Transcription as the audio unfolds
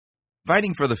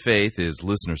Fighting for the Faith is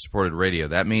listener-supported radio.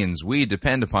 That means we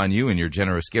depend upon you and your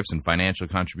generous gifts and financial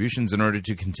contributions in order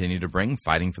to continue to bring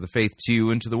Fighting for the Faith to you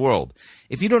and to the world.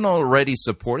 If you don't already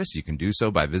support us, you can do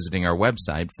so by visiting our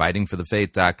website,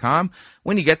 fightingforthefaith.com.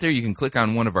 When you get there, you can click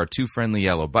on one of our two friendly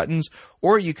yellow buttons,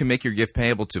 or you can make your gift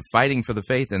payable to Fighting for the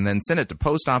Faith and then send it to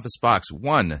Post Office Box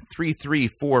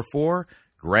 13344,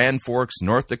 Grand Forks,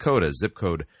 North Dakota, zip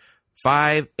code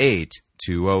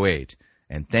 58208.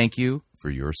 And thank you for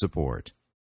your support.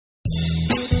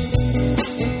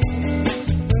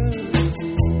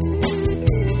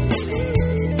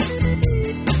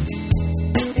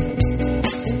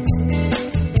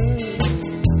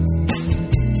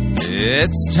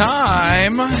 It's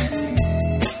time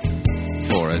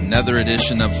for another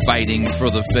edition of Fighting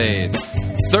for the Faith.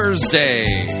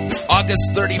 Thursday,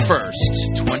 August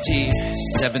 31st,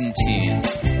 2017.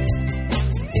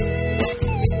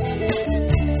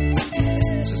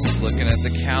 Looking at the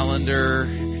calendar,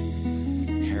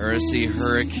 Heresy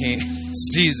Hurricane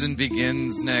season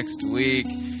begins next week.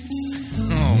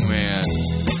 Oh, man.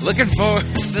 Looking forward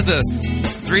to the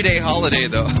 3-day holiday,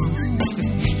 though.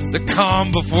 The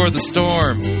calm before the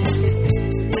storm.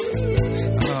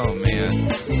 Oh, man.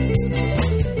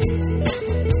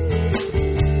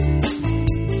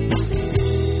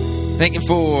 Thank you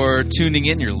for tuning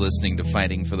in. You're listening to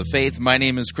Fighting for the Faith. My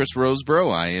name is Chris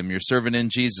Roseborough. I am your servant in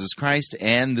Jesus Christ,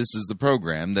 and this is the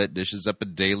program that dishes up a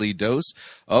daily dose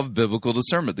of biblical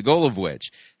discernment, the goal of which,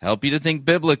 help you to think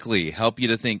biblically, help you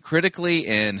to think critically,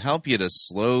 and help you to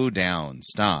slow down,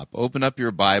 stop, open up your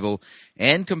Bible,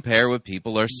 and compare what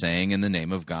people are saying in the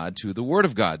name of God to the Word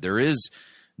of God. There is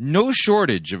no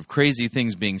shortage of crazy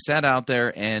things being said out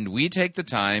there, and we take the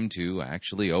time to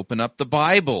actually open up the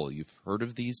Bible. You've heard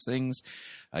of these things.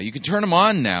 You can turn them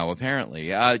on now,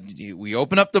 apparently. We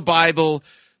open up the Bible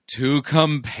to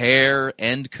compare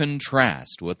and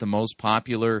contrast what the most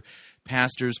popular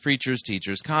pastors, preachers,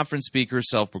 teachers, conference speakers,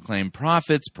 self-proclaimed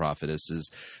prophets,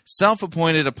 prophetesses,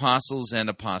 self-appointed apostles and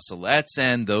apostolettes,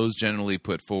 and those generally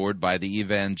put forward by the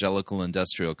evangelical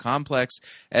industrial complex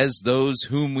as those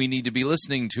whom we need to be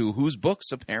listening to, whose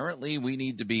books apparently we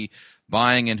need to be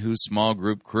buying, and whose small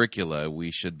group curricula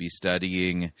we should be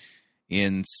studying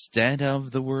instead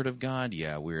of the Word of God.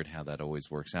 Yeah, weird how that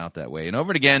always works out that way. And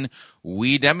over and again,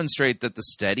 we demonstrate that the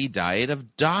steady diet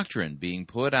of doctrine being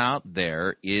put out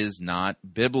there is not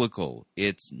biblical.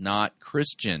 It's not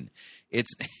Christian.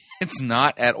 It's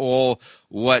not at all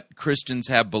what Christians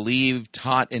have believed,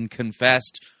 taught, and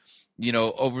confessed,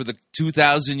 over the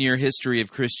 2,000-year history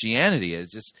of Christianity.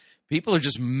 It's just, people are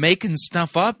just making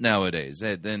stuff up nowadays,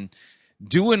 and then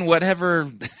doing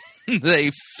whatever they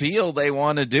feel they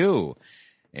want to do.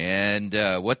 And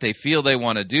what they feel they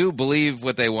want to do, believe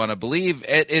what they want to believe,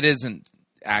 it isn't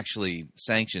actually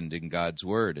sanctioned in God's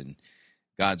Word. And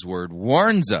God's Word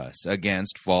warns us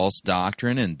against false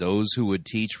doctrine and those who would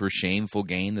teach for shameful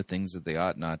gain the things that they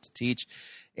ought not to teach.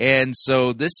 And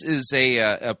so this is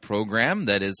a program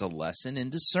that is a lesson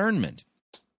in discernment.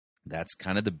 That's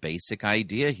kind of the basic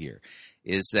idea here,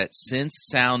 is that since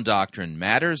sound doctrine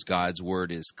matters, God's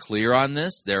Word is clear on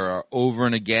this. There are over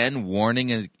and again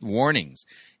warnings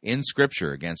in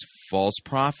Scripture against false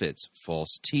prophets,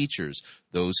 false teachers,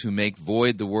 those who make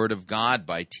void the Word of God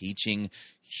by teaching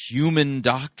human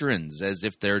doctrines as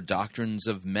if they're doctrines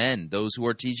of men, those who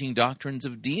are teaching doctrines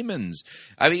of demons.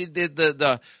 I mean,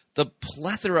 the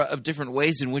plethora of different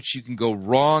ways in which you can go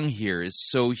wrong here is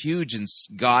so huge, and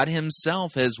God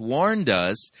Himself has warned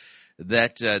us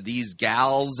that these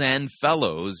gals and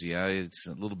fellows, it's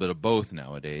a little bit of both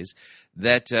nowadays,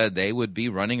 that they would be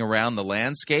running around the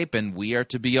landscape, and we are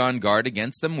to be on guard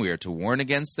against them. We are to warn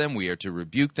against them. We are to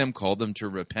rebuke them, call them to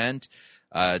repent,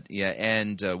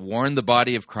 and warn the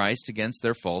body of Christ against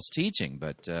their false teaching.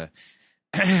 But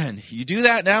you do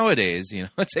that nowadays, and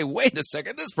say, wait a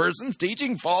second, this person's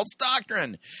teaching false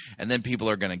doctrine. And then people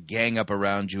are going to gang up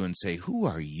around you and say, who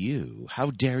are you?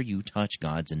 How dare you touch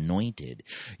God's anointed?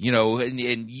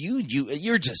 And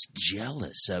you're just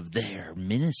jealous of their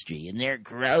ministry and their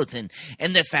growth and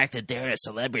the fact that they're a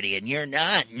celebrity and you're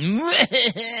not.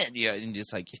 And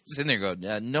just like sitting there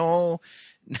going, no,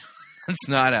 that's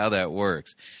not how that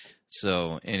works.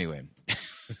 So anyway,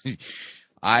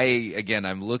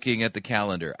 I'm looking at the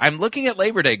calendar. I'm looking at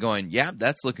Labor Day going, yeah,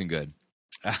 that's looking good.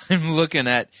 I'm looking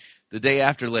at the day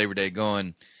after Labor Day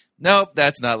going, nope,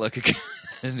 that's not looking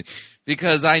good.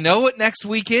 Because I know what next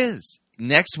week is.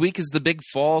 Next week is the big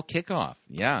fall kickoff.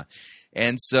 Yeah.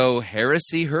 And so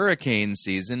Heresy Hurricane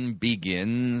season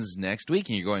begins next week.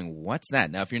 And you're going, what's that?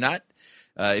 Now,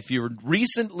 if you're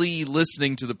recently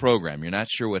listening to the program, you're not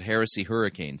sure what Heresy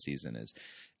Hurricane season is.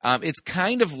 It's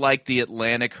kind of like the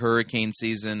Atlantic hurricane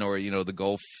season, or the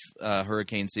Gulf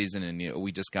hurricane season, and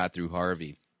we just got through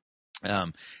Harvey.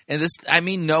 And this, I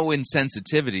mean, no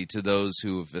insensitivity to those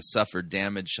who have suffered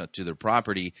damage to their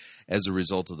property as a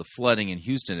result of the flooding in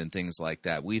Houston and things like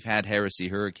that. We've had heresy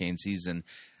hurricane season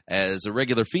as a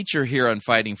regular feature here on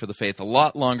Fighting for the Faith a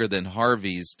lot longer than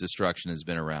Harvey's destruction has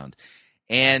been around.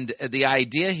 And the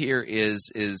idea here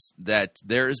is that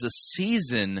there is a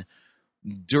season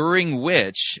during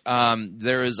which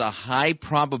there is a high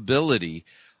probability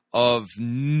of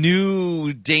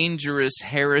new dangerous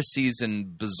heresies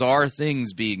and bizarre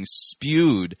things being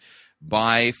spewed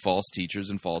by false teachers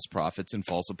and false prophets and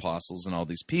false apostles and all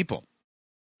these people.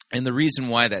 And the reason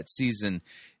why that season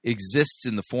exists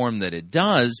in the form that it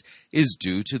does is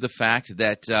due to the fact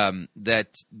that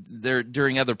that they're,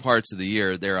 during other parts of the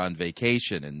year, they're on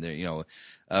vacation and they're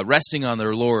resting on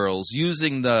their laurels,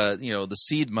 using the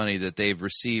seed money that they've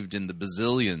received in the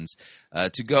bazillions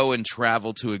to go and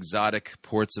travel to exotic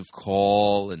ports of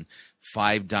call and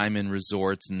Five Diamond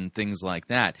resorts and things like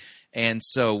that. And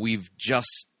so we've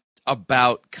just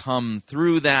about come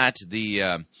through that.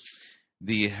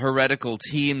 The heretical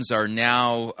teams are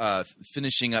now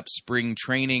finishing up spring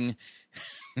training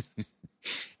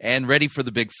and ready for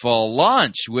the big fall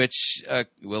launch, which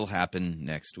will happen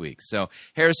next week. So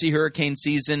heresy hurricane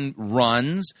season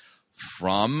runs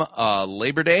from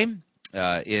Labor Day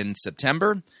in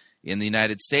September in the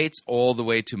United States all the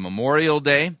way to Memorial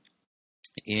Day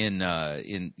in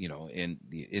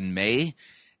May.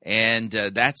 And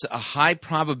that's a high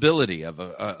probability of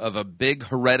a big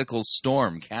heretical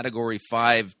storm, Category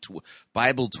 5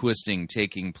 Bible twisting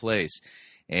taking place,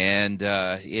 and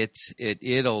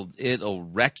it'll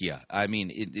wreck you. I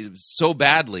mean, it so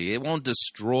badly it won't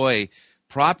destroy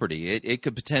property. It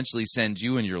could potentially send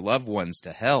you and your loved ones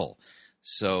to hell.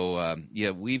 So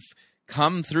we've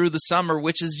come through the summer,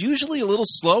 which is usually a little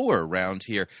slower around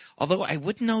here. Although I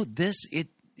would note this,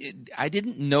 I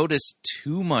didn't notice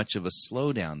too much of a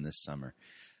slowdown this summer.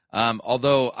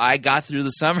 Although I got through the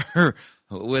summer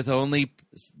with only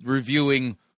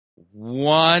reviewing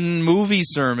one movie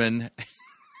sermon.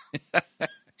 And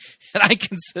I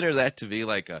consider that to be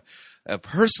like a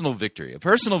personal victory.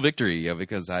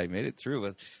 Because I made it through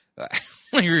with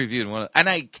only reviewed one. And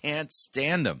I can't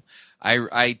stand them.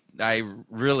 I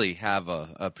really have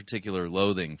a particular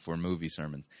loathing for movie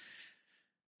sermons.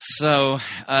 So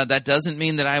that doesn't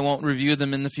mean that I won't review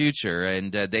them in the future,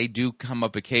 and they do come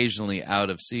up occasionally out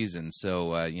of season.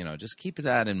 So, just keep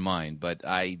that in mind. But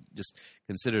I just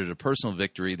considered it a personal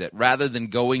victory that rather than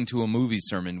going to a movie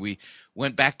sermon, we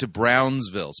went back to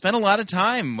Brownsville. Spent a lot of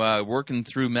time working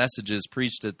through messages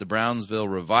preached at the Brownsville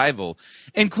Revival,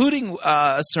 including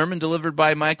a sermon delivered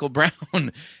by Michael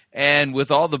Brown. And with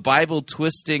all the Bible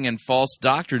twisting and false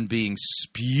doctrine being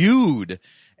spewed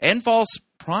and false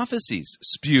prophecies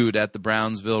spewed at the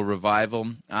Brownsville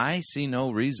Revival, I see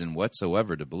no reason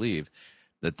whatsoever to believe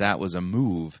that was a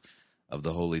move of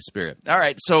the Holy Spirit. All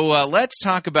right, so let's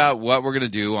talk about what we're going to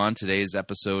do on today's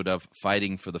episode of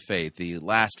Fighting for the Faith, the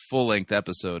last full-length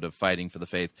episode of Fighting for the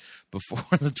Faith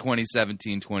before the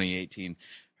 2017-2018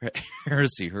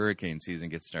 heresy hurricane season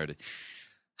gets started.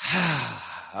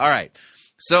 All right,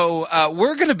 so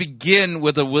we're going to begin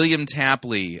with a William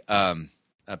Tapley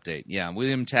update. Yeah,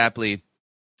 William Tapley,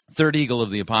 Third Eagle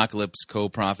of the Apocalypse,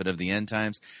 co-prophet of the end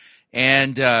times.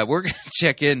 And we're going to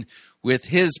check in with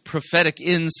his prophetic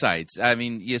insights. I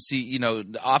mean, you see,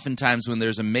 oftentimes when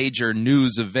there's a major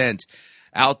news event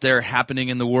out there happening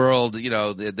in the world,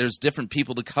 there's different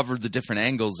people to cover the different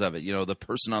angles of it. The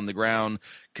person on the ground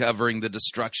covering the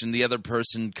destruction, the other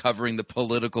person covering the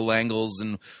political angles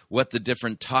and what the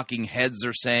different talking heads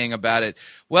are saying about it.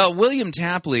 Well, William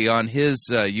Tapley on his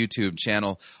YouTube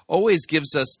channel always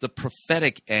gives us the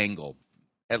prophetic angle.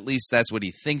 At least that's what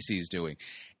he thinks he's doing.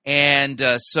 And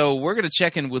so we're going to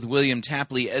check in with William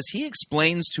Tapley as he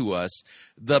explains to us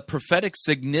the prophetic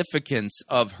significance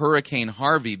of Hurricane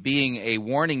Harvey being a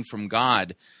warning from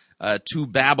God to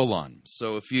Babylon.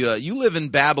 So if you live in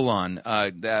Babylon,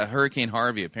 Hurricane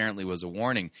Harvey apparently was a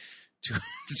warning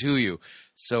to you.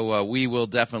 So we will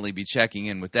definitely be checking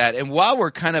in with that. And while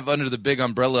we're kind of under the big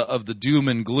umbrella of the doom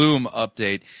and gloom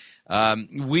update,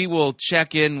 we will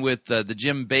check in with the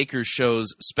Jim Bakker Show's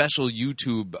special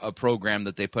YouTube program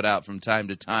that they put out from time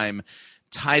to time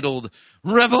titled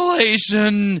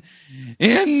Revelation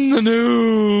in the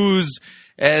News,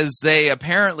 as they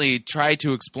apparently try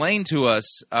to explain to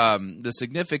us the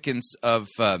significance of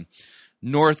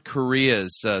North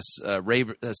Korea's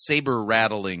nuclear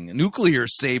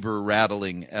saber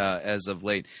rattling as of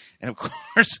late. And of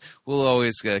course, we'll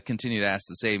always continue to ask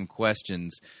the same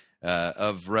questions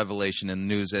of Revelation in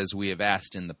the news, as we have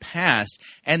asked in the past.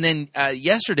 And then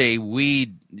yesterday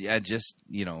we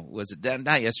was it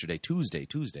not yesterday? Tuesday.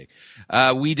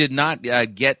 We did not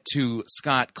get to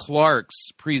Scott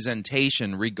Clark's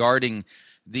presentation regarding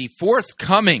the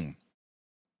forthcoming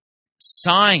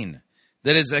sign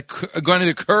that is going to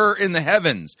occur in the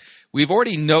heavens. We've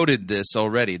already noted this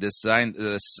already. This sign,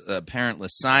 this apparent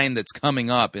sign that's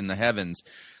coming up in the heavens.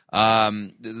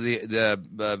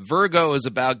 The Virgo is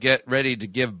about get ready to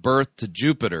give birth to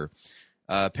Jupiter.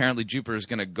 Apparently, Jupiter is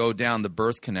going to go down the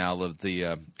birth canal of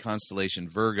the constellation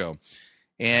Virgo,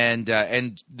 and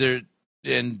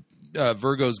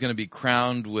Virgo is going to be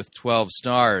crowned with 12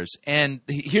 stars. And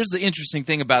here's the interesting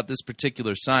thing about this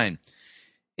particular sign: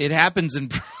 it happens in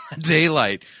broad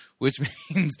daylight, which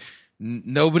means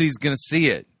nobody's going to see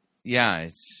it. Yeah,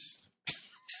 it's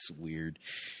weird.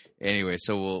 Anyway,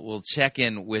 so we'll check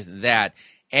in with that.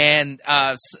 And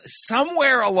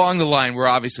somewhere along the line, we're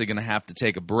obviously going to have to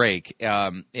take a break.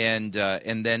 And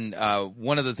then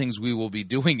one of the things we will be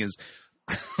doing is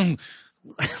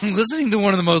listening to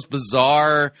one of the most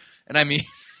bizarre, and I mean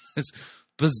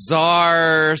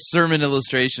bizarre sermon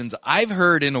illustrations I've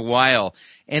heard in a while.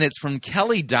 And it's from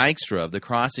Kelly Dykstra of the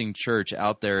Crossing Church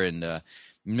out there in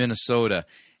Minnesota.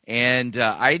 And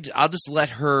I'll just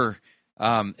let her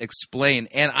explain.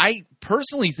 And I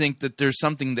personally think that there's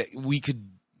something that we could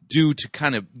do to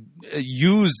kind of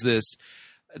use this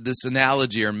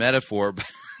analogy or metaphor.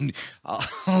 But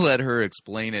I'll let her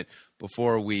explain it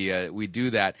before we do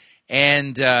that.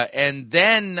 And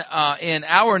then in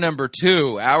hour number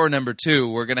two,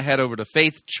 we're going to head over to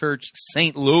Faith Church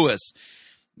St. Louis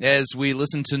as we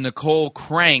listen to Nicole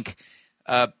Crank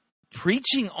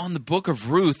preaching on the Book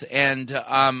of Ruth. And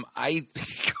I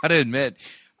got to admit,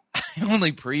 I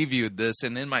only previewed this,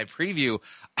 and in my preview,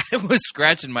 I was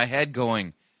scratching my head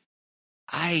going,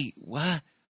 what?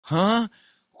 Huh?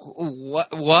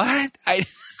 What? I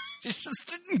just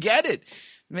didn't get it.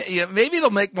 Maybe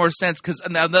it'll make more sense, because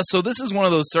so this is one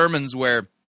of those sermons where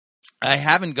I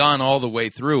haven't gone all the way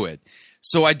through it,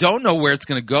 so I don't know where it's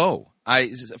going to go.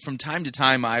 From time to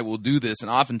time, I will do this, and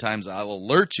oftentimes I'll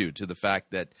alert you to the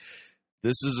fact that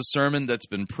this is a sermon that's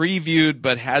been previewed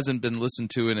but hasn't been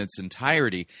listened to in its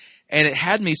entirety. And it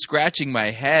had me scratching my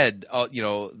head,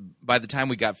 by the time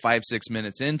we got 5-6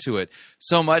 minutes into it.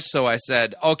 So much so I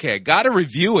said, okay, I got to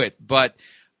review it, but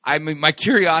my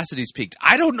curiosity's piqued.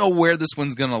 I don't know where this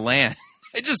one's going to land.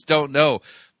 I just don't know.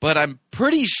 But I'm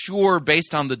pretty sure,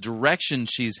 based on the direction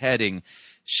she's heading,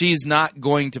 she's not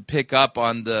going to pick up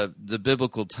on the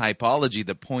biblical typology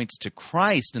that points to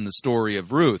Christ in the story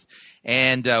of Ruth.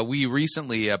 And we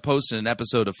recently posted an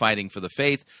episode of Fighting for the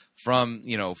Faith from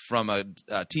a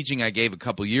teaching I gave a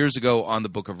couple years ago on the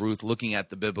Book of Ruth, looking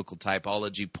at the biblical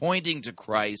typology, pointing to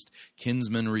Christ,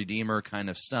 kinsman, redeemer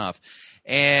kind of stuff.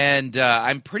 And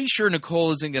I'm pretty sure Nicole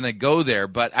isn't going to go there,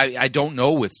 but I don't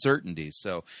know with certainty.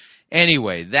 So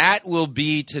anyway, that will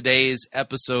be today's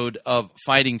episode of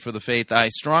Fighting for the Faith. I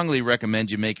strongly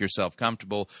recommend you make yourself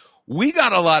comfortable. We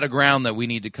got a lot of ground that we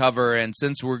need to cover, and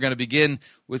since we're going to begin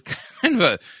with kind of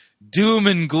a doom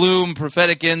and gloom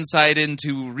prophetic insight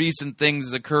into recent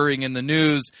things occurring in the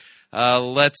news,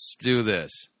 let's do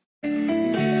this. Doom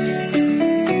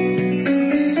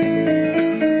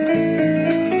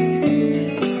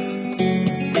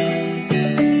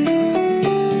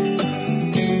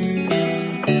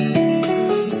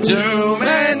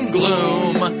and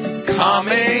gloom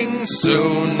coming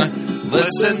soon.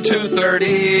 Listen to Third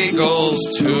Eagle's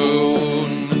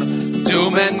tune.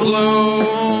 Doom and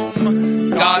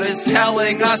gloom. God is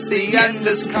telling us the end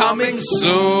is coming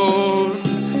soon.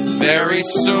 Very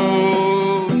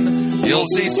soon. You'll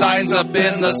see signs up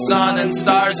in the sun and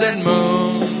stars and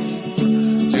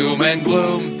moon. Doom and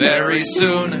gloom. Very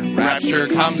soon. Rapture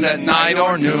comes at night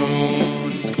or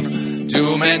noon.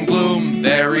 Doom and gloom.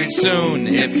 Very soon.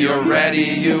 If you're ready,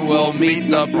 you will meet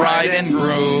the bride and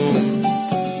groom.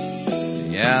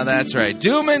 Yeah, that's right.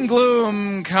 Doom and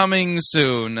gloom coming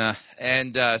soon.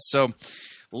 So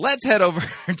let's head over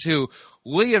to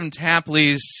William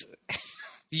Tapley's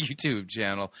YouTube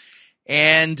channel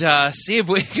and see if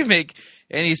we can make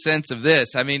any sense of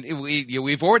this. I mean,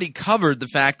 we've already covered the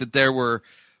fact that there were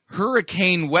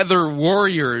hurricane weather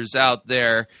warriors out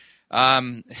there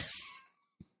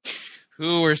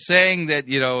who were saying that,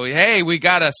 hey, we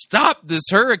got to stop this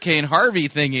Hurricane Harvey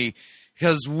thingy,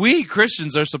 because we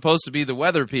Christians are supposed to be the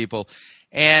weather people.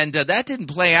 And that didn't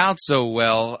play out so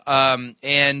well.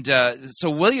 So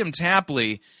William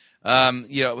Tapley,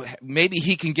 maybe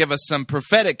he can give us some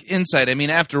prophetic insight. I mean,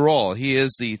 after all, he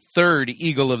is the third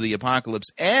eagle of the apocalypse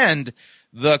and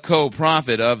the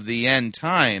co-prophet of the end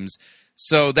times.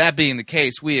 So that being the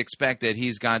case, we expect that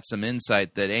he's got some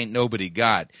insight that ain't nobody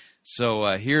got. So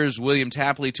here's William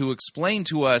Tapley to explain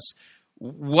to us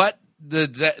what the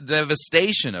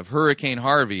devastation of Hurricane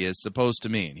Harvey is supposed to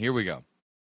mean. Here we go.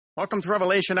 Welcome to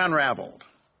Revelation Unraveled.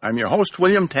 I'm your host,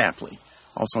 William Tapley,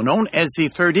 also known as the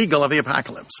third eagle of the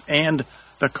apocalypse and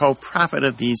the co-prophet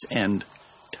of these end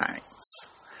times.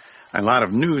 A lot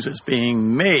of news is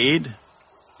being made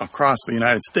across the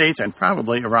United States and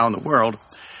probably around the world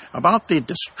about the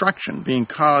destruction being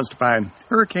caused by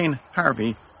Hurricane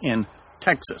Harvey in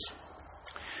Texas.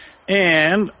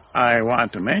 And I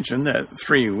want to mention that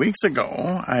 3 weeks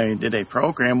ago, I did a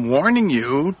program warning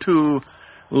you to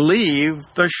leave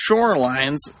the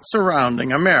shorelines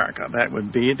surrounding America. That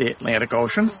would be the Atlantic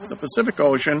Ocean, the Pacific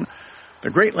Ocean, the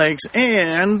Great Lakes,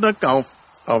 and the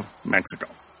Gulf of Mexico.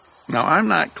 Now, I'm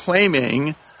not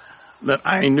claiming that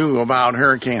I knew about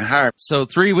Hurricane Harvey. So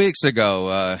 3 weeks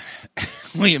ago,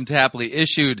 William Tapley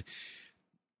issued,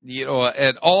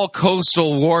 an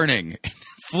all-coastal warning.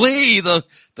 Flee the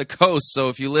coast. So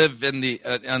if you live in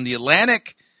on the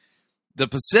Atlantic, the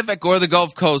Pacific, or the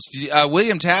Gulf Coast,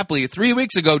 William Tapley 3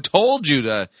 weeks ago told you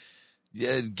to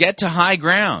get to high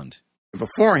ground.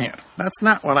 Beforehand, that's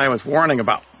not what I was warning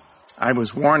about. I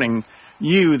was warning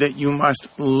you that you must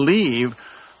leave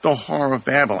the Whore of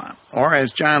Babylon, or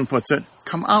as John puts it,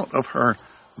 come out of her,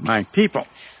 my people.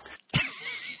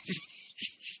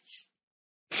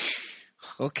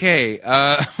 Okay,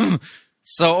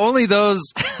 so only those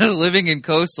living in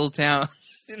coastal towns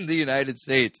in the United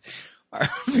States are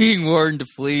being warned to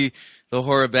flee the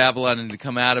Whore of Babylon and to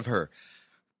come out of her.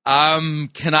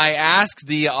 Can I ask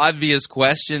the obvious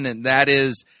question, and that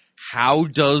is, how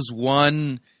does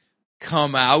one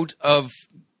come out of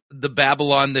the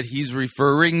Babylon that he's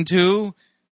referring to?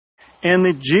 And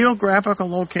the geographical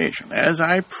location, as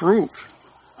I proved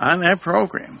on that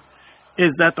program,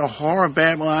 is that the Whore of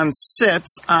Babylon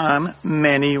sits on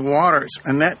many waters.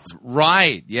 And that's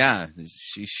right. Yeah,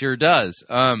 she sure does.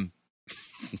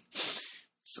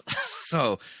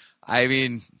 So, I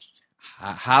mean,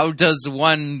 how does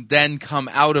one then come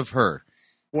out of her?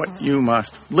 What you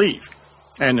must leave.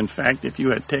 And in fact, if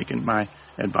you had taken my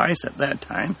advice at that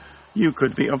time, you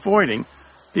could be avoiding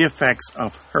the effects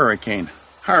of Hurricane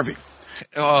Harvey.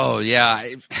 Oh,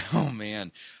 yeah. Oh,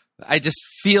 man. I just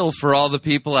feel for all the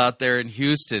people out there in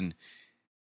Houston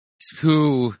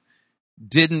who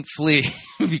didn't flee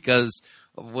because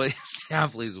of William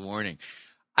Tapley's warning.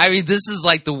 I mean, this is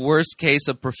like the worst case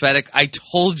of prophetic "I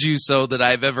told you so" that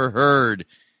I've ever heard.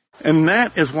 And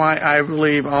that is why I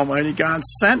believe Almighty God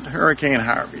sent Hurricane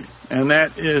Harvey. And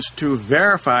that is to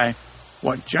verify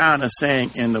what John is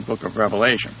saying in the book of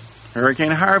Revelation.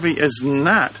 Hurricane Harvey is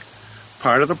not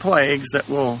part of the plagues that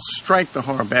will strike the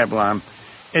Whore of Babylon.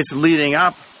 It's leading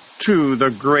up to the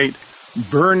great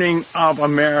burning of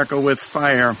America with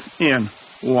fire in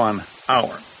 1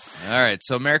 hour. All right,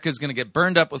 so America's going to get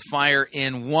burned up with fire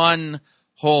in 1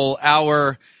 whole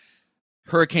hour.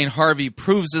 Hurricane Harvey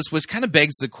proves this, which kind of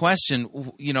begs the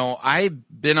question,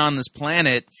 I've been on this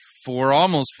planet for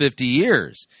almost 50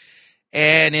 years.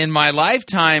 And in my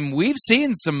lifetime, we've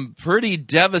seen some pretty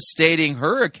devastating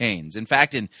hurricanes. In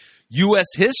fact, in U.S.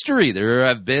 history, there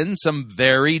have been some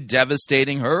very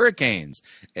devastating hurricanes,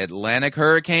 Atlantic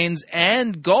hurricanes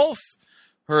and Gulf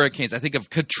hurricanes. I think of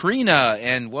Katrina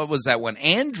and what was that one?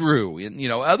 Andrew, and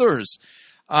others.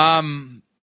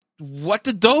 What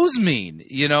did those mean?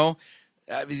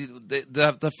 I mean,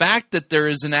 the fact that there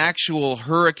is an actual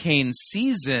hurricane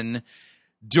season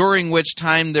during which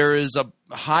time there is a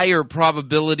higher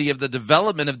probability of the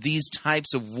development of these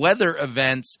types of weather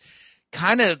events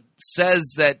kind of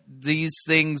says that these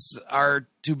things are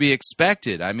to be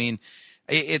expected. I mean,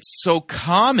 it's so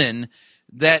common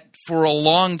that for a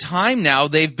long time now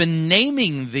they've been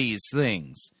naming these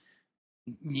things.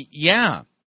 Yeah.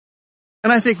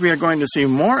 And I think we are going to see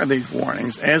more of these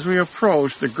warnings as we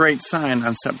approach the great sign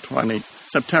on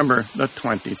September the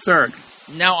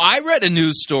 23rd. Now, I read a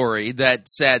news story that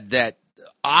said that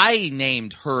I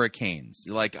named hurricanes,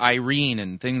 like Irene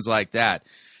and things like that,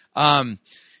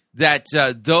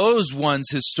 those ones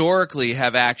historically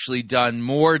have actually done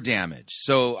more damage.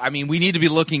 So, I mean, we need to be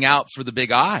looking out for the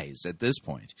big eyes at this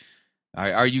point.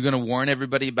 Are you going to warn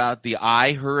everybody about the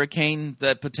eye hurricane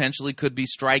that potentially could be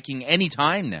striking any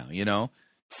time now,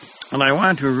 And I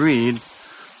want to read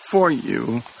for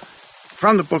you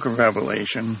from the book of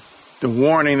Revelation the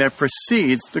warning that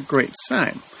precedes the great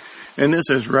sign. And this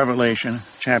is Revelation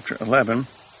chapter 11,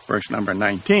 verse number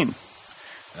 19.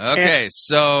 Okay,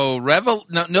 so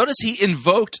notice he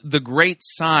invoked the great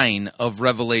sign of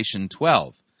Revelation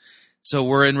 12. So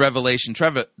we're in Revelation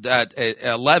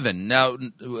 11. Now,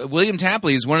 William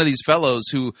Tapley is one of these fellows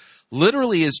who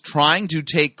literally is trying to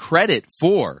take credit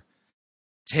for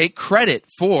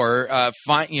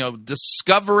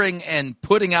discovering and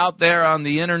putting out there on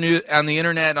the internet, on the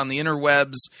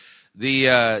interwebs,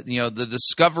 the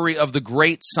discovery of the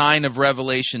great sign of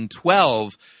Revelation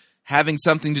 12, having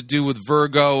something to do with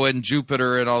Virgo and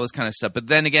Jupiter and all this kind of stuff. But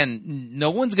then again,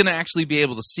 no one's going to actually be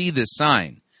able to see this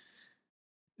sign.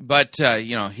 But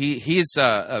he's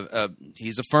a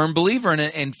firm believer in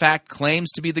it. In fact,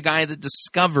 claims to be the guy that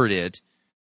discovered it.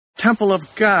 Temple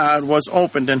of God was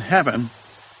opened in heaven,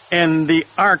 and the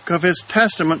Ark of His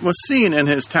Testament was seen in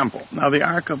His temple. Now, the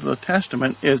Ark of the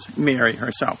Testament is Mary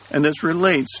herself, and this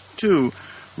relates to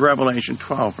Revelation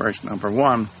 12, verse number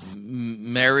 1.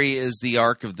 Mary is the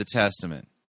Ark of the Testament.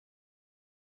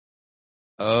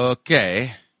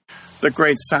 Okay. The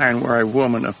great sign where a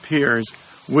woman appears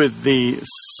with the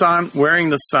sun, wearing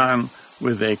the sun,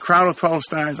 with a crown of 12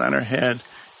 stars on her head,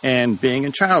 and being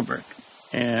in childbirth.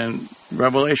 And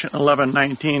Revelation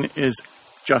 11:19 is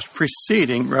just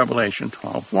preceding Revelation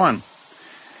 12:1.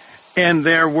 And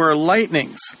there were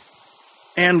lightnings,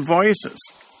 and voices,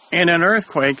 and an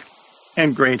earthquake,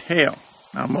 and great hail.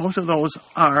 Now, most of those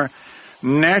are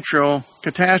natural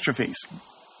catastrophes.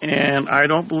 And I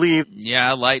don't believe...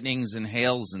 Yeah, lightnings and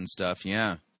hails and stuff,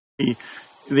 yeah.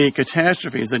 The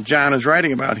catastrophes that John is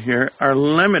writing about here are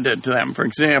limited to them. For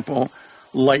example,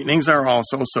 lightnings are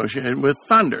also associated with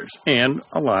thunders and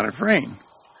a lot of rain.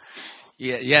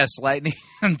 Yeah, yes, lightning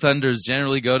and thunders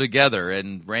generally go together,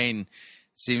 and rain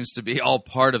seems to be all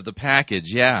part of the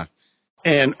package, yeah.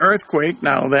 An earthquake,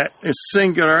 now that is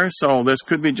singular, so this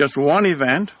could be just one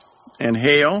event. And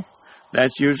hail,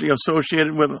 that's usually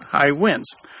associated with high winds.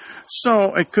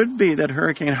 So it could be that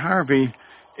Hurricane Harvey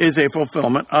is a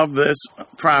fulfillment of this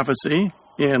prophecy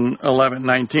in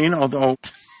 11:19, although...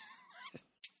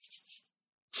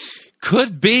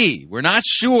 Could be. We're not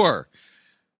sure.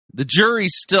 The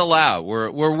jury's still out.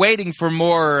 We're waiting for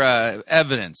more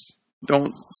evidence.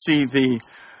 Don't see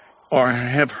or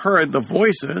have heard the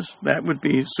voices. That would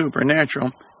be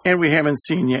supernatural. And we haven't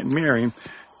seen yet Mary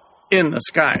in the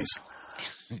skies.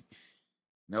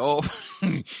 No,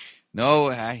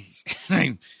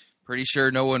 I'm pretty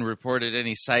sure no one reported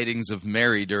any sightings of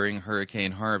Mary during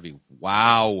Hurricane Harvey.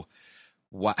 Wow.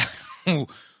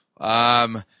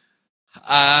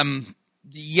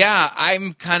 Yeah,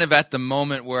 I'm kind of at the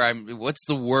moment where what's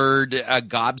the word?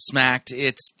 Gobsmacked.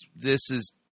 This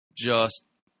is just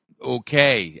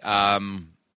okay.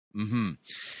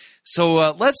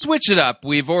 So let's switch it up.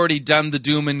 We've already done the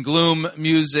doom and gloom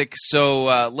music,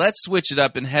 so let's switch it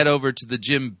up and head over to the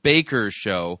Jim Bakker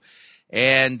Show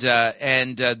and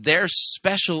their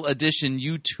special edition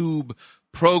YouTube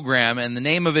program, and the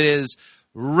name of it is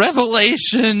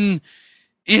Revelation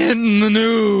in the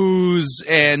News.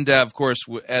 And, of course,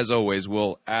 as always,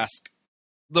 we'll ask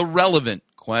the relevant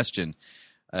question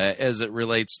as it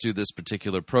relates to this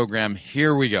particular program.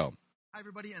 Here we go. Hi,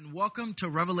 everybody, and welcome to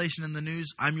Revelation in the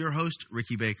News. I'm your host,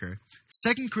 Ricky Baker.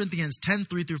 2 Corinthians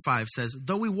 10:3-5 says,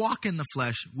 "Though we walk in the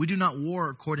flesh, we do not war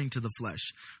according to the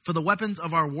flesh. For the weapons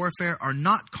of our warfare are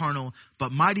not carnal,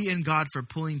 but mighty in God for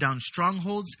pulling down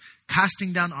strongholds,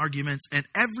 casting down arguments, and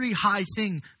every high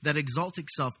thing that exalts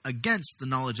itself against the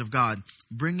knowledge of God,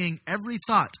 bringing every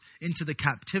thought into the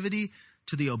captivity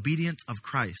to the obedience of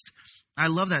Christ." I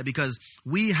love that because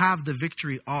we have the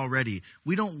victory already.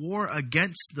 We don't war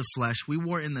against the flesh. We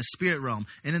war in the spirit realm.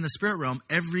 And in the spirit realm,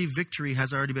 every victory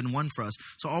has already been won for us.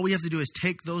 So all we have to do is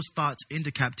take those thoughts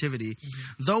into captivity.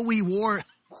 Mm-hmm. Though we war...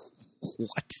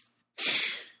 What?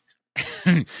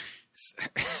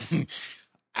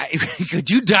 Could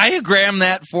you diagram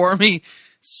that for me?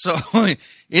 So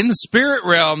in the spirit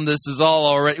realm, this is all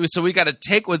already... So we got to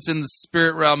take what's in the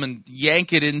spirit realm and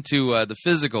yank it into the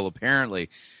physical, apparently.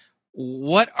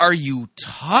 What are you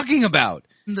talking about?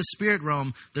 In the spirit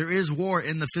realm, there is war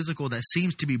in the physical that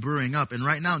seems to be brewing up. And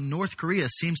right now, North Korea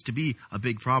seems to be a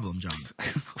big problem, John.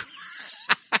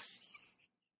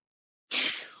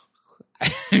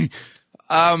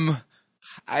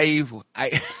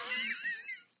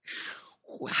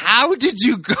 How did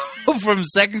you go from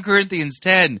 2 Corinthians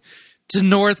 10 to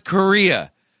North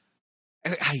Korea?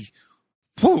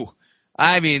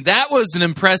 I mean, that was an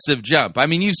impressive jump. I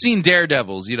mean, you've seen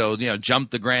daredevils, jump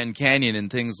the Grand Canyon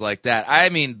and things like that. I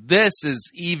mean, this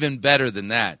is even better than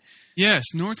that.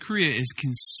 Yes, North Korea is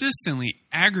consistently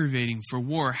aggravating for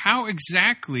war. How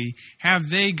exactly have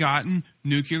they gotten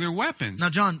nuclear weapons? Now,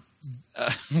 John...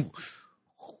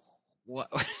 What?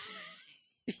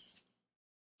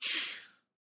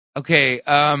 Okay,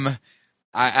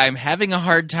 I'm having a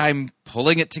hard time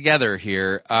pulling it together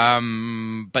here.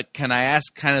 But can I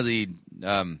ask kind of the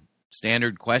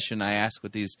standard question I ask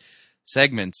with these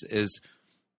segments is,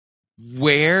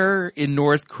 where in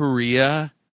North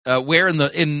Korea, where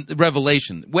in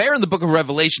Revelation, where in the book of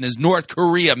Revelation is North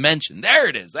Korea mentioned? There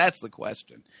it is. That's the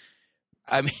question.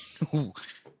 I mean,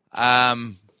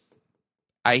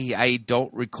 I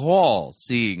don't recall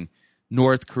seeing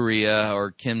North Korea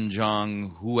or Kim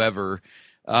Jong, whoever,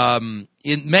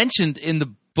 mentioned in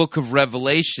the book of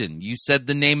Revelation. You said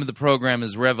the name of the program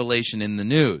is Revelation in the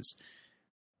News.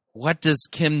 What does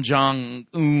Kim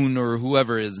Jong-un or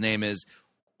whoever his name is,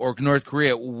 or North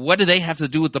Korea, what do they have to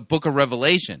do with the book of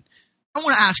Revelation? I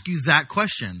want to ask you that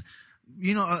question.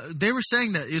 You know, they were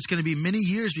saying that it's going to be many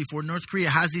years before North Korea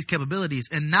has these capabilities,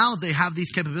 and now they have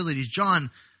these capabilities. John,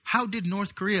 how did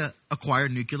North Korea acquire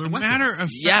nuclear weapons? Matter of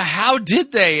fact, Yeah, how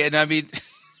did they? And I mean,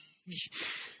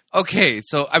 okay,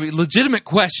 so I mean, legitimate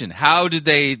question: how did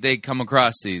they come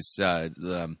across these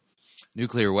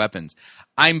nuclear weapons?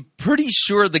 I'm pretty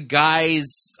sure the guys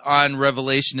on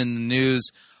Revelation in the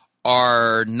News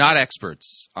are not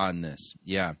experts on this.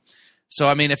 Yeah. So,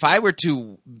 I mean, if I were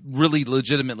to really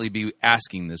legitimately be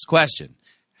asking this question,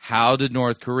 how did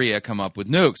North Korea come up with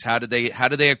nukes? How did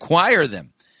they acquire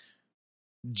them?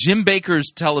 Jim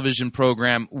Bakker's television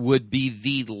program would be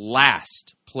the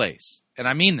last place, and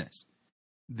I mean this,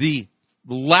 the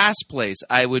last place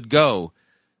I would go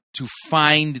to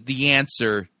find the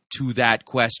answer to that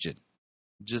question.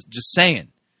 Just saying.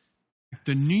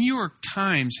 the New York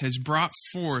Times has brought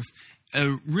forth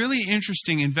a really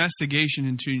interesting investigation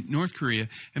into North Korea. As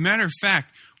a matter of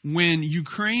fact, when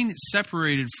Ukraine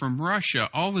separated from Russia,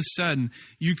 all of a sudden,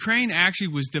 Ukraine actually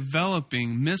was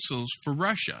developing missiles for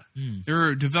Russia.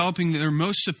 They're developing their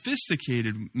most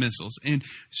sophisticated missiles. And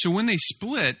so when they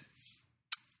split,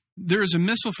 there's a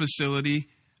missile facility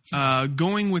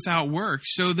going without work.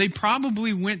 So they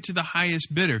probably went to the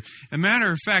highest bidder. As a matter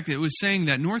of fact, it was saying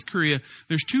that North Korea,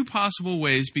 there's two possible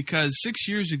ways, because 6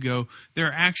 years ago,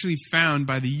 they're actually found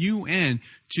by the UN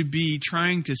to be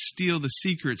trying to steal the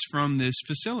secrets from this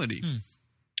facility.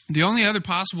 The only other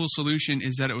possible solution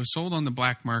is that it was sold on the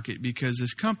black market, because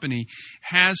this company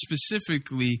has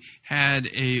specifically had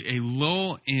a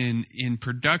lull in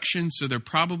production, so they're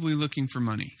probably looking for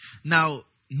money. Now,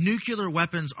 nuclear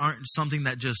weapons aren't something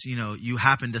that just, you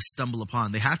happen to stumble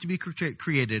upon. They have to be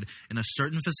created in a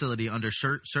certain facility under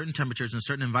certain temperatures and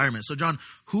certain environments. So, John,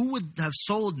 who would have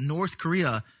sold North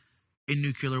Korea a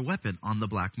nuclear weapon on the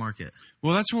black market?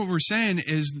 Well, that's what we're saying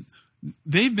is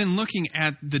they've been looking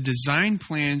at the design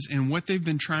plans, and what they've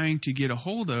been trying to get a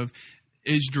hold of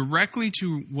is directly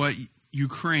to what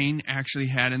Ukraine actually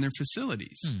had in their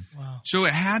facilities. Wow. So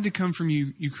it had to come from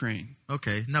Ukraine.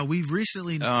 Okay. Now, we've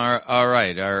recently... All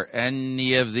right. Are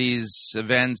any of these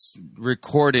events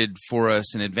recorded for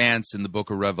us in advance in the book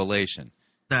of Revelation?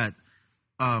 that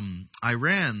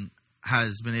Iran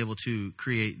has been able to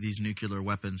create these nuclear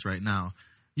weapons right now.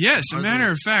 Yes, as a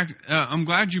matter of fact, I'm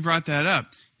glad you brought that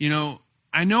up.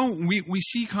 I know we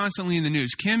see constantly in the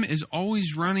news, Kim is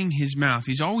always running his mouth.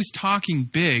 He's always talking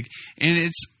big, and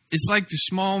it's like the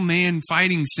small man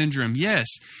fighting syndrome. Yes,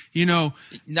 No,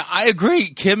 I agree.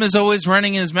 Kim is always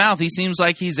running his mouth. He seems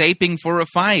like he's aping for a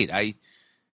fight. I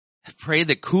pray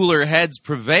that cooler heads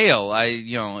prevail.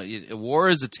 War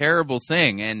is a terrible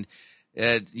thing, and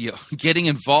getting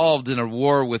involved in a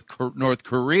war with North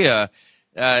Korea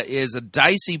is a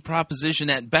dicey proposition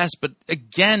at best. But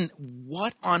again,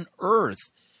 what on earth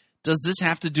does this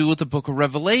have to do with the book of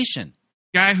Revelation?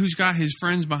 Guy who's got his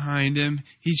friends behind him,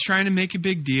 he's trying to make a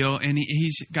big deal, and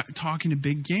he's talking a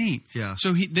big game. Yeah.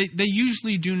 So they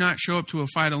usually do not show up to a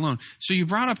fight alone. So you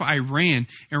brought up Iran,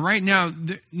 and right now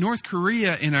North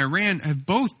Korea and Iran have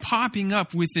both popping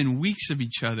up within weeks of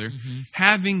each other,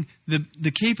 having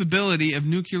the capability of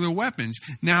nuclear weapons.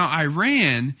 Now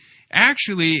Iran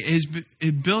actually is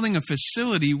building a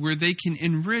facility where they can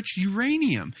enrich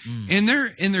uranium, and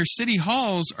in their city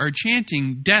halls are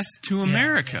chanting "Death to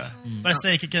America." Yeah. But I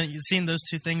say, seeing those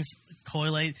two things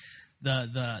correlate,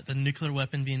 the nuclear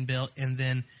weapon being built, and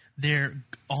then their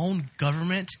own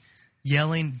government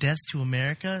yelling "Death to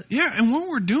America." Yeah, and what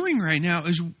we're doing right now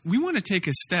is we want to take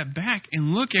a step back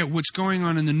and look at what's going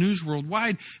on in the news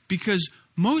worldwide, because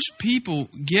most people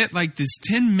get like this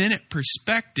 10-minute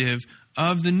perspective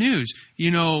of the news.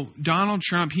 Donald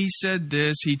Trump, he said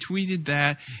this, he tweeted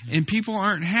that, and people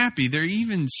aren't happy. They're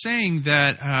even saying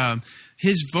that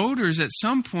his voters at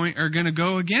some point are going to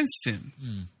go against him.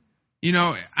 You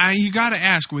got to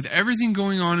ask, with everything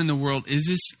going on in the world, is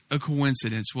this a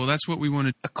coincidence? Well, that's what we want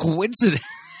to... A coincidence?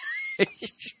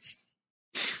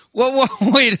 Well,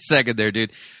 wait a second there,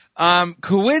 dude.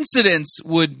 Coincidence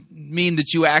would mean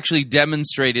that you actually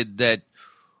demonstrated that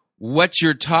what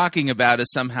you're talking about is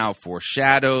somehow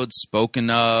foreshadowed, spoken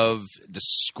of,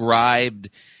 described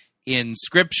in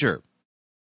Scripture.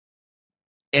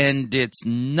 And it's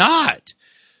not.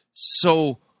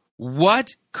 So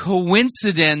what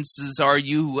coincidences are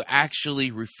you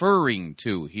actually referring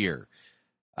to here?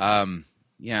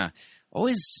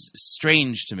 Always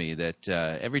strange to me that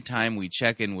every time we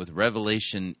check in with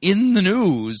Revelation in the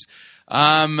news,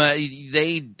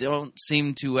 they don't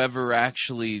seem to ever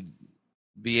actually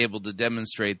be able to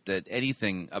demonstrate that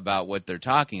anything about what they're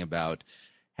talking about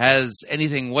has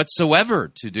anything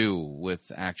whatsoever to do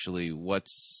with actually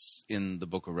what's in the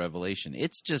book of Revelation.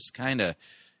 It's just kind of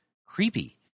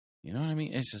creepy. You know what I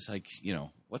mean? It's just like,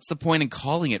 what's the point in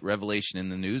calling it Revelation in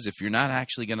the news if you're not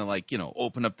actually going to,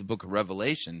 open up the book of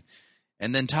Revelation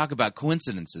and then talk about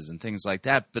coincidences and things like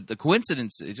that? But the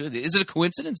coincidence, is it a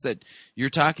coincidence that you're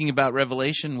talking about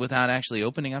Revelation without actually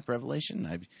opening up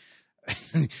Revelation?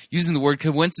 Using the word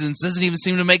coincidence doesn't even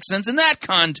seem to make sense in that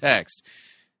context.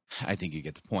 I think you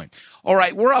get the point. All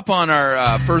right, we're up on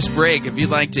our first break. If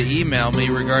you'd like to email me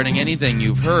regarding anything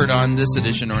you've heard on this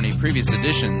edition or any previous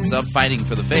editions of Fighting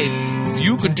for the Faith,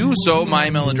 you could do so. My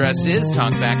email address is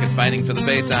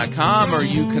talkback@fightingforthefaith.com, or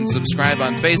you can subscribe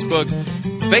on Facebook,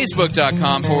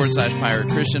 facebook.com/Pirate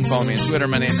Christian. Follow me on Twitter.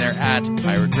 My name there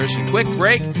 @Pirate Christian. Quick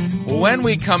break. When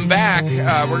we come back,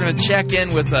 we're going to check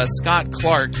in with Scott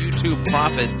Clark, YouTube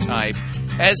prophet type,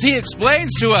 as he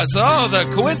explains to us the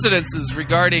coincidences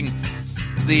regarding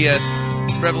the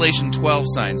Revelation 12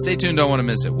 sign. Stay tuned, don't want to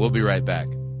miss it. We'll be right back.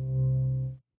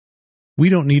 We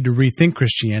don't need to rethink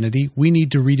Christianity, we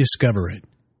need to rediscover it.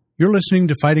 You're listening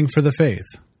to Fighting for the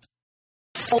Faith.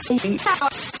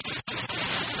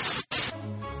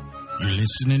 You're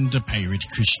listening to Pirate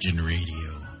Christian Radio.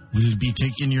 We'll be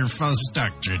taking your false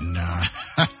doctrine now.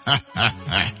 Max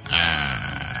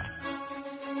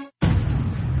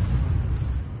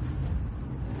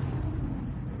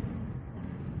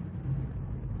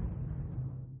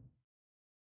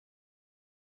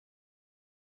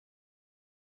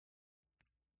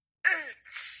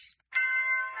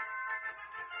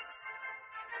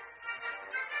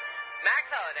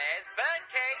Holliday's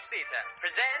Birdcage Theater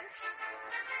presents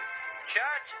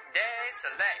Church Day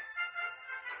Soleil.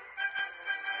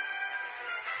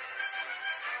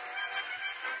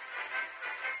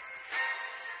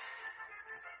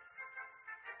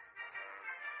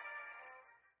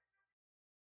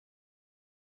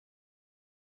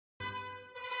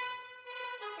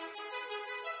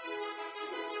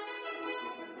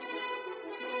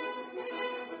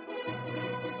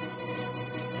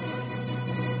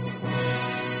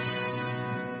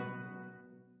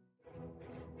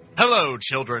 Hello,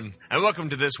 children, and welcome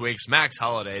to this week's Max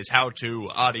Holliday's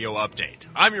How-To Audio Update.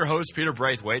 I'm your host, Peter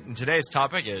Braithwaite, and today's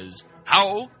topic is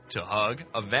How to Hug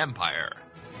a Vampire.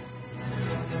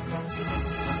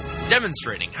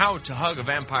 Demonstrating how to hug a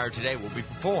vampire today will be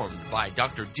performed by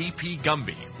Dr. D.P.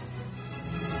 Gumby.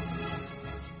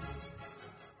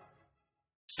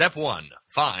 Step 1.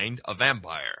 Find a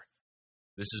vampire.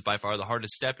 This is by far the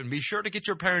hardest step, and be sure to get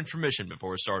your parents' permission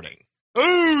before starting.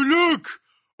 Oh, look!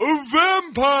 A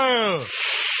vampire!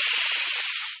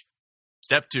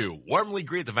 Step 2. Warmly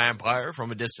greet the vampire from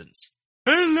a distance.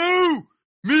 Hello,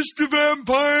 Mr.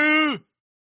 Vampire!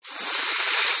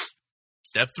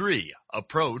 Step 3.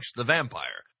 Approach the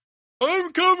vampire.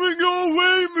 I'm coming your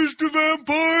way, Mr.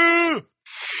 Vampire!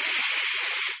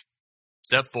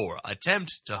 Step 4.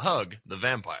 Attempt to hug the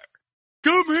vampire.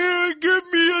 Come here and give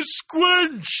me a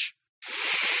squinch!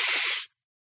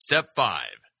 Step 5.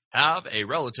 Have a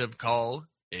relative call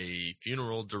a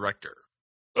funeral director.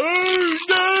 Oh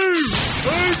no!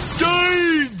 I'm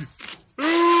dying!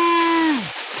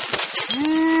 Oh!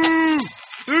 Oh!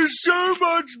 There's so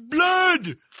much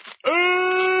blood!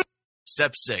 Oh!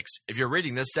 Step 6. If you're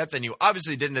reading this step, then you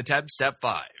obviously didn't attempt Step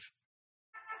 5.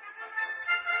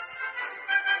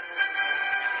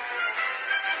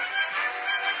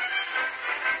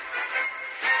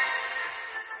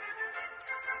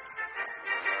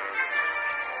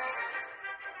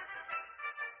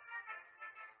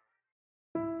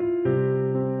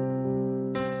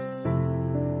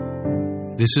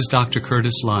 This is Dr.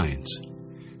 Curtis Lyons.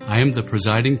 I am the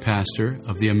presiding pastor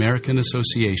of the American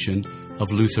Association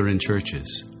of Lutheran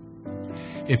Churches.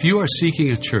 If you are seeking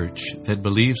a church that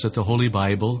believes that the Holy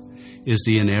Bible is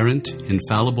the inerrant,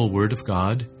 infallible Word of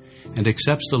God and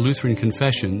accepts the Lutheran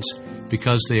confessions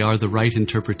because they are the right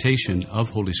interpretation of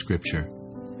Holy Scripture,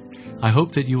 I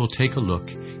hope that you will take a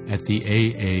look at the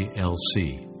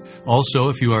AALC. Also,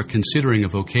 if you are considering a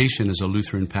vocation as a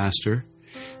Lutheran pastor,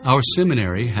 our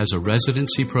seminary has a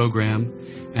residency program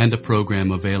and the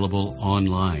program available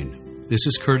online. This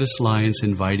is Curtis Lyons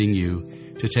inviting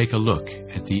you to take a look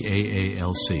at the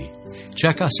AALC.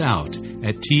 Check us out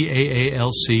at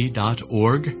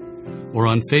taalc.org or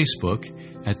on Facebook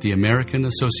at the American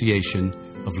Association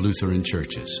of Lutheran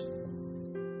Churches.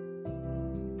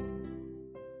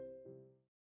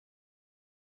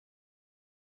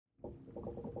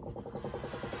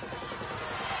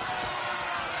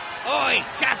 Oi,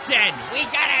 Captain! We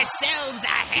got ourselves a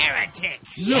heretic!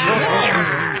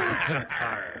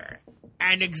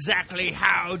 And exactly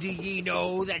how do ye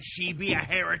know that she be a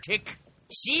heretic?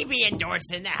 She be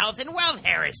endorsing the health and wealth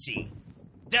heresy.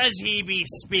 Does he be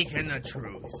speaking the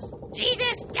truth?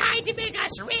 Jesus died to make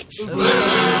us rich!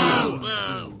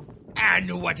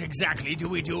 And what exactly do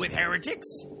we do with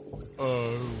heretics?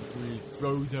 We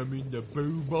throw them in the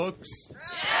boo box.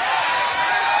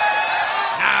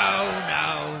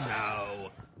 No.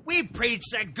 We preach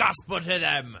the gospel to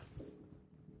them.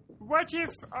 What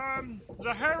if,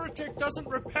 the heretic doesn't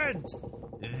repent?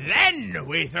 Then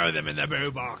we throw them in the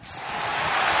boo box.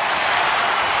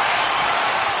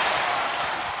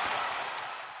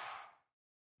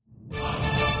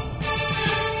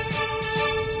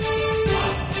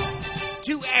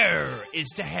 To err is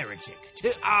to heretic.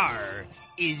 To R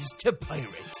is to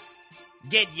pirate.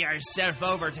 Get yourself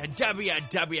over to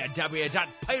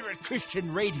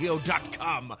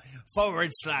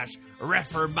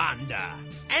www.piratechristianradio.com/Reformanda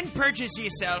and purchase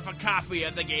yourself a copy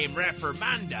of the game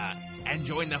Reformanda and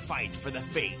join the fight for the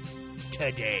faith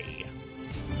today.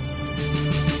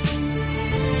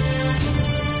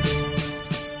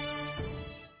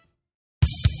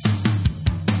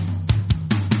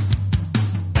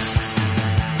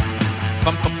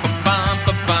 Bum, bum, bum, bum,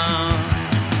 bum, bum.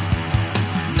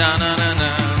 Na, na, na,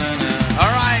 na, na, na.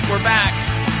 All right, we're back.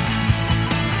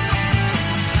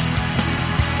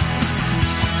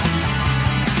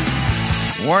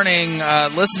 Warning,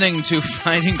 listening to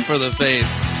Fighting for the Faith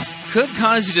could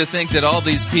cause you to think that all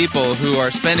these people who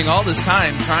are spending all this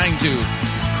time trying to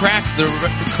crack the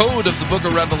code of the book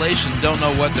of Revelation don't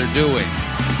know what they're doing.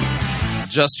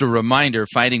 Just a reminder,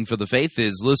 Fighting for the Faith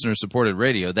is listener-supported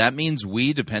radio. That means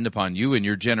we depend upon you and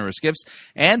your generous gifts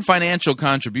and financial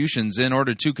contributions in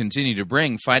order to continue to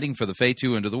bring Fighting for the Faith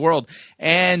into the world.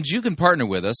 And you can partner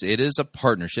with us. It is a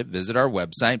partnership. Visit our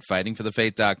website,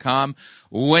 fightingforthefaith.com.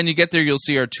 When you get there, you'll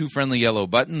see our two friendly yellow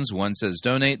buttons. One says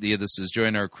donate, the other says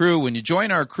join our crew. When you join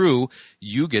our crew,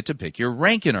 you get to pick your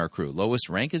rank in our crew. Lowest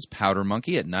rank is Powder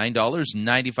Monkey at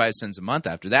 $9.95 a month.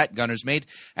 After that, Gunner's Mate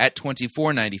at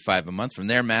 $24.95 a month. From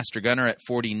there, Master Gunner at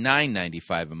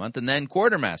 $49.95 a month. And then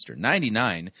Quartermaster,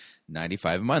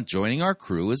 $99.95 a month. Joining our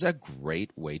crew is a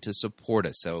great way to support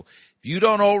us. So if you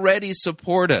don't already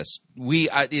support us,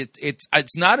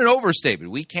 it's not an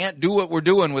overstatement. We can't do what we're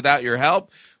doing without your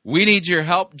help. We need your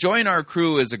help. Join our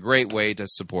crew is a great way to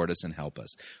support us and help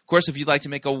us. Of course, if you'd like to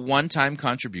make a one-time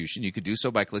contribution, you could do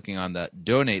so by clicking on the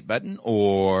donate button,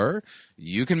 or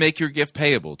you can make your gift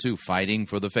payable to Fighting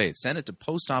for the Faith. Send it to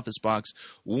Post Office Box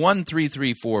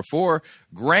 13344,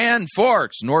 Grand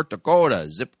Forks, North Dakota,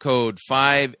 zip code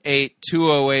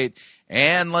 58208.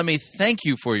 And let me thank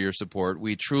you for your support.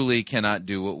 We truly cannot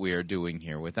do what we are doing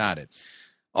here without it.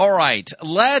 All right,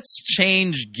 let's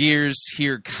change gears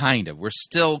here, kind of. We're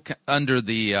still under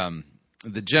the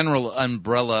general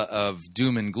umbrella of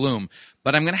doom and gloom,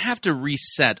 but I'm going to have to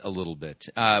reset a little bit.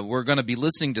 We're going to be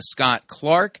listening to Scott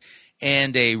Clark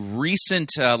and a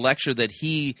recent lecture that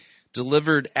he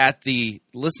delivered at the,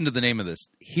 listen to the name of this,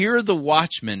 Hear the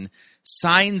Watchman,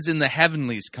 Signs in the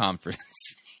Heavenlies Conference.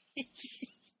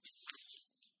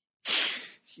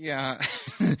 Yeah.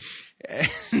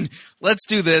 Let's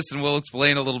do this, and we'll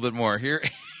explain a little bit more. Here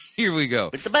we go.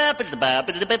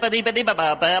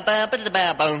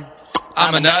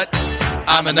 I'm a nut.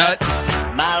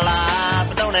 My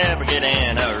life don't ever get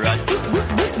in a rut.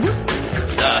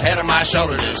 The head on my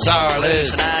shoulders is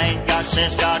sorrowless. And I ain't got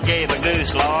sense God gave a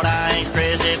goose, Lord. I ain't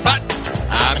crazy, but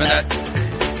I'm a nut.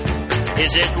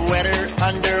 Is it wetter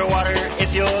underwater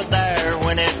if you're there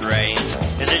when it rains?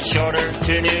 Is it shorter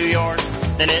to New York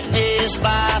than it is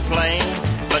by plane?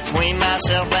 Between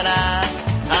myself and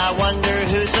I wonder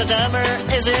who's the dumber.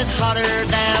 Is it hotter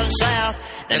down south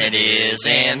than it is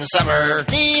in the summer?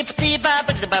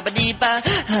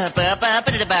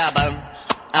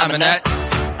 I'm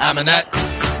a nut.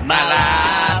 My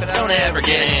life don't ever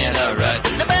get in a rut.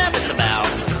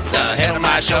 The head on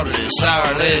my shoulders is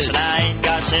sorrowless. And I ain't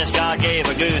got sense God gave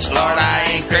a goose, Lord, I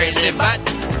ain't crazy, but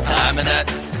I'm a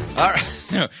nut.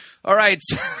 All right.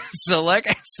 So like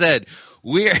I said,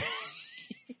 we're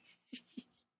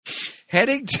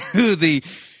heading to the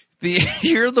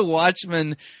Hear the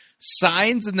Watchman,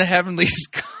 Signs in the Heavenlies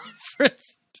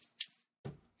Conference.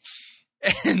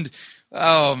 And,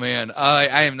 oh, man,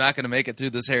 I am not going to make it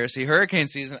through this heresy hurricane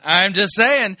season. I'm just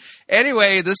saying.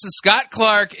 Anyway, this is Scott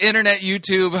Clark, Internet,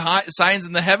 YouTube, Signs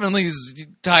in the Heavenlies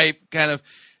type, kind of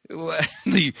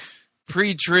the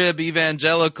pre-trib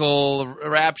evangelical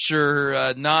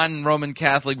rapture, non-Roman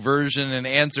Catholic version and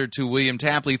answer to William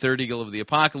Tapley, Third Eagle of the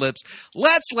Apocalypse.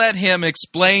 Let's let him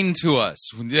explain to us,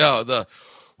 the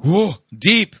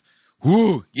deep,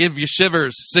 give you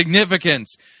shivers,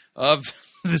 significance of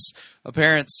this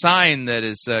apparent sign that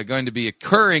is going to be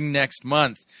occurring next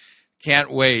month.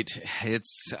 Can't wait.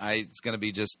 It's going to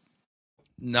be just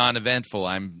non-eventful.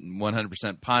 I'm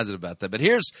 100% positive about that. But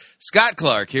here's Scott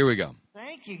Clark. Here we go.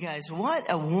 Thank you, guys.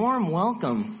 What a warm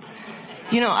welcome.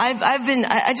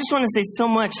 I just want to say so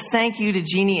much thank you to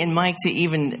Jeannie and Mike to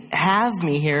even have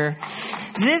me here.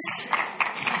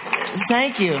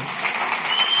 Thank you.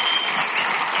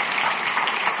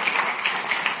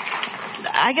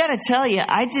 I got to tell you,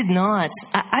 I did not.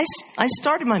 I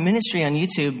started my ministry on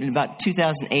YouTube in about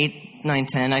 2008, 9,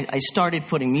 10. I started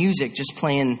putting music, just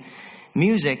playing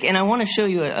music. And I want to show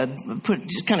you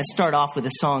just kind of start off with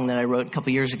a song that I wrote a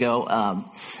couple years ago,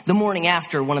 the morning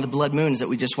after one of the blood moons that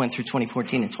we just went through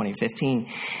 2014 and 2015.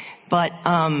 But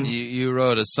you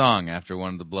wrote a song after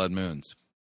one of the blood moons.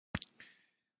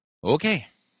 Okay.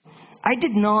 I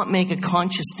did not make a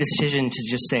conscious decision to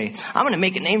just say, I'm going to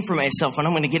make a name for myself and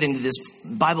I'm going to get into this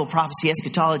Bible prophecy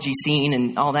eschatology scene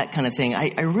and all that kind of thing.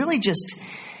 I really just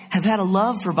have had a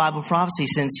love for Bible prophecy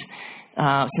since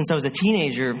I was a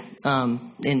teenager,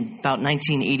 in about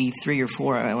 1983 or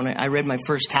 4, when I read my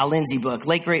first Hal Lindsey book,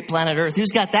 Late Great Planet Earth.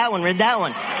 Who's got that one? Read that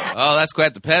one. Oh, that's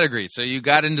quite the pedigree. So you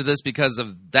got into this because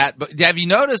of that. But have you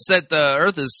noticed that the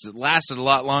Earth has lasted a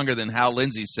lot longer than Hal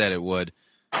Lindsey said it would?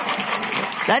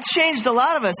 That changed a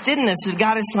lot of us, didn't it? It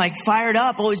got us fired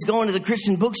up, always going to the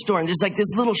Christian bookstore, and there's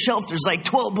this little shelf, there's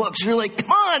 12 books, and you're like, come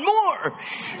on, more!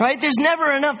 Right? There's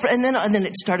never enough. And then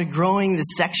it started growing, this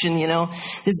section,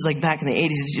 This is back in the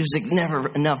 80s, it was never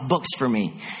enough books for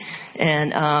me.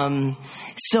 And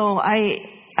so I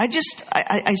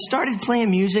started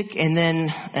playing music, and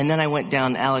then I went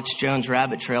down Alex Jones'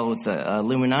 rabbit trail with the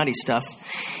Illuminati stuff.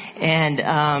 And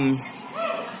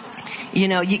you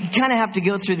kind of have to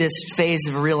go through this phase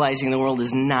of realizing the world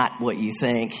is not what you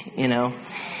think,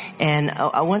 And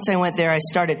once I went there, I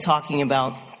started talking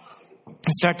about,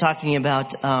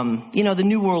 the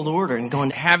New World Order and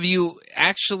going. Have you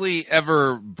actually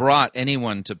ever brought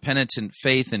anyone to penitent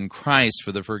faith in Christ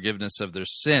for the forgiveness of their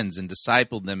sins and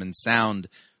discipled them in sound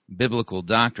biblical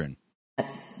doctrine?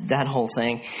 That whole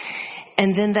thing.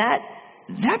 And then that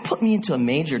put me into a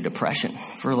major depression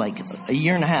for a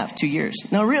year and a half, 2 years.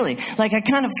 No, really. I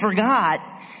kind of forgot.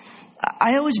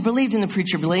 I always believed in the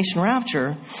pre-tribulation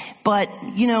rapture, but,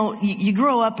 you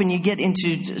grow up and you get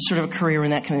into sort of a career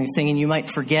and that kind of thing, and you might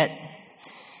forget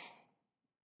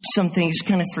some things,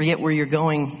 kind of forget where you're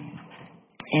going.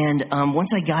 And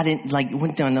once I got in,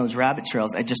 went down those rabbit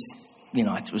trails, I just,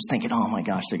 I was thinking, oh my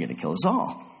gosh, they're going to kill us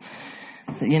all.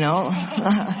 That's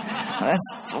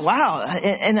wow.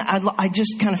 And I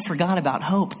just kind of forgot about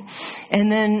hope.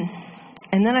 And then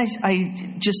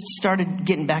I just started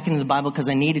getting back into the Bible because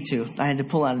I needed to. I had to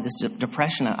pull out of this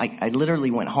depression. I literally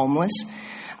went homeless.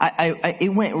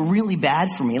 It went really bad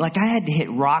for me. I had to hit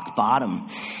rock bottom.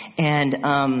 And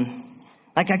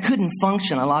I couldn't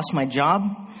function. I lost my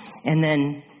job. And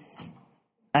then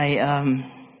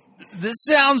This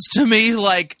sounds to me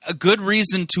like a good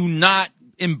reason to not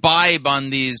imbibe on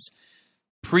these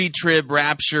pre-trib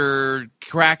rapture,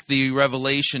 crack the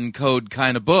Revelation code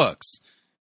kind of books.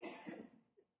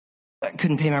 I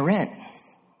couldn't pay my rent,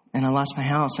 and I lost my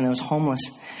house, and I was homeless.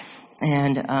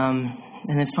 And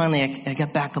then finally I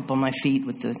got back up on my feet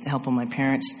with the help of my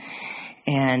parents.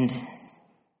 And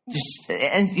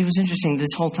it was interesting.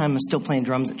 This whole time I was still playing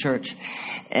drums at church,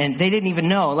 and they didn't even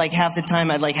know. Half the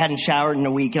time I hadn't showered in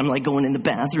a week. I'm going in the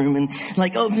bathroom and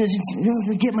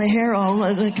get my hair all.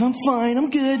 I'm fine.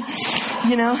 I'm good,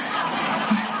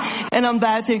 And I'm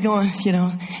back there going,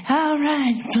 all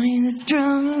right, playing the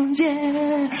drums,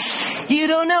 yeah. You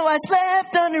don't know I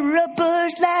slept under a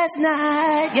bush last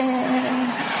night,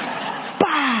 yeah.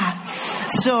 Bah.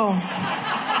 So.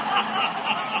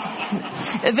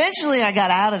 Eventually, I got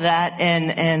out of that,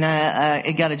 and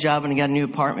I got a job and I got a new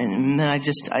apartment. And then I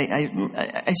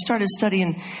started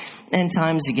studying end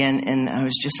times again, and I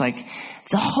was just like,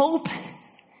 the hope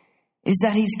is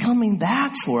that He's coming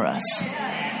back for us.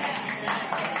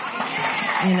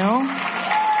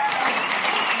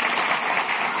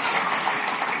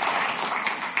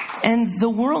 And the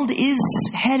world is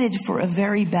headed for a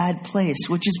very bad place,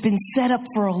 which has been set up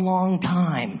for a long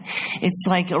time. It's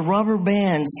like a rubber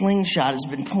band slingshot has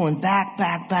been pulling back,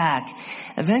 back, back.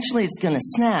 Eventually it's going to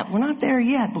snap. We're not there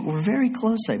yet, but we're very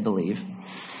close, I believe.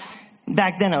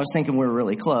 Back then I was thinking we were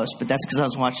really close, but that's because I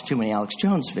was watching too many Alex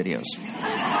Jones videos.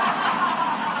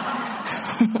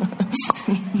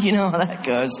 You know how that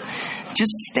goes.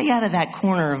 Just stay out of that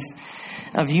corner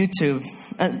of YouTube.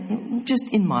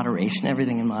 Just in moderation,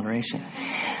 everything in moderation.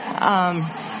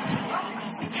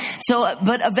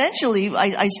 But eventually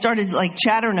I started like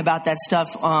chattering about that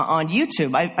stuff on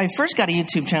YouTube. I first got a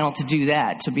YouTube channel to do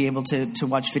that, to be able to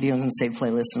watch videos and save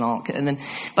playlists and all.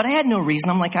 But I had no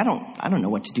reason. I'm like, I don't know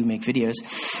what to do, make videos.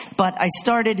 But I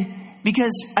started,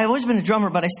 because I've always been a drummer,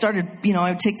 but I started,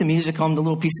 I would take the music home, the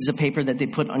little pieces of paper that they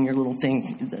put on your little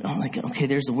thing. I'm like, okay,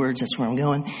 there's the words, that's where I'm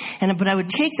going. But I would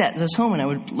take those home and I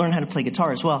would learn how to play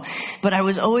guitar as well. But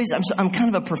I'm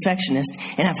kind of a perfectionist,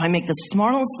 and if I make the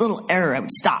smallest little error, I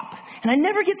would stop. And I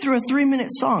never get through a 3-minute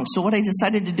song. So what I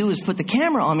decided to do is put the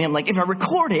camera on me. I'm like, if I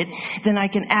record it, then I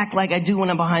can act like I do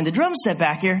when I'm behind the drum set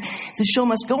back here. The show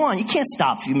must go on. You can't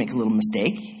stop if you make a little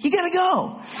mistake. You gotta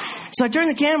go. So I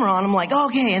turned the camera on. I'm like,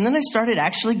 okay. And then I started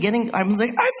actually I was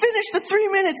like, I finished the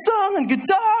 3-minute song on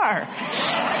guitar.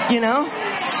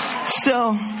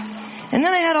 So, and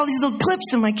then I had all these little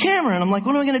clips in my camera. And I'm like,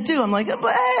 what am I going to do? I'm like,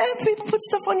 people put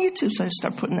stuff on YouTube. So I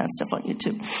start putting that stuff on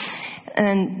YouTube.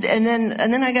 And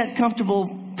then I got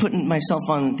comfortable putting myself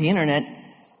on the internet,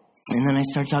 and then I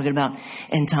started talking about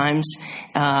end times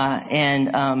and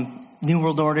New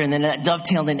World Order, and then that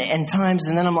dovetailed into end times.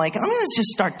 And then I'm like, I'm going to just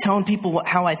start telling people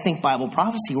how I think Bible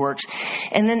prophecy works.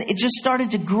 And then it just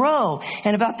started to grow.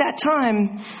 And about that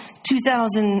time,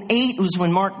 2008 was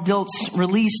when Mark Biltz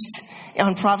released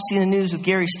on Prophecy in the News with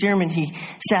Gary Stearman. He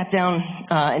sat down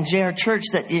in JR Church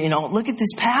that, look at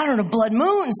this pattern of blood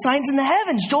moon, signs in the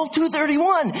heavens, Joel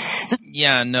 2:31.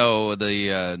 Yeah, no,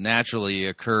 the naturally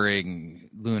occurring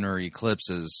lunar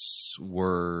eclipses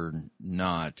were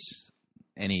not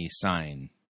any sign.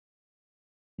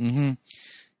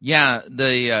 Yeah,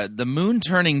 the moon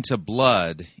turning to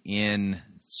blood in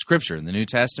Scripture, in the New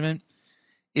Testament,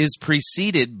 is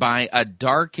preceded by a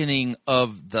darkening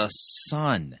of the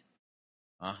sun.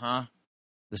 The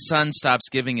sun stops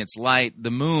giving its light. The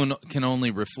moon can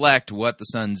only reflect what the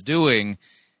sun's doing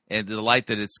and the light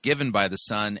that it's given by the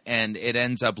sun, and it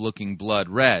ends up looking blood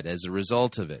red as a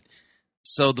result of it.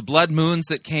 So the blood moons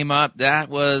that came up, that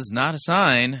was not a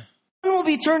sign. The sun will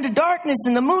be turned to darkness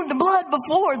and the moon to blood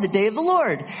before the day of the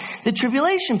Lord, the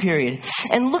tribulation period.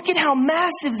 And look at how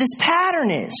massive this pattern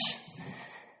is.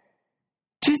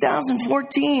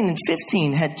 2014 and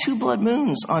 15 had 2 blood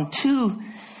moons on 2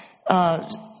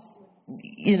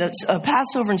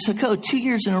 Passover and Sukkot 2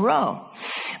 years in a row.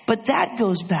 But that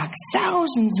goes back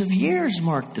thousands of years,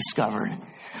 Mark discovered,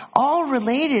 all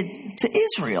related to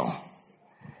Israel.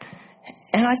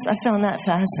 And I found that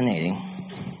fascinating.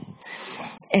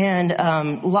 And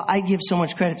I give so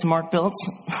much credit to Mark Biltz.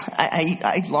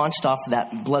 I launched off of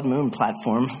that Blood Moon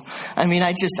platform. I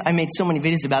made so many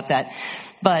videos about that.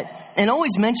 And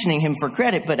always mentioning him for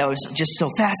credit, but I was just so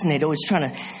fascinated, always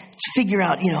trying to figure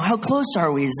out, how close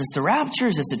are we? Is this the rapture?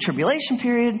 Is this the tribulation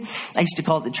period? I used to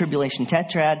call it the tribulation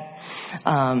tetrad.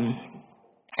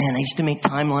 And I used to make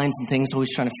timelines and things,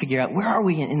 always trying to figure out where are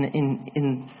we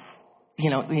in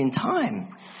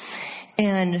time.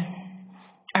 And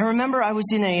I remember I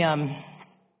was in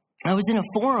a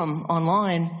forum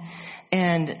online,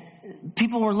 and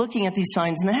people were looking at these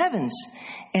signs in the heavens,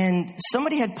 and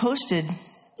somebody had posted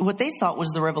what they thought was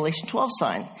the Revelation 12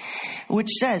 sign, which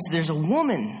says there's a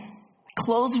woman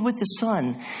clothed with the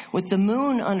sun, with the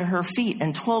moon under her feet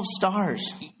and 12 stars.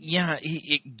 Yeah,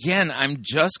 again, I'm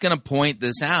just going to point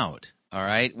this out, all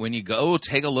right? When you go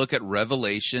take a look at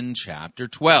Revelation chapter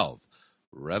 12.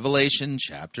 Revelation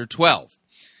chapter 12.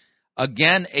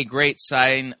 Again, a great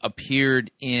sign appeared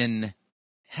in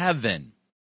heaven.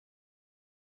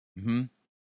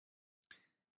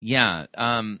 Yeah,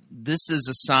 this is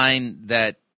a sign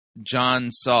that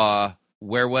John saw.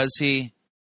 Where was he?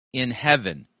 In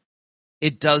heaven.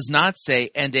 It does not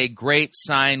say, and a great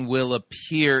sign will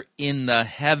appear in the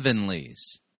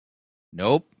heavenlies.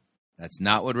 Nope, that's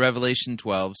not what Revelation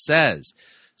 12 says.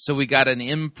 So we got an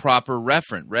improper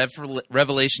reference.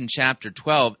 Revelation chapter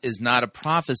 12 is not a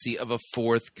prophecy of a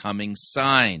forthcoming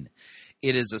sign.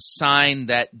 It is a sign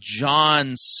that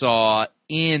John saw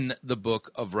in the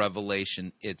book of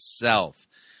Revelation itself.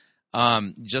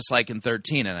 Just like in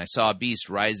 13, and I saw a beast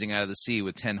rising out of the sea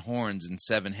with 10 horns and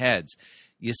 7 heads.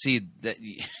 You see, that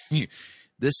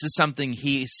This is something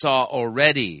he saw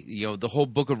already. You know, the whole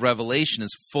book of Revelation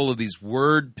is full of these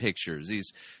word pictures,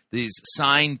 these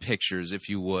sign pictures, if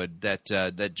you would,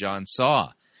 that John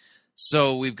saw.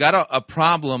 So we've got a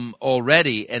problem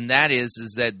already, and that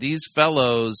is that these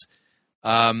fellows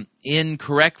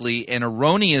incorrectly and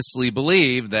erroneously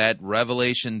believe that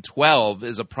Revelation 12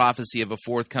 is a prophecy of a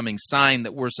forthcoming sign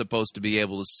that we're supposed to be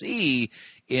able to see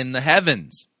in the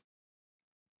heavens,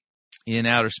 in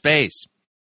outer space.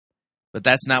 But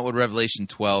that's not what Revelation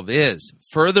 12 is.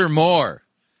 Furthermore,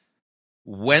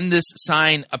 when this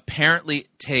sign apparently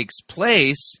takes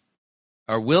place,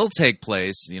 or will take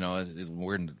place, you know,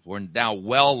 we're now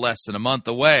well less than a month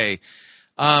away,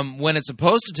 when it's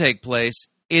supposed to take place,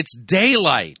 it's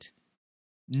daylight.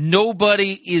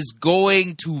 Nobody is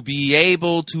going to be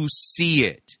able to see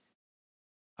it.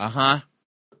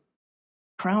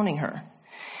 Crowning her.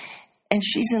 And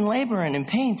she's in labor and in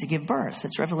pain to give birth.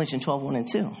 That's Revelation 12, 1 and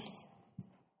 2.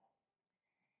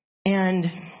 And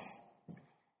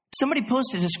somebody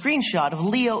posted a screenshot of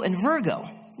Leo and Virgo.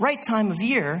 Right time of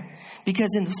year,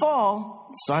 because in the fall,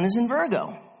 the sun is in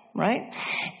Virgo, right?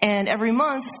 And every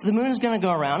month, the moon is going to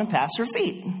go around and pass her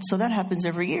feet. So that happens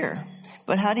every year.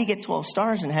 But how do you get 12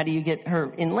 stars, and how do you get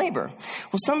her in labor?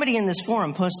 Well, somebody in this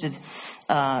forum posted,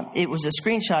 it was a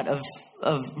screenshot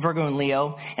of Virgo and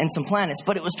Leo and some planets,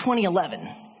 but it was 2011.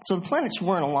 So the planets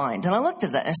weren't aligned. And I looked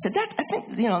at that and I said, I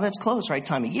think, that's close, right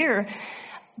time of year.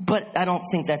 But I don't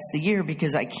think that's the year,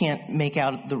 because I can't make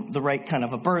out the right kind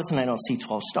of a birth, and I don't see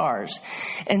 12 stars.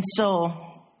 And so,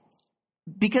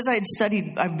 because I've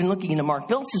been looking into Mark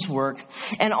Biltz's work,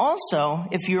 and also,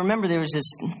 if you remember, there was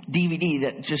this DVD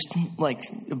that just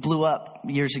blew up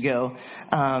years ago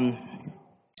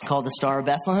called The Star of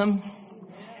Bethlehem.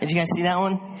 Did you guys see that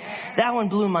one? That one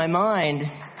blew my mind.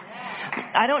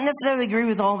 I don't necessarily agree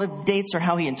with all the dates or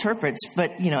how he interprets,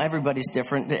 but, everybody's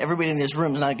different. Everybody in this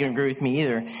room is not going to agree with me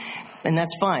either, and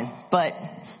that's fine. But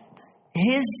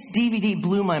his DVD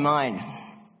blew my mind,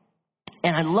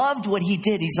 and I loved what he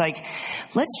did. He's like,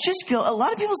 let's just go. A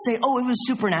lot of people say, it was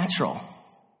supernatural.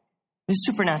 It was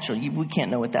supernatural. We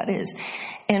can't know what that is.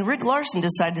 And Rick Larson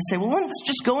decided to say, well, let's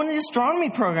just go into the astronomy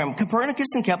program. Copernicus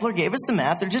and Kepler gave us the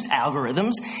math. They're just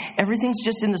algorithms. Everything's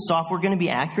just in the software going to be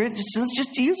accurate. Let's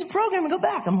just use the program and go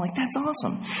back. I'm like, that's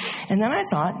awesome. And then I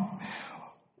thought,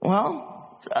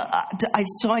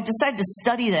 so I decided to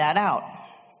study that out.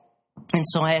 And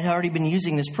so I had already been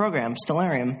using this program,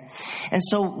 Stellarium. And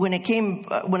so when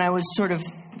I was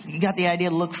got the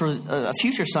idea to look for a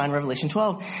future sign, Revelation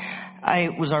 12, I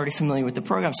was already familiar with the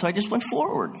program, so I just went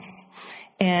forward.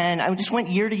 And I just went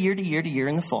year to year to year to year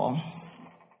in the fall.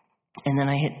 And then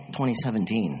I hit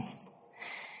 2017.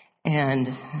 And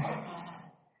are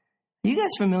you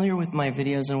guys familiar with my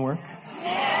videos and work?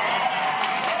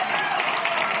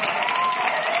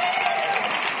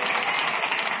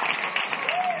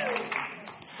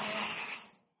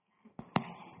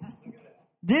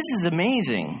 This is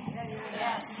amazing.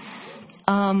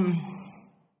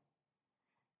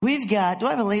 We've got, do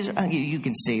I have a laser? You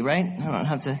can see, right? I don't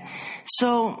have to.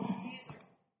 So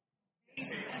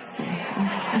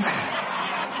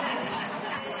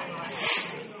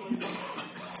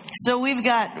we've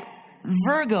got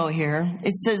Virgo here.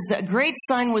 It says that a great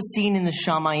sign was seen in the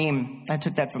Shamayim. I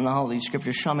took that from the Holy Scripture.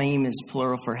 Shamayim is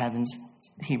plural for heavens,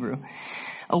 Hebrew.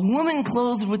 A woman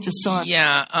clothed with the sun.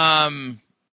 Yeah,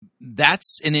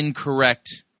 that's an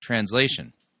incorrect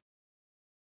translation.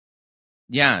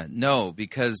 Yeah, no,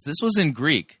 because this was in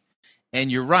Greek, and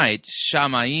you're right.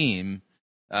 Shamayim,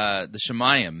 the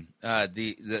Shamayim,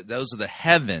 those are the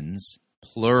heavens,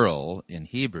 plural in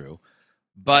Hebrew.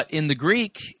 But in the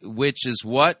Greek, which is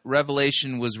what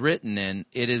Revelation was written in,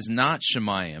 it is not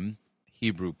Shamayim,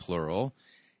 Hebrew plural.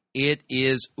 It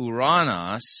is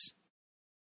Uranos,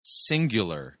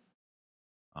 singular.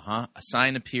 A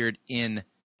sign appeared in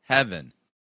heaven.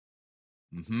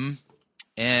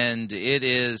 And it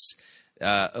is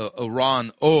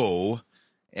Uran O,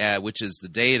 which is the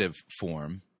dative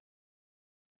form,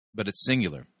 but it's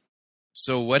singular.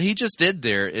 So what he just did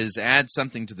there is add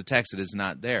something to the text that is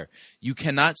not there. You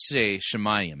cannot say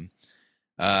Shemayim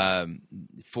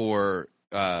for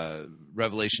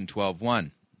Revelation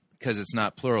 12:1 because it's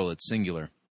not plural, it's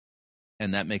singular.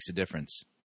 And that makes a difference.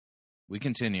 We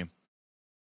continue.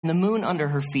 The moon under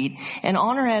her feet, and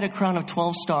on her head a crown of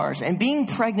 12 stars. And being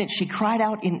pregnant, she cried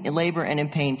out in labor and in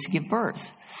pain to give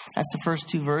birth. That's the first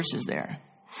two verses there.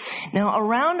 Now,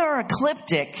 around our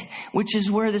ecliptic, which is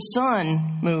where the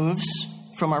sun moves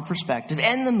from our perspective,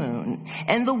 and the moon,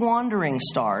 and the wandering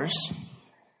stars,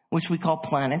 which we call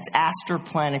planets, Aster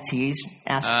Planetes.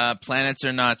 Planets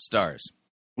are not stars.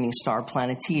 star.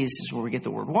 Planetes is where we get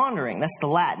the word wandering. That's the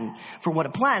Latin for what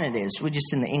a planet is. We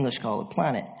just in the English call it a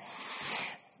planet.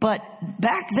 But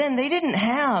back then, they didn't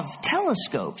have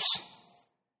telescopes.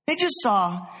 They just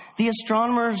saw the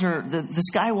astronomers or the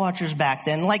sky watchers back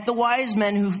then, like the wise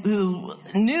men who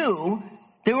knew,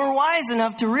 they were wise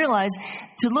enough to realize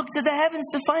to look to the heavens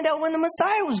to find out when the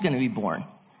Messiah was going to be born.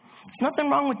 There's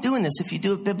nothing wrong with doing this if you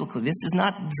do it biblically. This is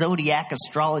not zodiac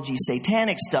astrology,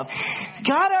 satanic stuff.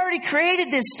 God already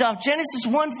created this stuff. Genesis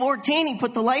 1:14, he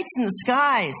put the lights in the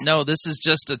skies. No, this is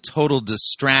just a total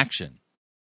distraction.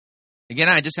 Again,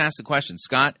 I just asked the question,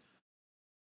 Scott,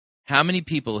 how many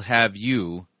people have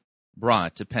you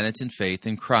brought to penitent faith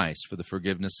in Christ for the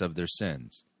forgiveness of their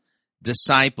sins,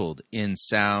 discipled in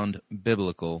sound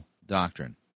biblical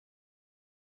doctrine?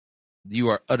 You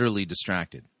are utterly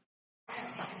distracted.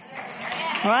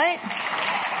 Right?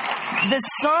 The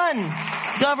sun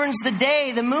governs the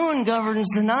day, the moon governs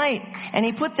the night, and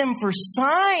he put them for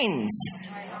signs.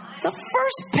 It's the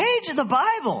first page of the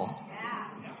Bible.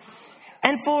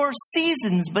 And for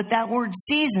seasons, but that word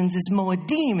seasons is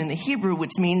moedim in the Hebrew,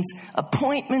 which means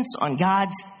appointments on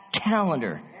God's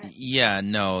calendar. Yeah,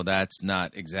 no, that's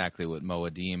not exactly what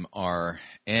moedim are.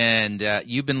 And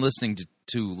you've been listening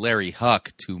to Larry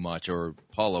Huck too much, or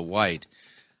Paula White,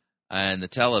 and the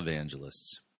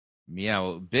televangelists.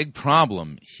 Yeah, big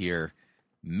problem here.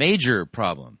 Major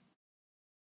problem.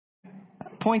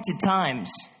 Appointed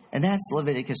times. And that's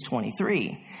Leviticus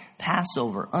 23.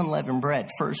 Passover, unleavened bread,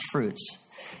 first fruits,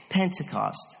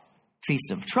 Pentecost, Feast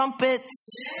of Trumpets,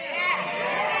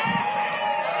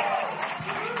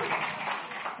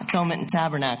 Atonement and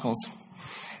Tabernacles.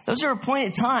 Those are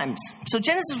appointed times. So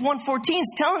Genesis 1:14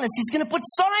 is telling us he's going to put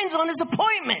signs on his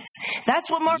appointments.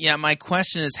 That's what Mark... Yeah, my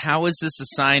question is, how is this a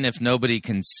sign if nobody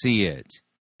can see it?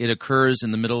 It occurs in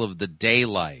the middle of the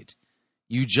daylight.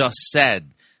 You just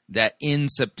said that in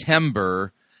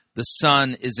September, the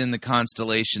sun is in the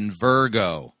constellation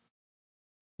Virgo.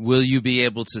 Will you be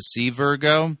able to see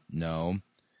Virgo? No.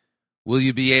 Will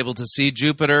you be able to see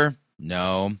Jupiter?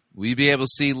 No. Will you be able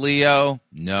to see Leo?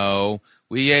 No.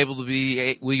 Will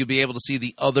you be able to see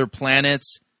the other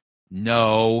planets?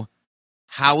 No.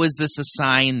 How is this a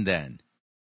sign then?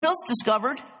 Bill's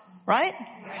discovered, right?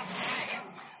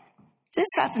 This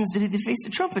happens to be the Feast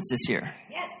of Trumpets this year.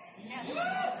 Yes.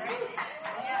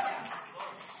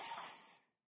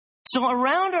 So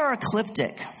around our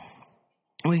ecliptic,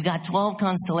 we've got 12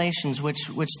 constellations which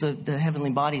the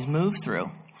heavenly bodies move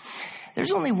through.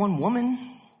 There's only one woman.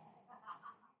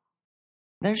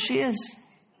 There she is.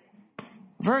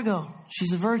 Virgo.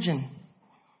 She's a virgin.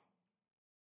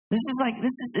 This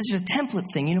is a template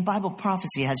thing. You know, Bible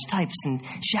prophecy has types and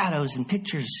shadows and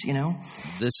pictures, you know.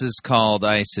 This is called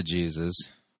eisegesis.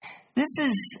 This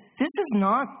is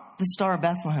not the Star of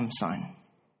Bethlehem sign.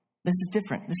 This is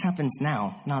different. This happens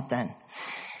now, not then.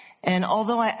 And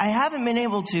although I haven't been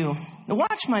able to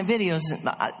watch my videos,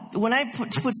 when I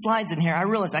put slides in here, I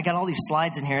realized I got all these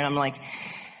slides in here, and I'm like,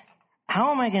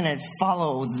 how am I going to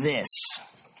follow this?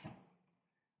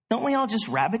 Don't we all just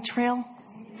rabbit trail?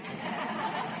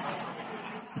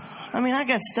 I mean, I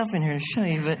got stuff in here to show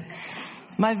you, but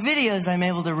my videos, I'm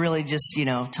able to really just,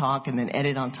 talk and then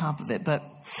edit on top of it. But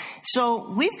so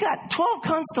we've got 12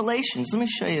 constellations. Let me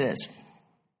show you this.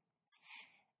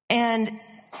 And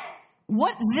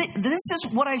this is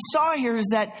what I saw here is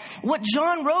that what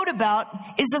John wrote about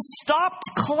is a stopped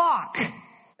clock.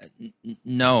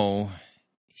 No,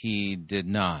 he did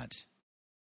not.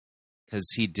 Because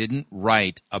he didn't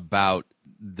write about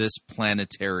this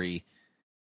planetary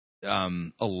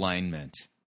alignment.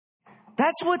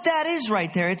 That's what that is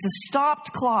right there. It's a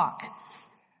stopped clock.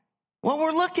 What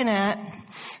we're looking at,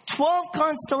 12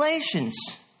 constellations.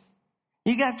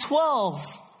 You got 12.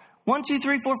 1, 2,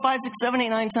 3, 4, 5, 6, 7, 8,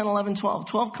 9, 10, 11, 12.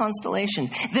 12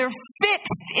 constellations. They're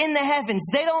fixed in the heavens.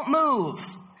 They don't move.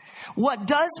 What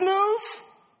does move?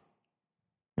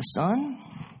 The sun,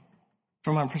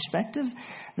 from our perspective,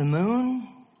 the moon,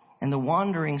 and the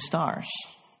wandering stars.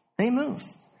 They move.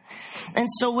 And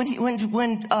so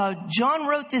when John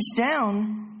wrote this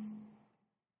down,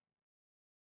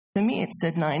 to me it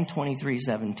said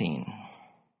 9/23/17.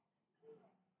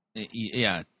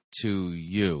 Yeah, to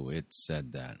you it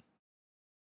said that.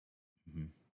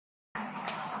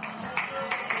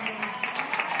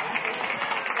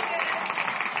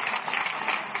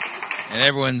 And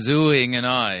everyone's oohing and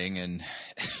ahhing, and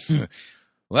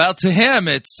well, to him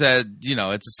it said,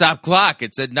 it's a stop clock.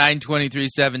 It said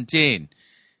 9/23/17.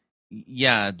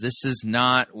 Yeah, this is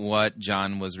not what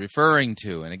John was referring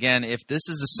to. And again, if this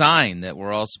is a sign that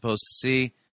we're all supposed to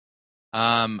see,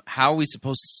 how are we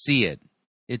supposed to see it?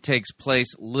 It takes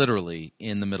place literally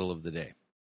in the middle of the day.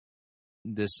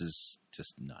 This is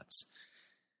just nuts.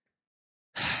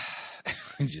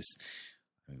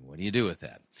 What do you do with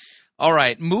that? All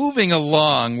right, moving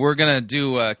along, we're going to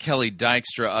do a Kelly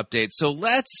Dykstra update. So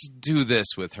let's do this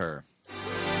with her.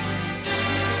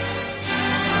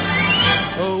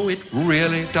 Oh, it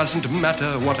really doesn't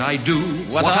matter what I do.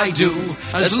 What I do,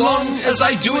 as long as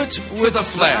I do it with a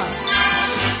flair.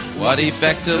 What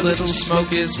effect a little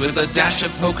smoke is with a dash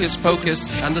of hocus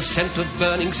pocus and the scent of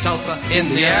burning sulfur in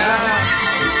the air.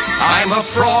 I'm a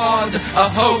fraud, a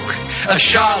hoke, a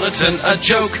charlatan, a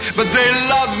joke, but they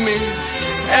love me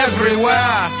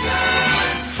everywhere.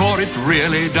 For it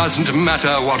really doesn't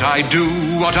matter what I do,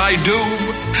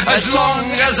 as long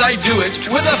as I do it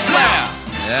with a flair.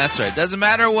 That's right. Doesn't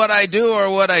matter what I do or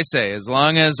what I say, as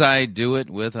long as I do it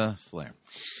with a flair.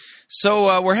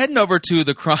 So we're heading over to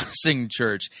the Crossing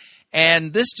Church,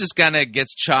 and this just kind of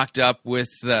gets chalked up with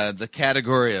the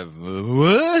category of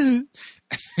what?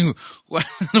 One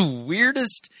of the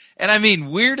weirdest, and I mean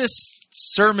weirdest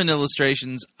sermon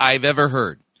illustrations I've ever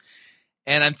heard.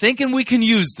 And I'm thinking we can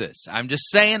use this. I'm just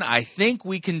saying, I think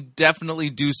we can definitely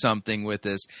do something with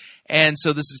this. And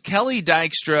so this is Kelly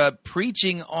Dykstra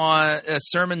preaching on a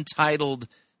sermon titled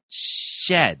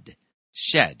Shed.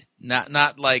 Shed.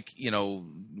 Not like,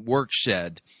 work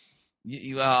shed.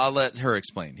 I'll let her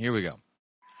explain. Here we go.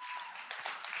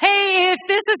 Hey, if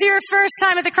this is your first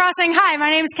time at the Crossing, hi,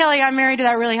 my name's Kelly. I'm married to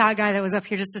that really hot guy that was up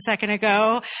here just a second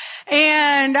ago.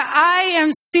 And I am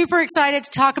super excited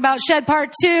to talk about Shed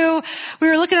Part 2. We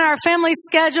were looking at our family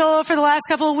schedule for the last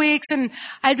couple of weeks, and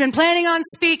I'd been planning on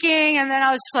speaking, and then I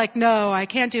was just like, no, I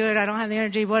can't do it. I don't have the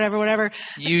energy, whatever.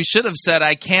 You should have said,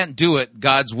 I can't do it.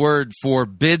 God's word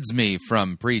forbids me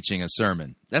from preaching a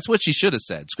sermon. That's what she should have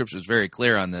said. Scripture is very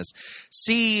clear on this.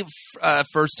 See 1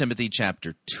 Timothy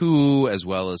chapter 2 as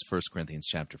well as 1 Corinthians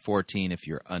chapter 14 if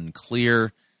you're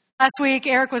unclear. Last week,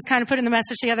 Eric was kind of putting the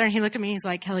message together, and he looked at me. He's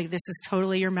like, Kelly, this is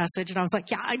totally your message. And I was like,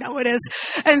 yeah, I know it is.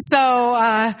 And so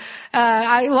a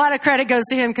lot of credit goes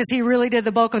to him because he really did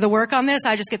the bulk of the work on this.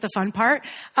 I just get the fun part.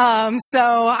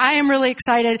 So I am really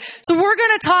excited. So we're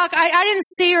going to talk. I didn't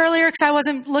see earlier because I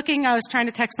wasn't looking. I was trying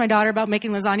to text my daughter about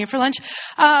making lasagna for lunch.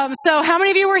 So how many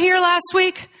of you were here last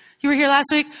week? You were here last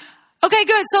week? Okay,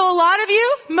 good. So a lot of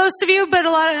you, most of you, but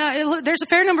there's a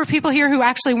fair number of people here who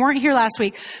actually weren't here last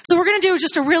week. So we're going to do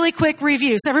just a really quick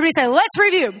review. So everybody say, let's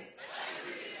review.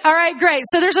 All right, great.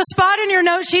 So there's a spot in your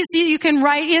note sheet so you can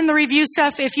write in the review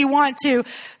stuff if you want to.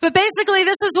 But basically,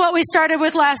 this is what we started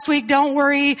with last week. Don't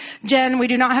worry, Jen, we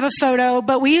do not have a photo,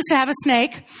 but we used to have a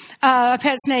snake, a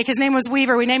pet snake. His name was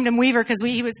Weaver. We named him Weaver because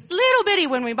he was little bitty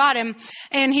when we bought him,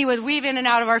 and he would weave in and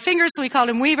out of our fingers, so we called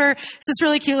him Weaver. It's this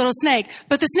really cute little snake.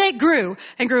 But the snake grew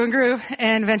and grew and grew,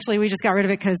 and eventually we just got rid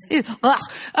of it because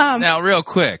now, real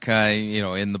quick,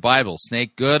 in the Bible,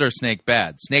 snake good or snake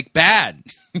bad? Snake bad.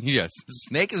 Yes, the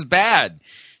snake is bad.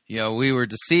 We were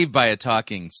deceived by a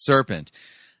talking serpent.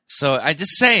 So I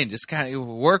just kind of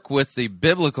work with the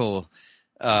biblical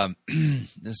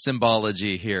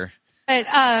symbology here.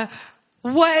 But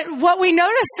what we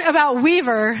noticed about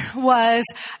Weaver was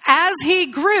as he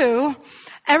grew,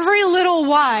 every little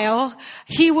while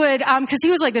he would, because he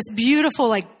was like this beautiful,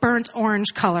 like burnt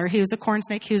orange color. He was a corn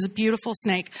snake. He was a beautiful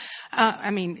snake.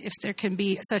 If there can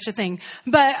be such a thing.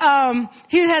 But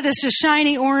he had this just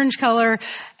shiny orange color.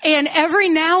 And every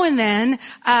now and then,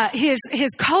 his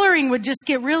coloring would just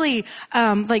get really,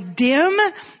 dim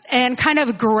and kind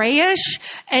of grayish.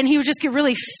 And he would just get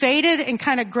really faded and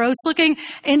kind of gross looking.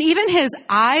 And even his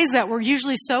eyes that were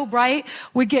usually so bright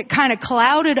would get kind of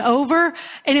clouded over.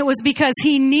 And it was because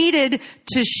he needed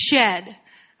to shed.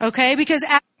 Okay? Because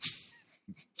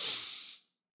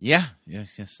yes,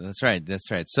 that's right.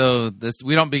 So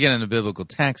we don't begin in a biblical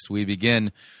text. We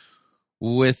begin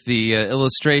with the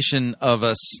illustration of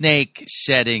a snake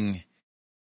shedding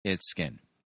its skin.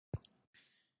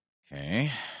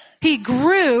 Okay. He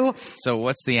grew. So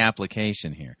what's the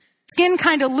application here? Skin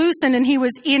kind of loosened, and he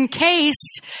was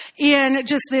encased in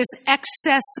just this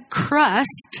excess crust.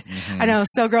 Mm-hmm. I know,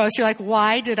 so gross. You're like,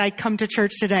 why did I come to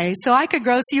church today? So I could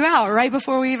gross you out right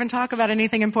before we even talk about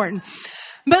anything important.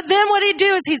 But then what he'd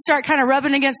do is he'd start kind of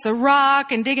rubbing against the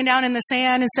rock and digging down in the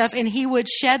sand and stuff, and he would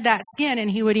shed that skin,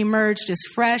 and he would emerge just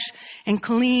fresh and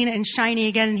clean and shiny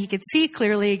again, and he could see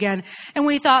clearly again. And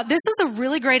we thought, this is a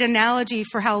really great analogy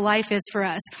for how life is for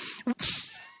us.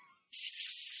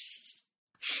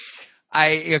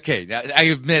 I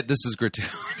admit this is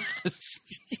gratuitous.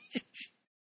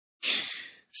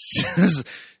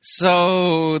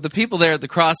 So the people there at the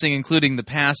Crossing, including the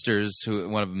pastors, who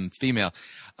one of them female,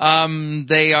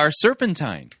 they are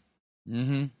serpentine.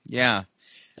 Mm-hmm. Yeah.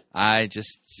 I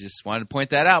just wanted to point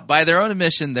that out. By their own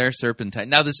admission, they're serpentine.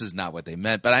 Now, this is not what they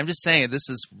meant, but I'm just saying this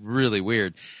is really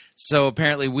weird. So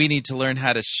apparently we need to learn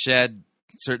how to shed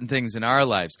certain things in our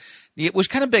lives, which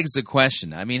kind of begs the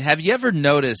question. I mean, have you ever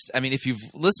noticed, if you've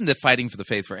listened to Fighting for the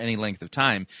Faith for any length of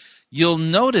time, you'll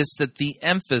notice that the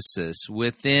emphasis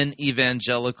within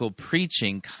evangelical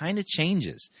preaching kind of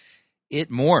changes.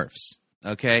 It morphs,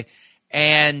 okay?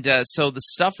 And so the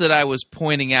stuff that I was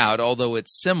pointing out, although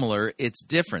it's similar, it's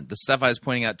different. The stuff I was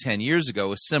pointing out 10 years ago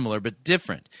was similar but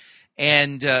different.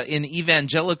 And in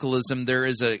evangelicalism, there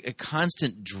is a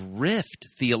constant drift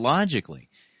theologically.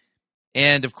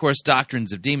 And, of course,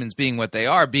 doctrines of demons being what they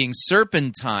are, being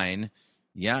serpentine,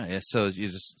 so you're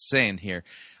just saying here,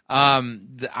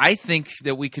 I think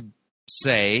that we could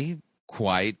say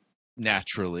quite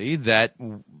naturally that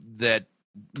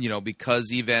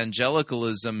because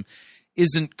evangelicalism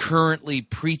isn't currently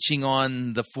preaching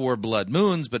on the 4 blood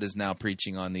moons, but is now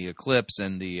preaching on the eclipse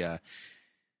and the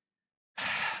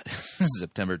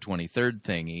September 23rd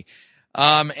thingy.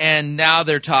 And now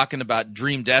they're talking about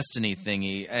Dream Destiny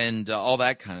thingy and all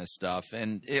that kind of stuff.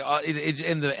 And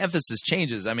and the emphasis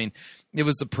changes. It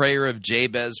was the prayer of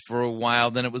Jabez for a while,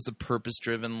 then it was the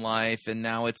purpose-driven life, and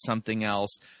now it's something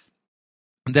else.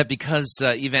 That because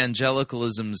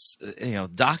evangelicalism's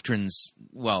doctrines,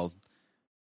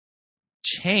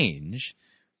 change,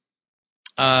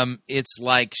 it's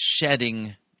like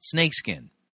shedding snakeskin.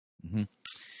 Mm-hmm.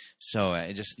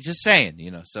 So just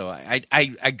saying, So I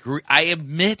agree. I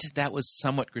admit that was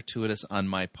somewhat gratuitous on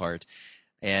my part,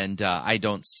 and I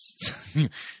don't.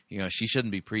 She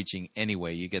shouldn't be preaching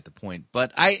anyway. You get the point.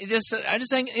 But I'm just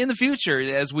saying, in the future,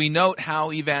 as we note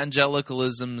how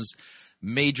evangelicalism's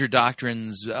major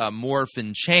doctrines morph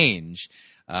and change,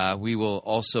 we will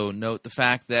also note the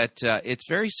fact that it's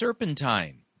very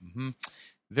serpentine. Mm-hmm.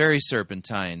 Very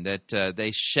serpentine, that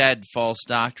they shed false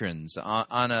doctrines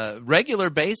on a regular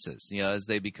basis, as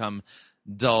they become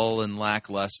dull and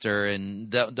lackluster and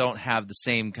don't have the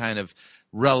same kind of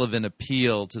relevant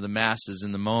appeal to the masses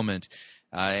in the moment.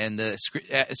 And the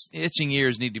itching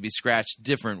ears need to be scratched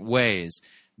different ways,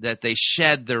 that they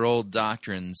shed their old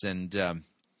doctrines and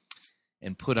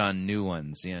put on new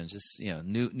ones.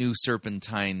 New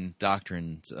serpentine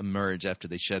doctrines emerge after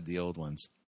they shed the old ones.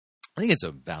 I think it's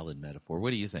a valid metaphor.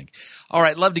 What do you think? All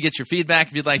right, love to get your feedback.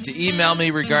 If you'd like to email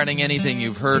me regarding anything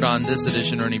you've heard on this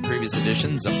edition or any previous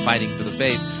editions of Fighting for the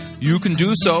Faith, you can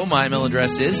do so. My email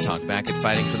address is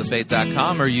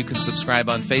talkback@fightingforthefaith.com, or you can subscribe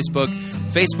on Facebook,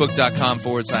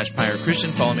 facebook.com/Pirate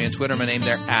Christian. Follow me on Twitter. My name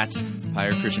there,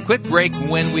 @Pirate Christian. Quick break.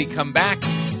 When we come back,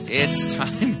 it's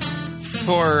time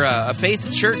for a Faith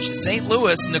Church St.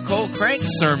 Louis Nicole Crank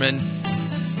sermon.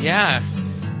 Yeah.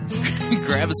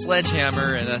 Grab a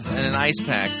sledgehammer and an ice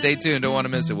pack. Stay tuned. Don't want to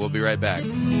miss it. We'll be right back.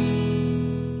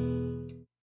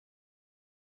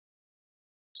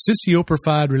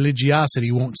 Sissy-oprified religiosity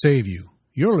won't save you.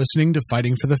 You're listening to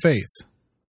Fighting for the Faith.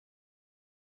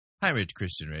 Pirate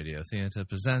Christian Radio Theater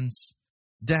presents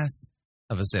Death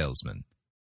of a Salesman.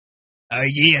 Are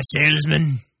ye a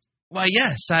salesman? Why,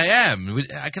 yes, I am.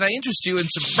 Can I interest you in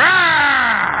some...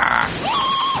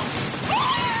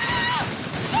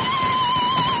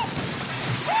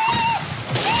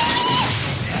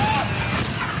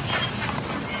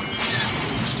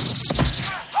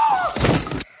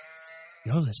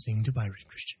 You're listening to Pirate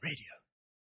Christian Radio.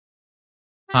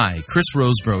 Hi, Chris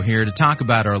Rosebrough here to talk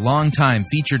about our longtime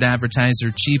featured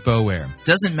advertiser, Cheapo Air.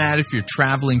 Doesn't matter if you're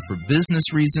traveling for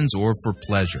business reasons or for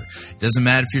pleasure. Doesn't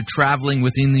matter if you're traveling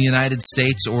within the United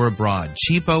States or abroad.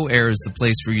 Cheapo Air is the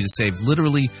place for you to save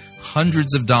literally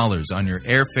hundreds of dollars on your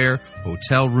airfare,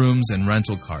 hotel rooms, and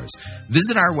rental cars.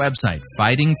 Visit our website,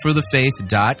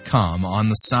 fightingforthefaith.com. On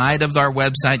the side of our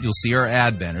website, you'll see our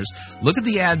ad banners. Look at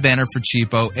the ad banner for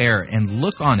Cheapo Air and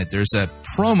look on it. There's a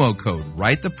promo code.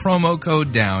 Write the promo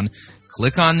code down.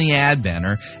 Click on the ad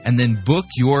banner and then book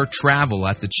your travel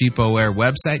at the Cheapo Air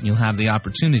website, and you'll have the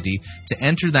opportunity to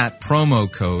enter that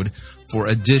promo code for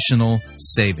additional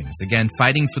savings. Again,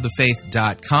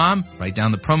 fightingforthefaith.com. Write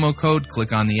down the promo code,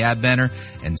 click on the ad banner,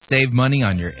 and save money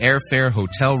on your airfare,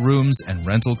 hotel rooms, and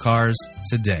rental cars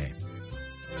today.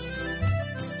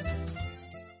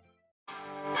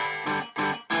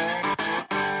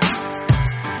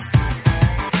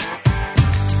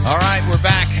 All right, we're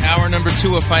back. Hour number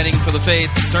 2 of Fighting for the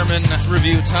Faith. Sermon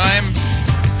review time.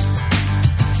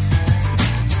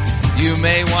 You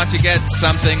may want to get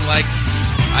something like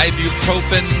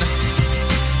ibuprofen,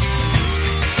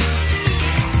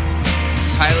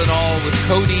 Tylenol with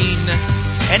codeine,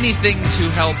 anything to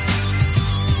help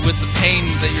with the pain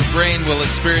that your brain will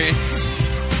experience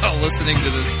while listening to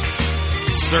this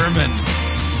sermon.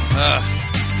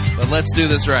 But let's do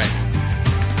this right.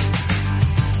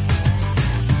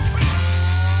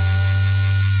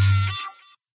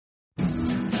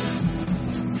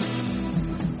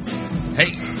 Hey,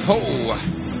 ho!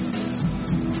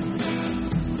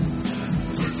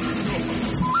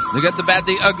 We got the bad,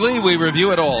 the ugly. We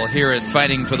review it all here at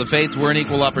Fighting for the Faith. We're an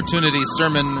equal opportunity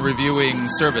sermon reviewing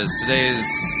service. Today's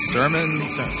sermon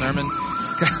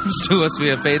comes to us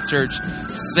via Faith Church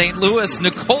St. Louis.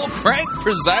 Nicole Crank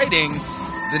presiding.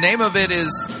 The name of it is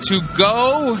To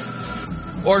Go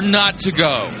or Not to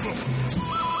Go.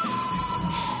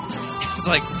 It's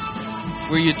like,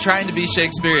 were you trying to be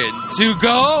Shakespearean? To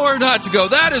go or not to go?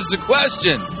 That is the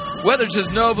question. Whether it's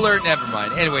just nobler, never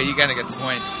mind. Anyway, you kind of get the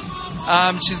point.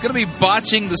 She's going to be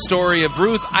botching the story of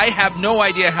Ruth. I have no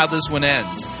idea how this one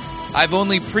ends. I've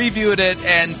only previewed it,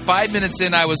 and 5 minutes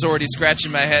in, I was already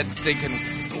scratching my head thinking,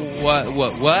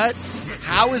 what?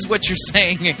 How is what you're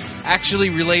saying actually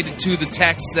related to the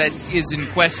text that is in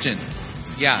question?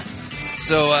 Yeah.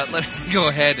 So let me go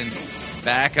ahead and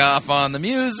back off on the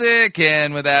music,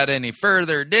 and without any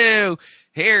further ado,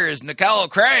 here's Nicole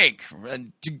Crank.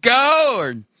 To go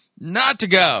or not to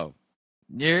go?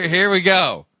 Here we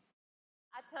go.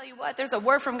 Tell you what, there's a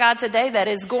word from God today that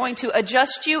is going to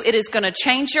adjust you. It is going to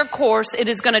change your course. It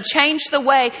is going to change the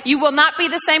way. You will not be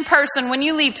the same person when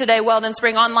you leave today, Weldon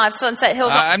Spring on Live, Sunset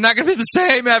Hills. I'm not going to be the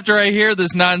same after I hear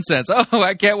this nonsense. Oh,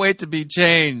 I can't wait to be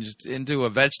changed into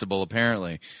a vegetable,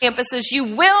 apparently. Campuses, you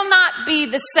will not be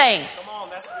the same. Come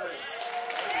on, that's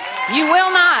good. You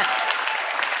will not.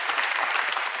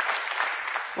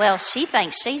 Well, she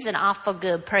thinks she's an awful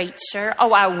good preacher.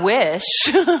 Oh, I wish.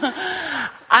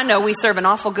 I know we serve an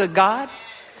awful good God.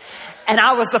 And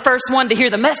I was the first one to hear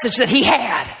the message that he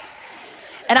had.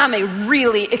 And I'm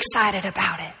really excited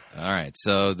about it. All right,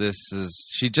 so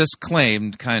she just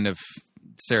claimed kind of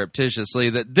surreptitiously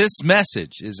that this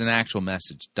message is an actual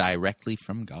message directly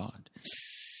from God.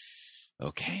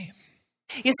 Okay.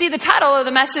 You see, the title of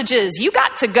the message is, You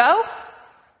Got to Go?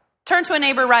 Turn to a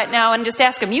neighbor right now and just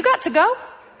ask him, you got to go?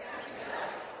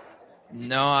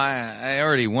 No, I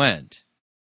already went.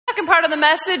 The second part of the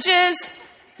message is,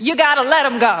 you got to let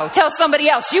them go. Tell somebody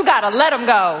else, you got to let them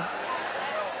go.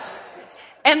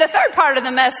 And the third part of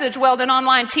the message, Weldon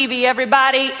Online TV,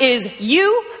 everybody, is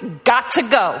you got to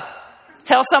go.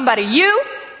 Tell somebody, you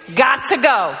got to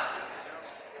go.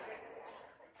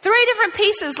 3 different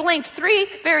pieces linked, 3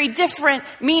 very different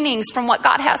meanings from what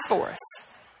God has for us.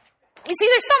 You see,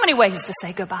 there's so many ways to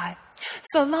say goodbye.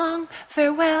 So long,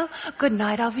 farewell, good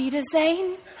night, auf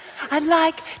Wiedersehen. I'd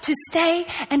like to stay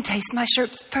and taste my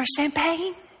shirt's first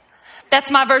champagne.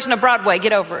 That's my version of Broadway.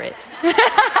 Get over it.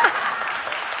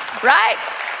 Right?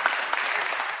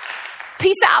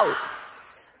 Peace out.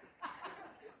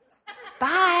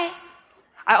 Bye.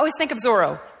 I always think of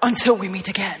Zorro. Until we meet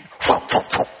again.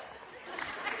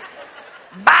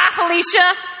 Bye,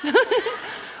 Felicia.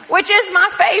 Which is my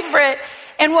favorite.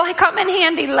 And will come in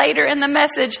handy later in the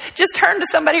message. Just turn to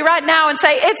somebody right now and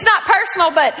say, it's not personal,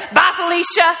 but bye,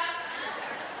 Felicia.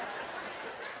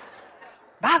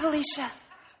 Bye, Felicia.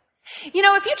 You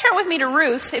know, if you turn with me to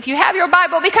Ruth, if you have your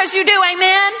Bible, because you do,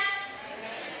 amen?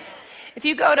 If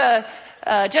you go to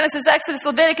Genesis, Exodus,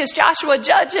 Leviticus, Joshua,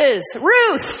 Judges,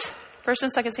 Ruth, 1st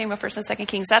and 2nd Samuel, 1st and 2nd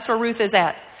Kings, that's where Ruth is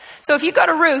at. So if you go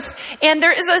to Ruth, and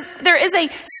there is a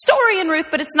story in Ruth,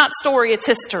 but it's not story, it's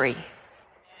history.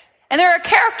 And there are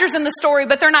characters in the story,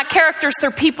 but they're not characters,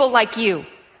 they're people like you.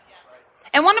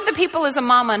 And one of the people is a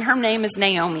mama, and her name is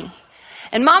Naomi.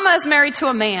 And mama is married to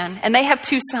a man, and they have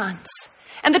 2 sons.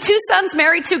 And the 2 sons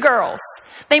marry 2 girls.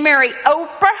 They marry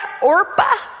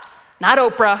Orpah, not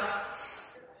Oprah,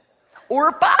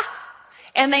 Orpah,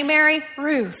 and they marry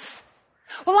Ruth.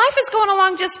 Well, life is going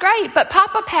along just great, but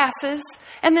Papa passes,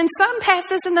 and then son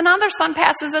passes, and then other son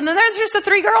passes, and then there's just the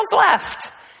 3 girls left.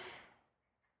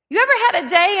 You ever had a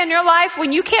day in your life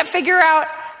when you can't figure out,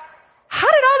 how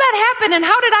did all that happen and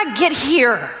how did I get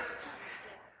here?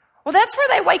 Well, that's where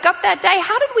they wake up that day.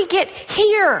 How did we get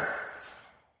here?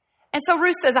 And so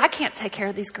Ruth says, I can't take care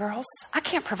of these girls. I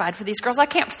can't provide for these girls. I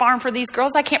can't farm for these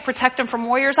girls. I can't protect them from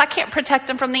warriors. I can't protect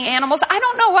them from the animals. I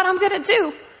don't know what I'm going to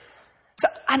do. So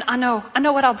I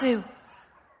know what I'll do.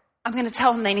 I'm going to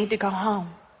tell them they need to go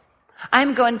home.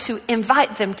 I'm going to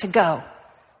invite them to go.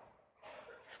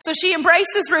 So she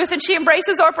embraces Ruth and she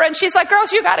embraces Orpah and she's like,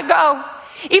 girls, you got to go.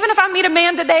 Even if I meet a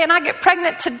man today and I get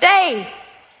pregnant today,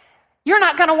 you're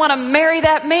not going to want to marry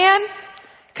that man,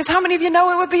 because how many of you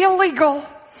know it would be illegal?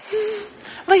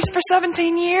 At least for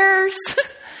 17 years.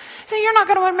 So you're not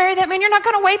going to want to marry that man. You're not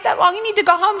going to wait that long. You need to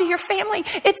go home to your family.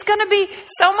 It's going to be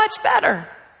so much better.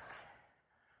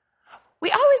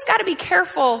 We always got to be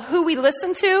careful who we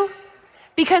listen to,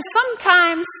 Because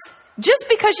sometimes, just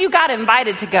because you got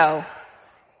invited to go,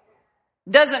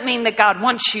 doesn't mean that God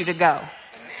wants you to go.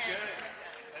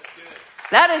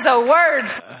 That is a word.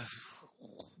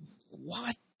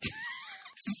 What?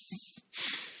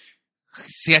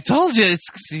 See, I told you,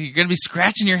 you're going to be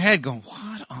scratching your head going,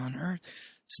 what on earth?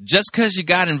 Just because you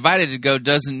got invited to go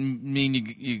doesn't mean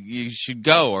you should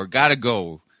go or got to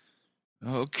go.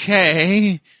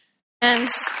 Okay. And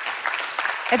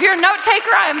if you're a note taker,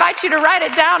 I invite you to write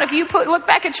it down. If you look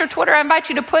back at your Twitter, I invite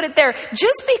you to put it there.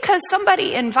 Just because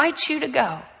somebody invites you to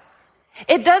go,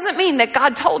 it doesn't mean that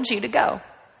God told you to go.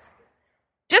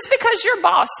 Just because your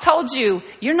boss told you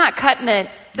you're not cutting it.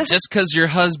 Just because your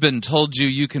husband told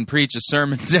you can preach a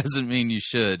sermon doesn't mean you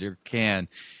should or can.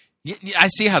 I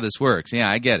see how this works. Yeah,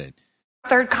 I get it.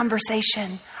 Third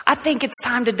conversation. I think it's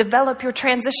time to develop your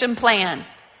transition plan.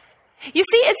 You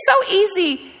see, it's so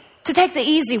easy to take the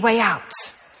easy way out.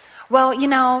 Well, you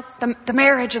know, the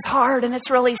marriage is hard and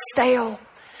it's really stale.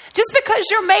 Just because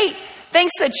your mate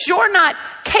thinks that you're not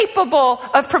capable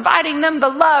of providing them the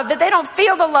love, that they don't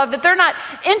feel the love, that they're not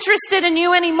interested in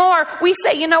you anymore, we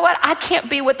say, you know what, I can't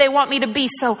be what they want me to be,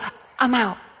 so I'm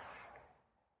out.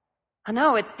 I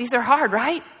know, these are hard,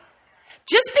 right?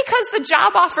 Just because the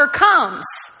job offer comes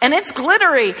and it's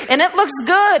glittery and it looks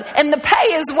good and the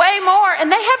pay is way more and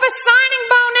they have a signing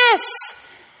bonus,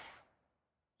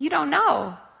 you don't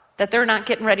know that they're not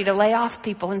getting ready to lay off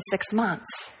people in 6 months.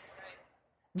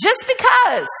 Just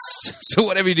because. So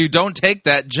whatever you do, don't take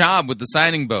that job with the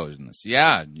signing bonus.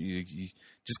 Yeah,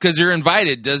 just because you're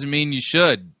invited doesn't mean you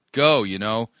should go, you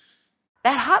know.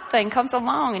 That hot thing comes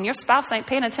along and your spouse ain't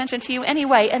paying attention to you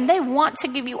anyway, and they want to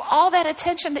give you all that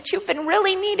attention that you've been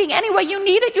really needing anyway. You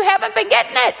need it, you haven't been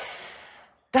getting it.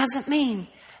 Doesn't mean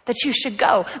that you should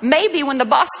go. Maybe when the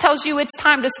boss tells you it's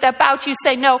time to step out, you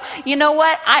say, no, you know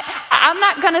what? I'm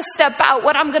not going to step out.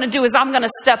 What I'm going to do is I'm going to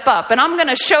step up, and I'm going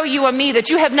to show you a me that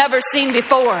you have never seen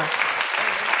before.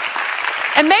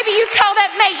 And maybe you tell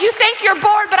that mate, you think you're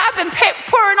bored, but I've been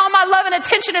pouring all my love and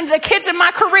attention into the kids in my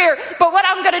career. But what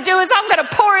I'm going to do is I'm going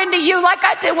to pour into you like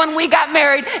I did when we got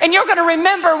married. And you're going to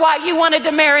remember why you wanted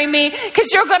to marry me,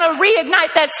 because you're going to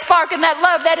reignite that spark and that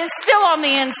love that is still on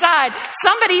the inside.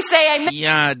 Somebody say amen.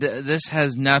 Yeah, this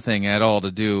has nothing at all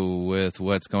to do with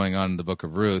what's going on in the book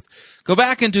of Ruth. Go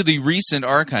back into the recent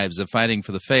archives of Fighting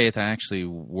for the Faith. I actually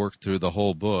worked through the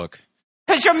whole book.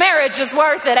 Because your marriage is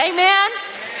worth it. Amen?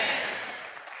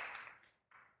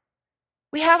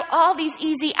 We have all these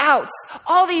easy outs,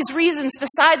 all these reasons to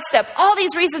sidestep, all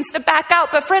these reasons to back out.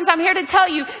 But friends, I'm here to tell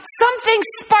you, some things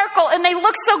sparkle and they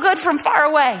look so good from far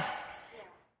away.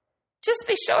 Just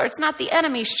be sure it's not the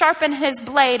enemy sharpening his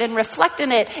blade and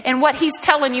reflecting it, and what he's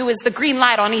telling you is the green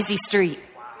light on Easy Street.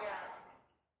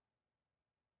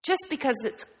 Just because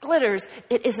it glitters,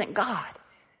 it isn't God.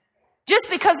 Just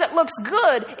because it looks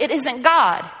good, it isn't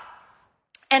God.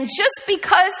 And just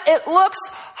because it looks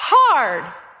hard,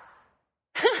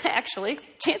 actually,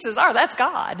 chances are that's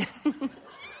God.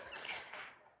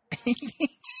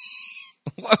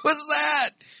 What was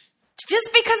that? Just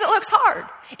because it looks hard.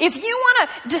 If you want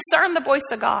to discern the voice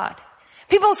of God,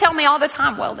 people tell me all the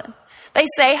time, Weldon, they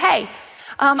say, hey,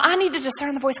 I need to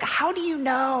discern the voice of God. How do you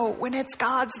know when it's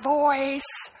God's voice?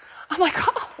 I'm like,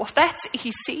 oh, well, that's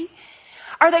easy.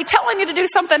 Are they telling you to do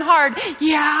something hard?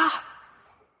 Yeah.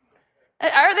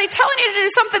 Are they telling you to do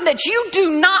something that you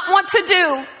do not want to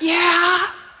do? Yeah.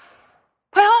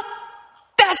 Well,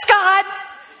 that's God.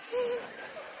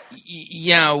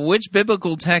 Yeah, which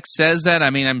biblical text says that?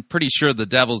 I mean, I'm pretty sure the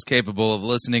devil's capable of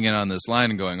listening in on this line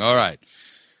and going, all right,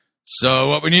 so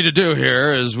what we need to do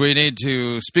here is we need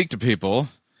to speak to people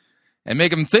and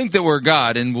make them think that we're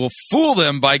God, and we'll fool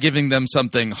them by giving them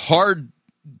something hard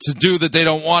to do that they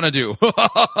don't want to do.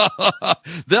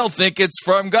 They'll think it's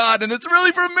from God, and it's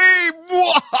really from me.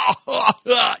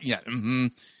 Yeah. Mm-hmm.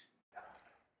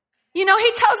 You know,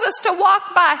 he tells us to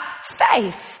walk by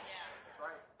faith.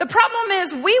 The problem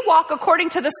is we walk according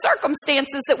to the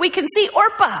circumstances that we can see.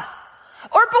 Orpah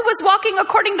was walking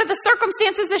according to the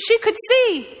circumstances that she could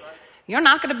see. You're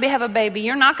not going to have a baby.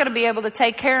 You're not going to be able to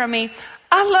take care of me.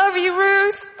 I love you,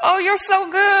 Ruth. Oh, you're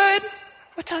so good.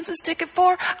 What time's this ticket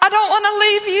for? I don't want to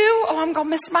leave you. Oh, I'm going to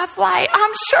miss my flight.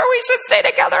 I'm sure we should stay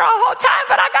together a whole time,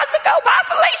 but I got to go. Bye,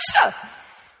 Felicia.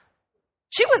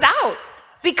 She was out.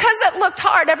 Because it looked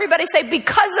hard. Everybody say,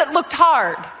 because it looked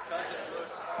hard.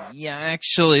 Yeah,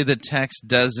 actually, the text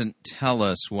doesn't tell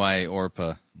us why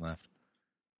Orpah left.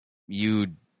 You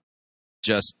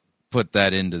just put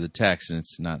that into the text and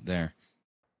it's not there.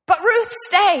 But Ruth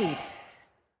stayed.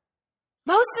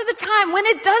 Most of the time, when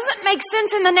it doesn't make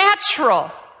sense in the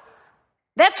natural,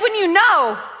 that's when you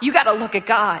know you got to look at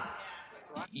God.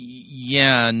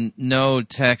 Yeah, no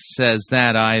text says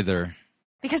that either.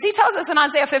 Because he tells us in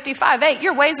Isaiah 55:8,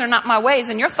 your ways are not my ways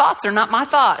and your thoughts are not my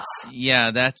thoughts.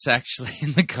 Yeah, that's actually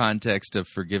in the context of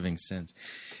forgiving sins.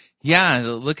 Yeah,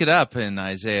 look it up in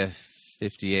Isaiah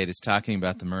 58. It's talking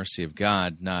about the mercy of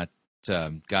God, not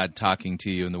God talking to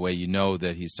you in the way you know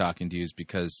that he's talking to you is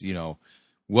because,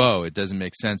 whoa, it doesn't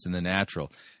make sense in the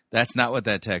natural. That's not what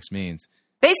that text means.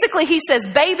 Basically, he says,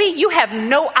 baby, you have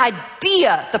no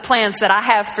idea the plans that I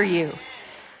have for you.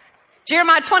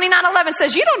 Jeremiah 29:11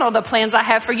 says, you don't know the plans I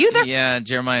have for you. Yeah,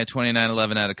 Jeremiah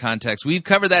 29:11 out of context. We've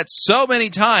covered that so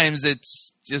many times,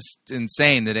 it's just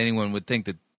insane that anyone would think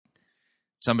that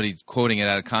somebody's quoting it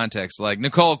out of context. Like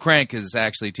Nicole Crank is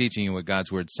actually teaching you what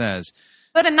God's word says.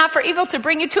 Good and not for evil to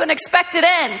bring you to an expected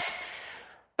end.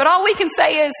 But all we can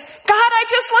say is, God, I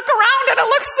just look around and it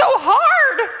looks so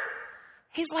hard.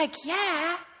 He's like,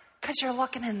 yeah, because you're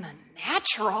looking in the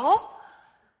natural.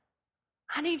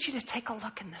 I need you to take a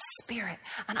look in the spirit.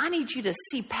 And I need you to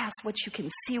see past what you can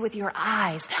see with your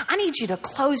eyes. I need you to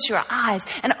close your eyes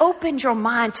and open your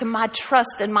mind to my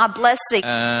trust and my blessing.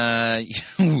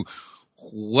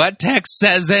 What text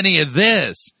says any of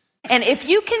this? And if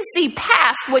you can see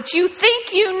past what you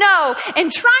think you know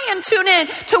and try and tune in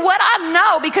to what I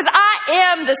know, because I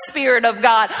am the Spirit of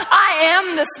God. I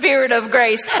am the Spirit of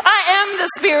grace. I am the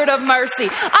Spirit of mercy.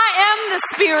 I am the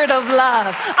Spirit of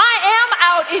love. I am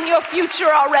out in your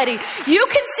future already. You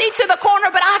can see to the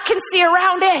corner, but I can see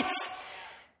around it.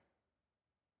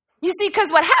 You see,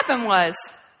 because what happened was,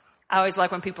 I always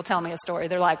like when people tell me a story.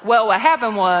 They're like, well, what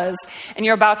happened was, and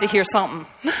you're about to hear something.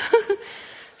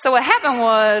 So what happened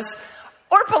was,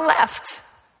 Orpah left,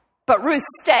 but Ruth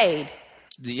stayed.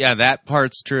 Yeah, that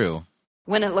part's true.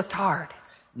 When it looked hard.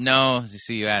 No, you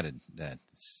see, you added that.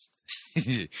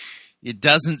 It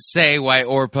doesn't say why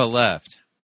Orpah left.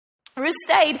 Ruth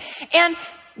stayed, and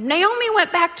Naomi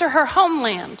went back to her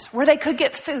homeland where they could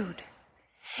get food.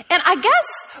 And I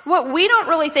guess what we don't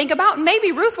really think about, and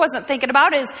maybe Ruth wasn't thinking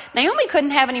about, is Naomi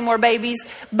couldn't have any more babies,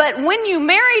 but when you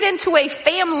married into a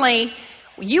family,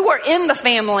 you were in the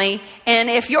family, and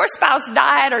if your spouse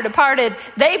died or departed,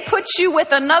 they put you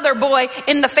with another boy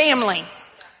in the family.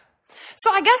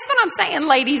 So I guess what I'm saying,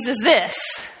 ladies, is this.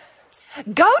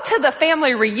 Go to the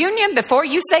family reunion before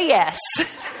you say yes.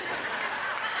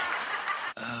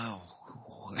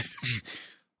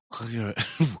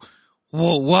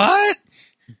 What?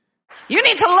 You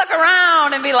need to look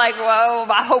around and be like, whoa,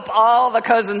 I hope all the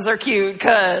cousins are cute,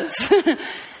 cuz.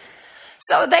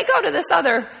 So they go to this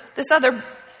other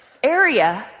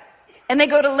area, and they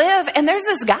go to live, and there's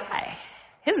this guy.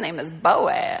 His name is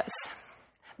Boaz.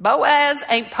 Boaz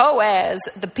ain't Poaz,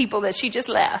 the people that she just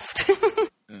left.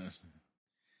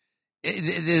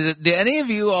 Do any of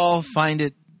you all find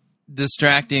it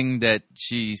distracting that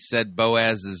she said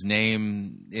Boaz's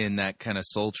name in that kind of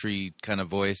sultry kind of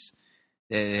voice?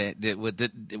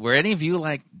 Were any of you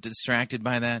distracted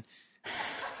by that?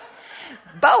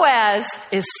 Boaz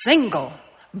is single.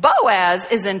 Boaz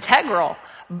is integral.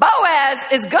 Boaz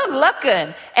is good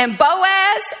looking. And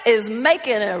Boaz is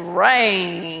making it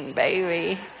rain,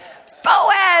 baby.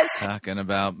 Boaz. Talking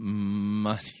about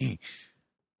money.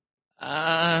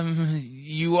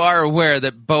 You are aware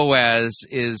that Boaz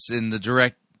is in the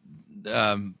direct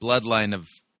bloodline of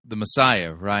the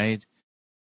Messiah, right?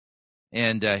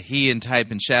 And he in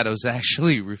Type and Shadow is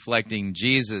actually reflecting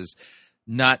Jesus,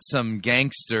 not some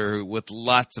gangster with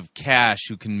lots of cash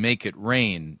who can make it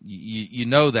rain. You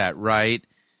know that, right?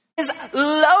 Is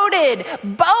loaded.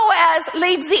 Boaz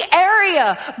leads the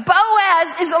area.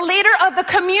 Boaz is a leader of the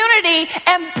community,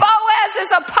 and Boaz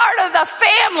is a part of the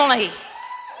family.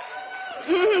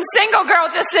 Single girl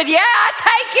just said, yeah, I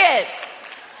take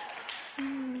it.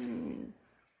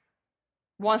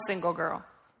 One single girl.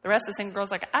 The rest of the single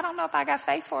girls like, I don't know if I got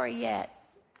faith for it yet.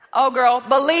 Oh, girl,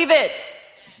 believe it.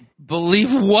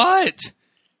 Believe what?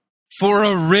 For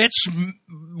a rich...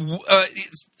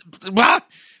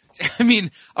 I mean,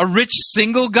 a rich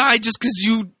single guy just because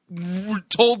you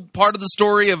told part of the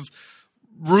story of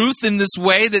Ruth in this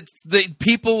way that the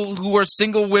people who are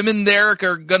single women there are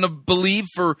going to believe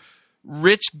for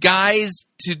rich guys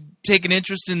to take an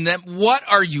interest in them? What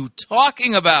are you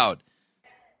talking about?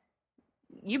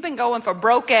 You've been going for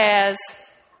broke ass,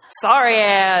 sorry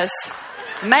ass,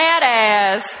 mad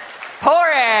ass, poor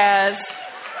ass.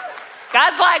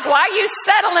 God's like, why are you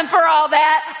settling for all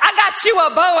that? I got you a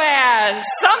Boaz.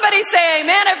 Somebody say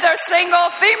amen if they're single,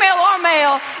 female or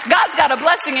male. God's got a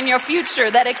blessing in your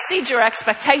future that exceeds your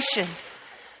expectation.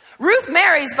 Ruth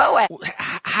marries Boaz.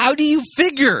 How do you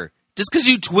figure? Just because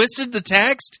you twisted the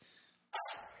text?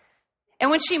 And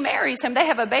when she marries him, they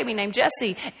have a baby named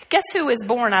Jesse. Guess who is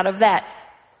born out of that?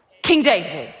 King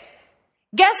David.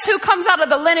 Guess who comes out of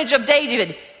the lineage of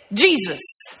David? Jesus.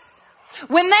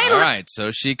 When they All right,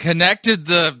 so she connected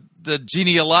the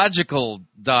genealogical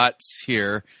dots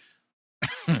here.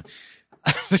 But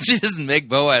she doesn't make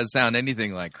Boaz sound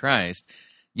anything like Christ.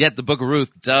 Yet the book of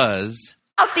Ruth does.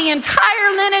 Out the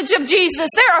entire lineage of Jesus,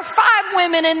 there are 5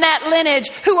 women in that lineage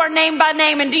who are named by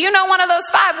name. And do you know one of those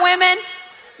 5 women?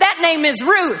 That name is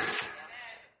Ruth.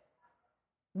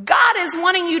 God is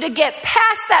wanting you to get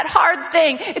past that hard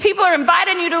thing. If people are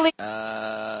inviting you to leave.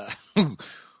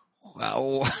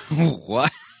 Wow.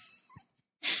 What?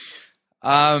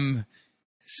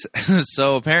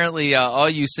 So apparently, all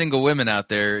you single women out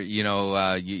there,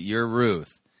 you're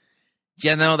Ruth.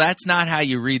 Yeah, no, that's not how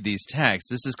you read these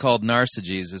texts. This is called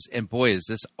narcigesis, and boy, is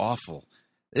this awful.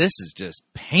 This is just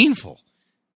painful.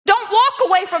 Don't walk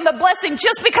away from the blessing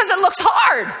just because it looks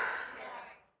hard.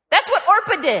 That's what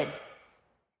Orpah did.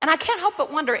 And I can't help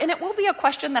but wonder, and it will be a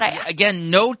question that I ask.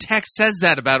 Again, no text says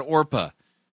that about Orpah.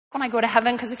 When I go to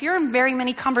heaven, because if you're in very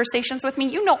many conversations with me,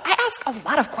 you know I ask a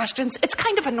lot of questions. It's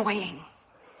kind of annoying.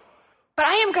 But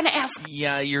I am going to ask.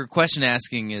 Yeah, your question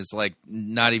asking is like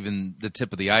not even the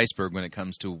tip of the iceberg when it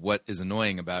comes to what is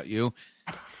annoying about you.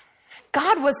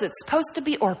 God, was it supposed to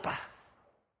be Orpah?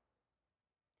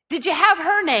 Did you have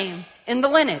her name in the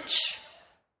lineage?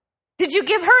 Did you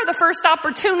give her the first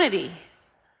opportunity?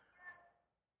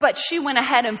 But she went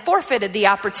ahead and forfeited the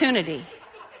opportunity.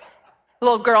 The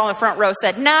little girl in the front row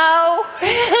said, no.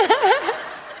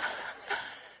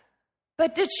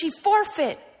 But did she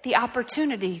forfeit the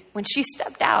opportunity when she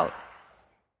stepped out?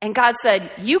 And God said,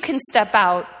 you can step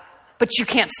out, but you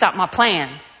can't stop my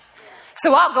plan.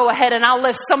 So I'll go ahead and I'll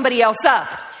lift somebody else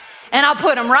up. And I'll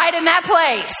put them right in that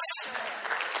place.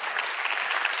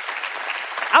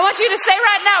 I want you to say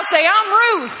right now, say,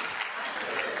 I'm Ruth.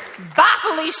 Bye,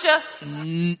 Felicia.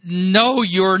 No,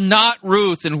 you're not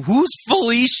Ruth. And who's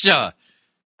Felicia?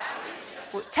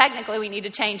 Well, technically, we need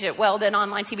to change it. Well, then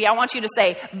online TV, I want you to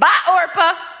say, bye,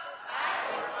 Orpah.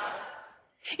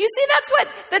 You see, that's what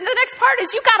the next part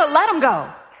is. You got to let them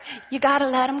go. You got to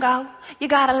let them go. You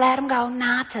got to let them go.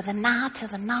 Nah to the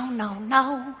no, no,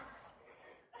 no.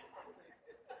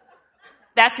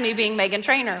 That's me being Meghan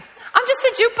Trainor. I'm just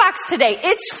a jukebox today.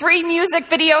 It's Free Music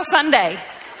Video Sunday.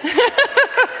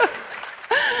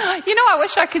 I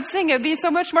wish I could sing. It'd be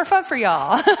so much more fun for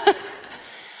y'all.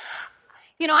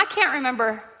 I can't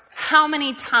remember how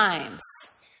many times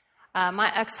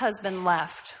my ex-husband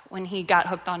left when he got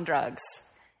hooked on drugs.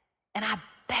 And I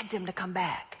begged him to come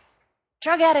back.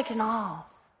 Drug addict and all.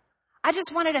 I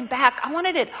just wanted him back. I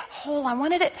wanted it whole. I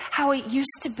wanted it how it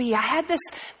used to be. I had this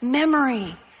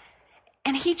memory.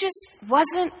 And he just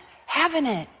wasn't having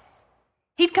it.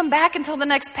 He'd come back until the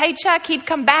next paycheck. He'd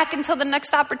come back until the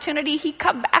next opportunity. He'd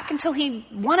come back until he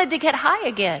wanted to get high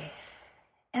again.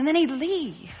 And then he'd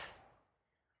leave.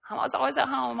 I was always at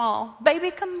home all,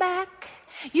 baby, come back.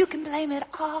 You can blame it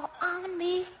all on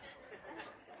me.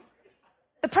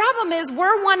 The problem is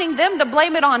we're wanting them to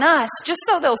blame it on us just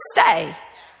so they'll stay.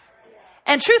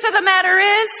 And truth of the matter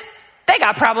is, they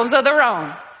got problems of their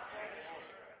own.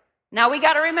 Now we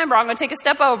got to remember, I'm going to take a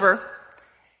step over.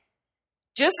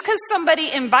 Just because somebody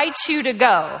invites you to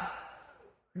go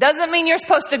doesn't mean you're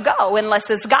supposed to go unless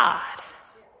it's God.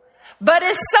 But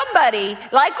if somebody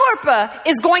like Orpah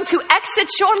is going to exit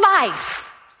your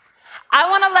life, I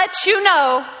want to let you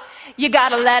know, you got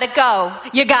to let it go.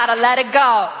 You got to let it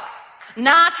go.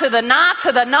 Not to the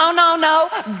no, no.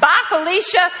 Bye,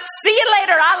 Felicia. See you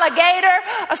later, alligator.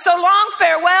 So long,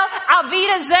 farewell.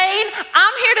 Alvida Zane.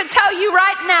 I'm here to tell you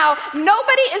right now,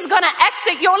 nobody is going to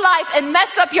exit your life and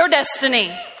mess up your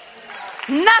destiny.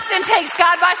 Nothing takes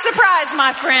God by surprise,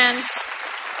 my friends.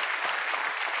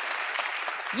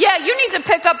 Yeah, you need to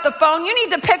pick up the phone. You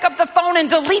need to pick up the phone and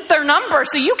delete their number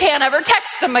so you can't ever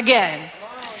text them again.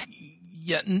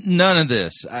 Yeah, none of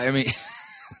this. I mean...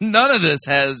 None of this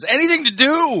has anything to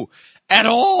do at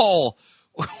all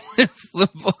with the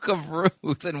book of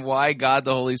Ruth and why God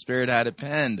the Holy Spirit had it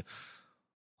penned.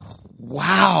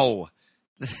 Wow.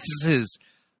 This is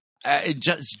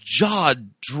just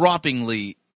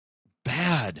jaw-droppingly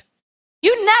bad.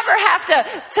 You never have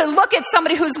to look at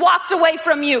somebody who's walked away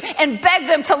from you and beg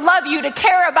them to love you, to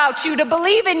care about you, to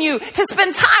believe in you, to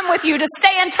spend time with you, to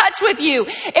stay in touch with you.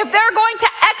 If they're going to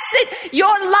exit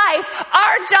your life,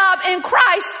 our job in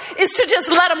Christ is to just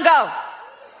let them go.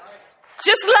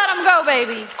 Just let them go,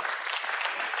 baby.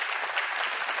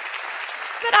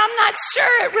 But I'm not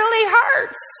sure. It really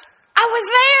hurts. I was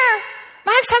there.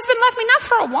 My ex-husband left me not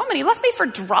for a woman. He left me for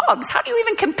drugs. How do you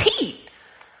even compete?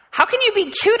 How can you be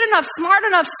cute enough, smart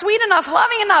enough, sweet enough,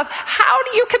 loving enough? How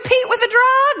do you compete with a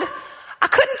drug? I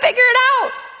couldn't figure it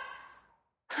out.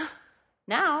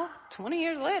 Now, 20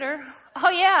 years later, oh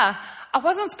yeah, I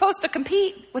wasn't supposed to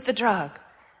compete with the drug.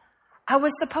 I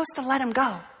was supposed to let him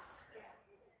go.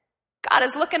 God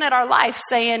is looking at our life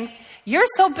saying, you're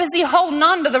so busy holding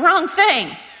on to the wrong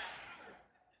thing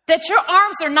that your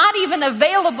arms are not even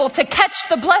available to catch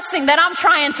the blessing that I'm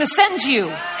trying to send you.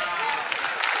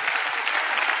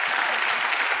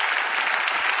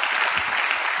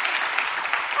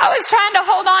 I was trying to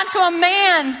hold on to a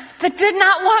man that did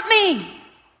not want me.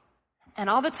 And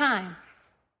all the time,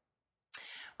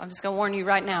 I'm just going to warn you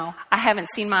right now, I haven't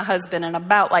seen my husband in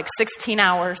about 16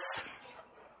 hours.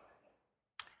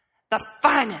 The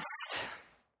finest,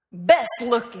 best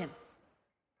looking,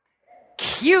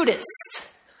 cutest,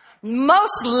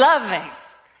 most loving,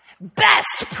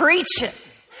 best preaching,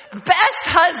 best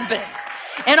husband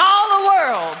in all the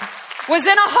world was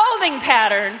in a holding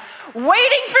pattern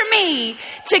waiting for me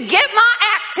to get my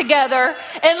act together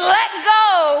and let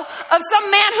go of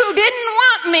some man who didn't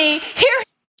want me. Here.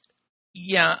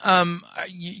 Yeah,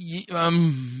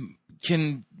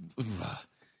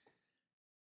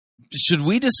 should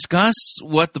we discuss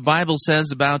what the Bible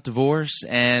says about divorce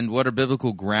and what are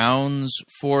biblical grounds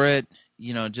for it?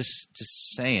 You know, just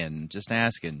saying, just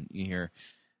asking you here.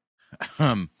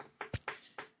 Boy,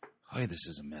 this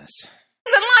is a mess.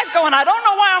 In life going, I don't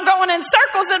know why I'm going in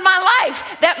circles in my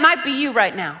life. That might be you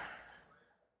right now.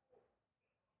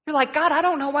 You're like, God, I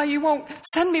don't know why you won't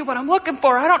send me what I'm looking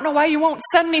for. I don't know why you won't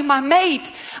send me my mate.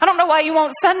 I don't know why you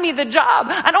won't send me the job.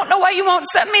 I don't know why you won't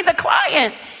send me the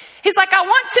client. He's like, I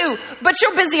want to, but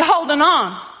you're busy holding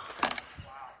on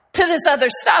to this other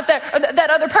stuff, that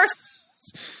other person.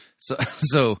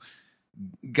 So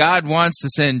God wants to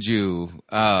send you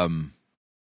a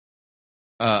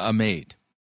mate,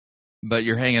 but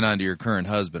you're hanging on to your current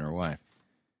husband or wife.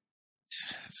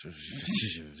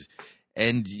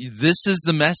 And this is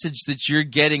the message that you're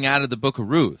getting out of the book of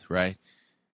Ruth, right?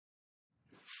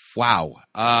 Wow.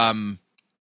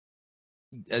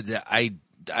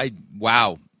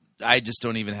 Wow. I just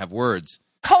don't even have words.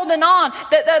 Holding on,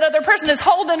 that other person is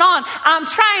holding on. I'm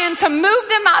trying to move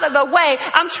them out of the way.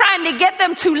 I'm trying to get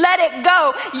them to let it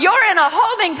go. You're in a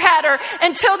holding pattern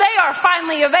until they are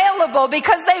finally available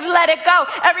because they've let it go.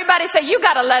 Everybody say, you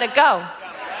got to let it go.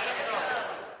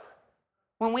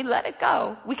 When we let it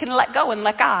go, we can let go and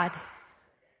let God.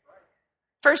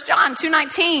 1 John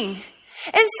 2:19. It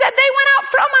said they went out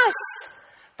from us,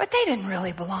 but they didn't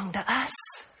really belong to us.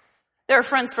 There are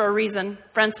friends for a reason,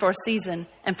 friends for a season,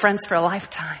 and friends for a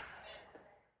lifetime.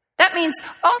 That means,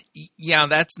 yeah,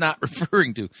 that's not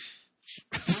referring to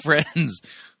friends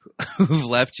who've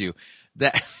left you.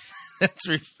 That's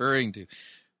referring to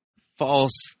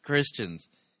false Christians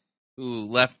who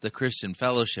left the Christian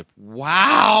fellowship.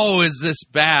 Wow, is this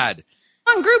bad?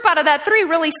 One group out of that 3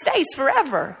 really stays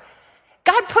forever.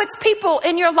 God puts people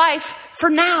in your life for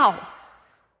now.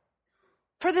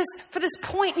 For this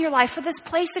point in your life, for this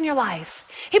place in your life.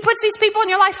 He puts these people in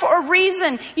your life for a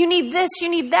reason. You need this, you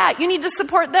need that. You need to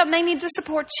support them, they need to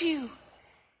support you.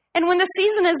 And when the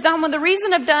season is done, when the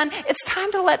reason is done, it's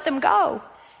time to let them go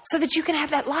so that you can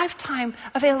have that lifetime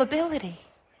availability.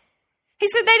 He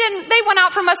said they went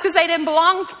out from us because they didn't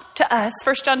belong to us,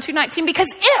 1 John 2:19, because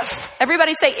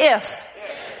everybody say if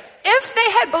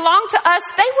they had belonged to us,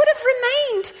 they would have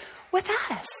remained with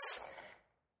us.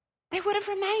 They would have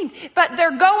remained. But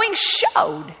their going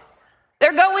showed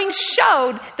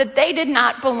that they did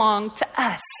not belong to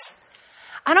us.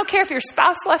 I don't care if your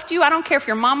spouse left you. I don't care if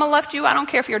your mama left you. I don't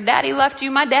care if your daddy left you.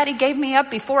 My daddy gave me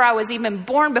up before I was even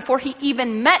born, before he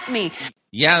even met me.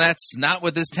 Yeah, that's not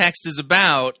what this text is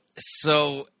about.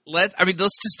 So let's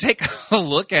just take a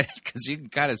look at it because you can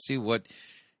kind of see what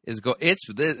is going. It's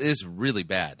really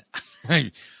bad.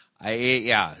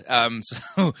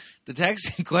 So the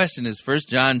text in question is 1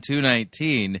 John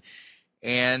 2:19,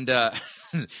 and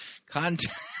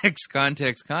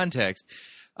context.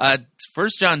 1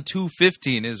 John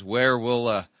 2:15 is where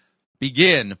we'll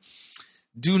begin.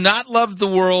 Do not love the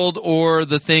world or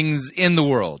the things in the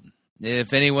world.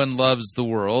 If anyone loves the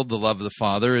world, the love of the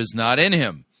Father is not in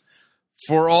him.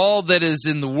 For all that is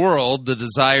in the world, the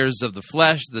desires of the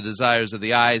flesh, the desires of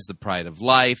the eyes, the pride of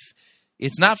life,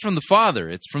 it's not from the Father,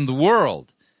 it's from the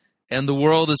world. And the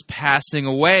world is passing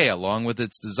away along with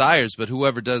its desires, but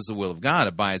whoever does the will of God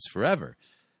abides forever.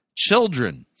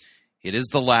 Children, it is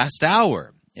the last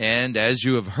hour. And as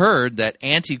you have heard that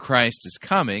Antichrist is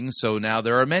coming, so now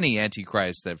there are many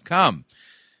Antichrists that have come.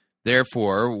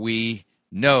 Therefore, we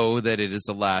know that it is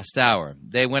the last hour.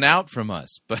 They went out from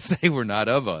us, but they were not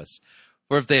of us.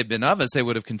 For if they had been of us, they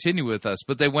would have continued with us.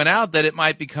 But they went out that it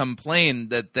might become plain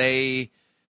that they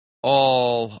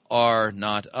all are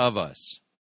not of us.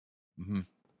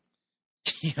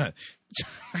 Yeah,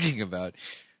 talking about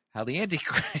how the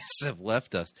Antichrists have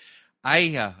left us.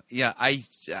 I'm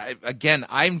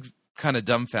kind of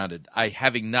dumbfounded.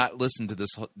 Having not listened to this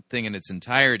whole thing in its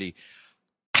entirety.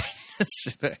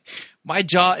 My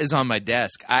jaw is on my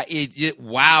desk.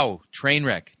 Wow, train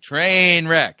wreck.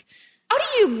 How do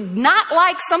you not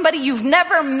like somebody you've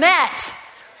never met?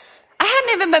 I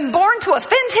hadn't even been born to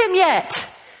offend him yet.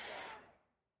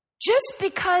 Just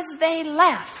because they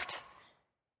left,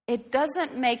 it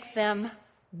doesn't make them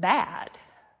bad.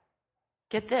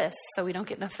 Get this, so we don't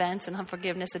get an offense and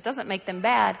unforgiveness. It doesn't make them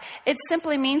bad. It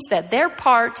simply means that they're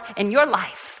part in your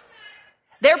life.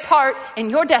 They're part in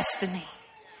your destiny.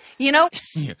 You know?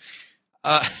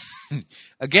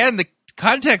 Again, the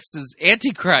context is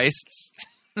Antichrists.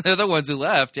 They're the ones who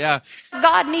left, yeah.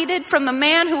 God needed from the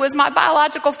man who was my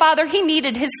biological father, he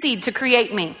needed his seed to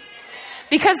create me.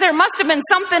 Because there must have been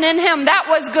something in him that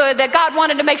was good that God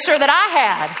wanted to make sure that I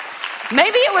had.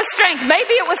 Maybe it was strength.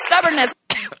 Maybe it was stubbornness.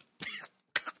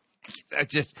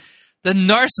 The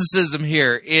narcissism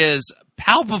here is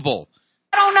palpable.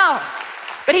 I don't know.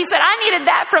 But he said, I needed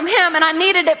that from him and I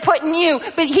needed it put in you.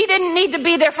 But he didn't need to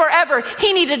be there forever.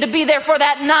 He needed to be there for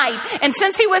that night. And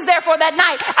since he was there for that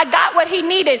night, I got what he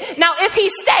needed. Now, if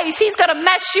he stays, he's going to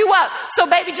mess you up. So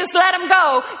baby, just let him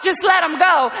go. Just let him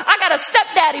go. I got a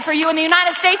stepdaddy for you in the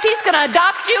United States. He's going to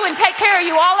adopt you and take care of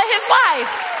you all of his life.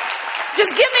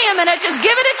 Just give me a minute. Just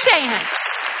give it a chance.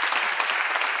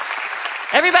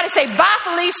 Everybody say, bye,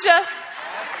 Felicia.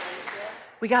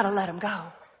 We got to let him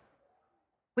go.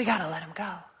 We got to let him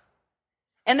go.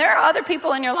 And there are other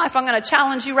people in your life. I'm going to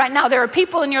challenge you right now. There are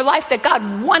people in your life that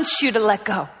God wants you to let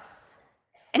go.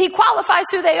 And he qualifies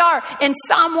who they are in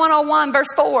Psalm 101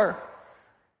 verse 4.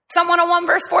 Psalm 101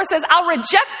 verse 4 says, I'll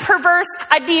reject perverse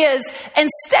ideas and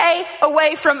stay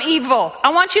away from evil.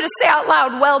 I want you to say out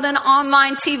loud, Weldon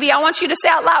Online TV. I want you to say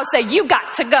out loud, say, you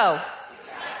got to go.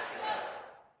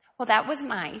 Well, that was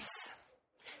nice.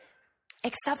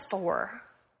 Except for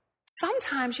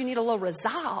sometimes you need a little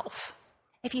resolve.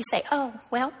 If you say, you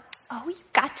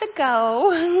got to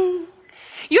go.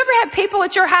 You ever had people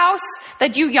at your house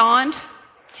that you yawned?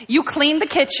 You cleaned the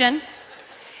kitchen.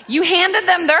 You handed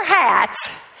them their hat.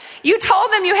 You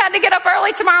told them you had to get up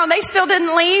early tomorrow and they still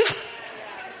didn't leave.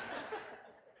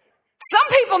 Some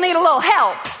people need a little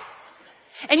help.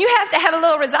 And you have to have a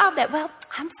little resolve that,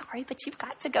 I'm sorry, but you've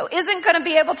got to go, isn't going to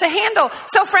be able to handle.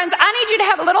 So friends, I need you to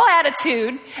have a little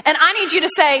attitude and I need you to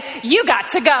say, you got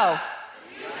to go.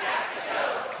 You got to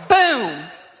go. Boom.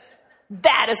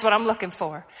 That is what I'm looking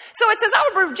for. So it says, I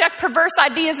will reject perverse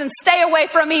ideas and stay away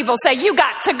from evil. Say, you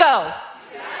got to go.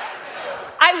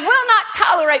 I will not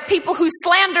tolerate people who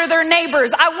slander their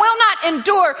neighbors. I will not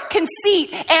endure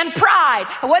conceit and pride.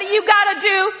 What do you got to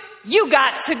do? You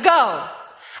got to go.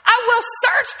 I will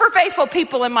search for faithful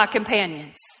people in my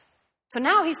companions. So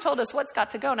now he's told us what's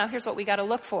got to go. Now here's what we got to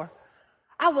look for.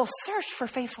 I will search for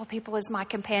faithful people as my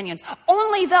companions.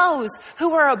 Only those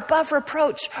who are above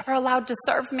reproach are allowed to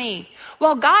serve me.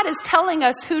 Well, God is telling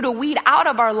us who to weed out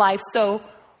of our life. So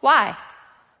why?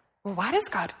 Well, why does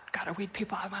God got to weed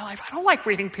people out of my life? I don't like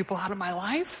weeding people out of my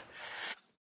life.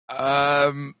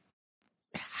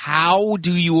 How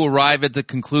do you arrive at the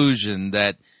conclusion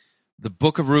that the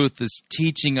book of Ruth is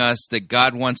teaching us that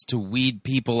God wants to weed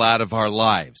people out of our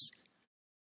lives?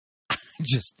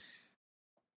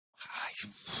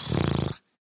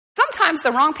 Sometimes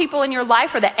the wrong people in your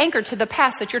life are the anchor to the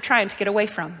past that you're trying to get away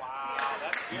from.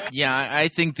 Yeah, I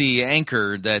think the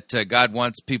anchor that God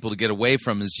wants people to get away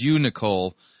from is you,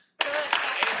 Nicole.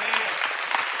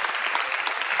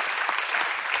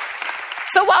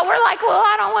 So while we're like,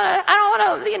 I don't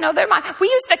want to, they're mine. We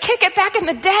used to kick it back in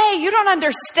the day. You don't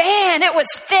understand. It was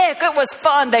thick. It was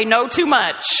fun. They know too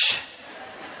much.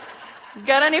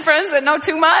 Got any friends that know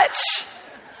too much?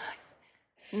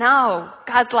 No.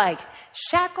 God's like,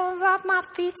 shackles off my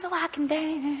feet so I can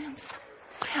dance.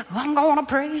 I'm going to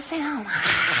praise him.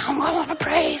 I'm going to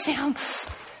praise him.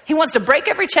 He wants to break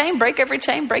every chain, break every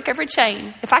chain, break every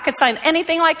chain. If I could sign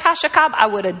anything like Tasha Cobb, I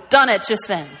would have done it just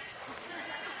then.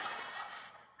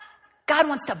 God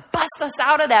wants to bust us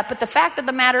out of that, but the fact of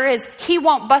the matter is, he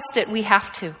won't bust it. We have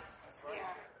to.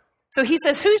 So he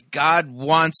says, God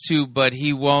wants to, but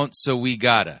he won't, so we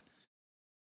gotta.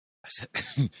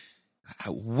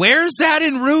 Where's that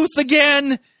in Ruth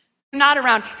again? Not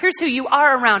around. Here's who you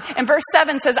are around. And verse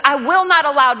 7 says, I will not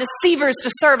allow deceivers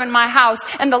to serve in my house,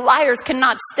 and the liars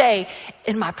cannot stay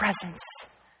in my presence.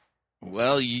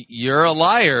 Well, you're a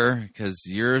liar, because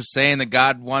you're saying that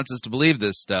God wants us to believe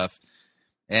this stuff.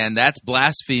 And that's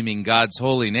blaspheming God's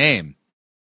holy name.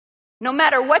 No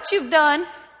matter what you've done,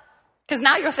 because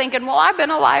now you're thinking, well, I've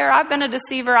been a liar, I've been a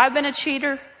deceiver, I've been a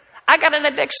cheater, I got an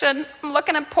addiction. I'm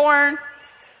looking at porn.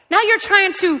 Now you're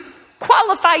trying to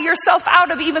qualify yourself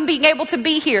out of even being able to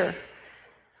be here.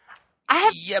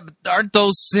 Yeah, but aren't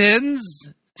those sins?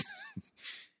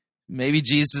 Maybe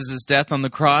Jesus' death on the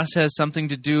cross has something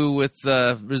to do with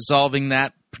resolving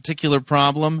that particular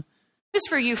problem. Just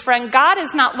for you, friend, God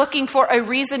is not looking for a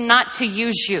reason not to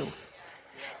use you.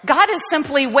 God is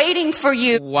simply waiting for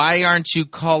you. Why aren't you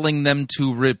calling them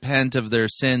to repent of their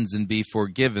sins and be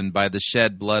forgiven by the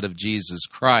shed blood of Jesus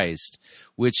Christ,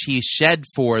 which he shed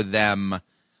for them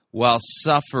while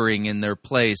suffering in their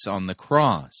place on the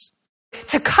cross?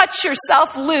 To cut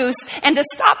yourself loose and to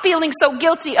stop feeling so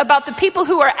guilty about the people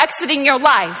who are exiting your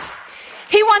life.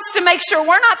 He wants to make sure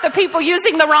we're not the people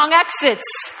using the wrong exits.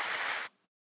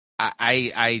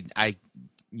 I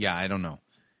don't know.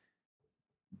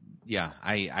 Yeah,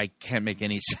 I can't make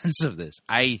any sense of this.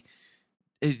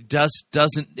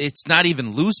 It's not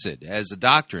even lucid as a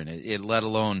doctrine, it let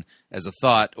alone as a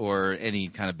thought or any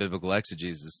kind of biblical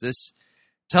exegesis. This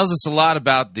tells us a lot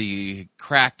about the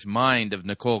cracked mind of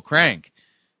Nicole Crank.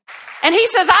 And he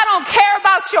says, I don't care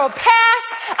about your past.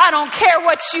 I don't care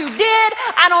what you did.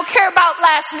 I don't care about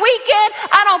last weekend.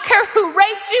 I don't care who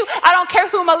raped you. I don't care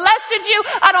who molested you.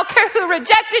 I don't care who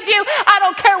rejected you. I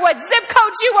don't care what zip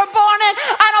code you were born in.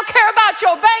 I don't care about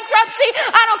your bankruptcy.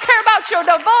 I don't care about your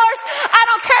divorce. I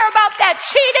don't care about that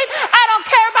cheating. I don't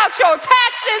care about your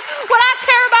taxes. What I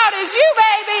care about is you,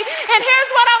 baby. And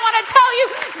here's what I want to tell you.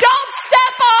 Don't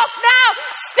step off now.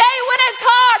 Stay when it's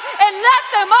hard and let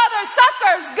them other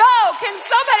suckers go. Can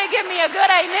somebody give me a good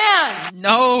amen?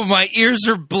 No, my ears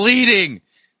are bleeding.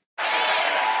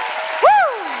 Woo!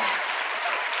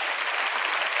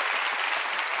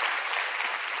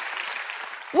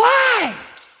 Why?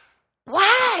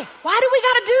 Why do we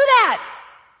got to do that?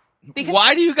 Because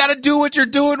why do you got to do what you're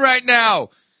doing right now?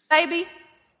 Baby,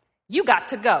 you got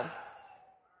to go.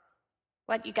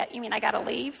 What, you mean I got to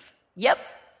leave? Yep,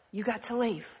 you got to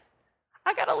leave.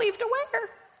 I got to leave to where?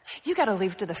 You got to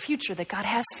leave to the future that God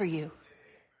has for you.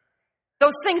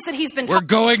 Those things that he's been We're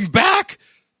going back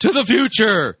to the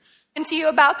future. To you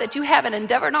about that you haven't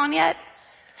endeavored on yet.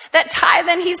 That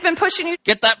tithing he's been pushing you.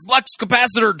 Get that flux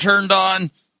capacitor turned on.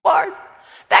 Lord,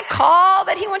 that call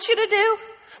that he wants you to do.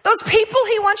 Those people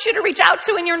he wants you to reach out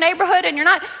to in your neighborhood and you're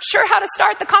not sure how to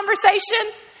start the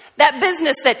conversation. That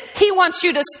business that he wants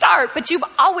you to start, but you've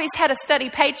always had a steady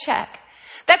paycheck.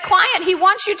 That client he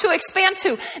wants you to expand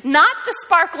to, not the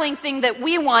sparkling thing that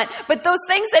we want, but those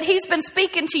things that he's been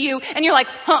speaking to you, and you're like,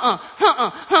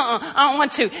 I don't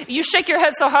want to. You shake your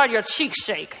head so hard your cheeks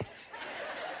shake.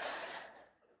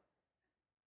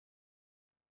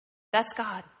 That's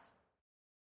God.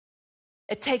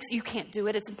 You can't do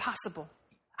it. It's impossible.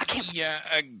 I can't. Yeah,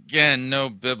 again, no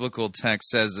biblical text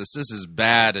says this. This is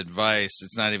bad advice.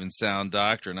 It's not even sound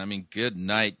doctrine. I mean, good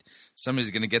night.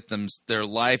 Somebody's going to get their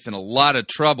life in a lot of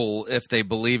trouble if they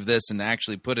believe this and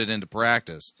actually put it into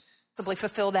practice. Simply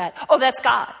fulfill that. Oh, that's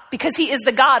God, because he is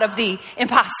the God of the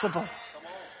impossible.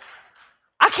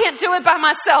 I can't do it by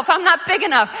myself. I'm not big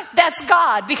enough. That's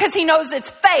God, because he knows it's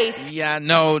faith. Yeah,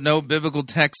 no biblical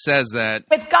text says that.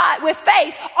 With God, with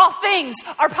faith, all things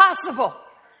are possible.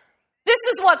 This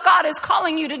is what God is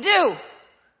calling you to do.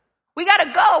 We got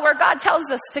to go where God tells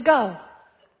us to go.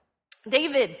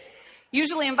 David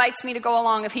usually invites me to go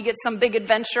along if he gets some big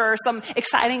adventure or some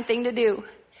exciting thing to do.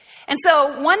 And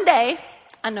so one day,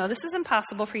 I know this is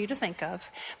impossible for you to think of,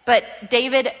 but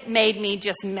David made me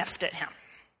just miffed at him.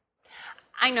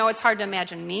 I know it's hard to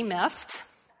imagine me miffed.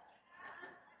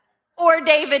 Or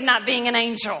David not being an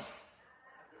angel.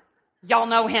 Y'all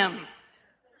know him.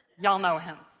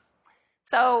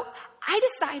 So I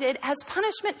decided, as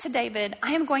punishment to David,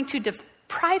 I am going to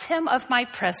deprive him of my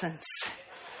presence.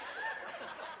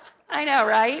 I know,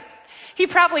 right? He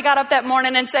probably got up that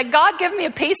morning and said, God, give me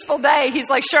a peaceful day. He's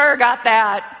like, sure, got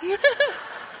that.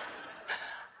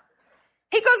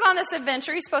 He goes on this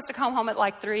adventure. He's supposed to come home at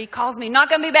like 3. Calls me, not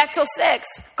going to be back till 6.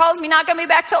 Calls me, not going to be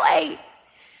back till 8.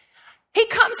 He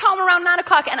comes home around 9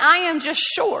 o'clock, and I am just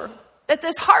sure that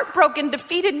this heartbroken,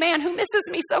 defeated man who misses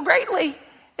me so greatly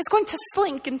is going to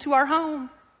slink into our home.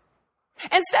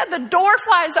 Instead, the door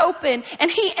flies open,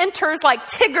 and he enters like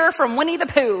Tigger from Winnie the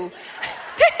Pooh.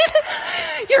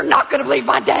 You're not going to believe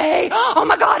my day. Oh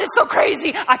my God, it's so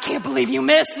crazy. I can't believe you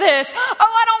missed this. Oh,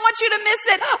 I don't want you to miss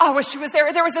it. Oh, I wish you was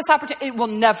there. There was this opportunity. It will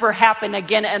never happen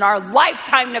again in our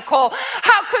lifetime, Nicole.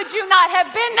 How could you not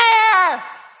have been there?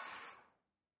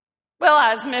 Well,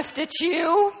 I was miffed at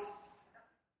you.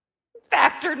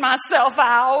 Factored myself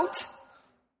out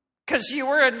because you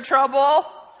were in trouble.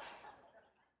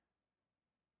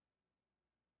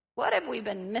 What have we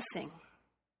been missing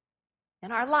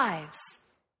in our lives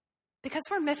Because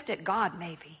we're miffed at God,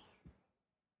 maybe.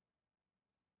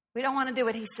 We don't want to do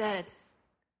what he said.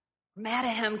 We're mad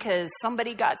at him because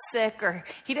somebody got sick, or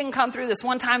he didn't come through this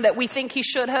one time that we think he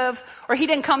should have, or he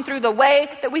didn't come through the way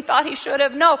that we thought he should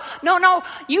have. No.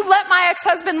 You let my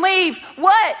ex-husband leave.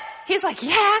 What? He's like,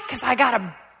 yeah, because I got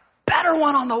a better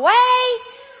one on the way.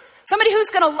 Somebody who's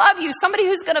going to love you, somebody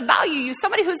who's going to value you,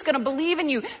 somebody who's going to believe in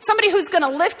you, somebody who's going to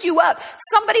lift you up,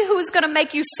 somebody who's going to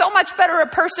make you so much better a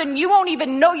person you won't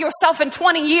even know yourself in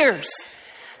 20 years.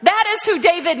 That is who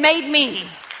David made me.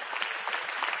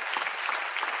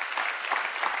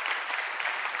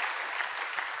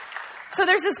 So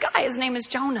there's this guy, his name is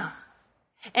Jonah.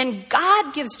 And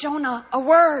God gives Jonah a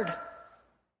word.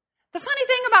 The funny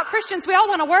thing about Christians, we all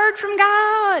want a word from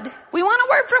God. We want a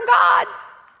word from God.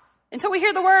 Until we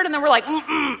hear the word and then we're like,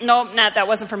 nope, that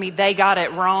wasn't for me. They got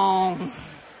it wrong.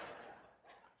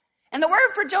 And the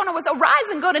word for Jonah was arise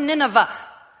and go to Nineveh,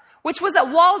 which was a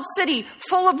walled city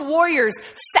full of warriors,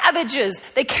 savages.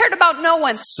 They cared about no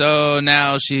one. So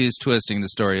now she's twisting the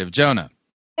story of Jonah.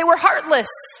 They were heartless.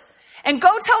 And go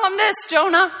tell them this,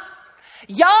 Jonah.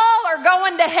 Y'all are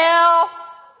going to hell.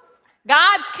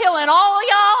 God's killing all of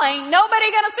y'all. Ain't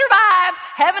nobody going to survive.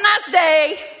 Have a nice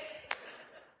day.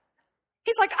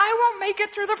 He's like, I won't make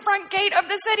it through the front gate of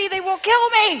the city. They will kill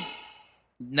me.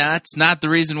 That's not the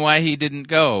reason why he didn't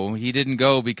go. He didn't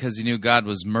go because he knew God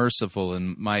was merciful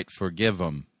and might forgive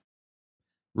him.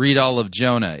 Read all of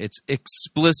Jonah. It's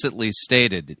explicitly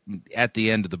stated at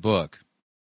the end of the book.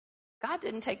 God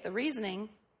didn't take the reasoning.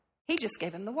 He just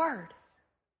gave him the word.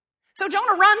 So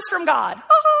Jonah runs from God.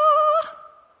 Ah!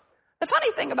 The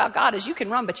funny thing about God is you can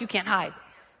run, but you can't hide.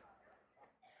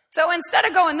 So instead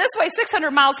of going this way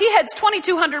 600 miles, he heads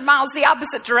 2,200 miles the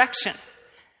opposite direction.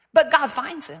 But God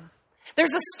finds him.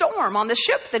 There's a storm on the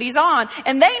ship that he's on,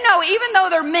 and they know, even though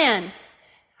they're men.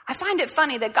 I find it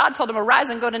funny that God told him, arise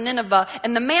and go to Nineveh,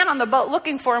 and the man on the boat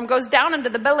looking for him goes down into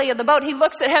the belly of the boat. He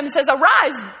looks at him and says,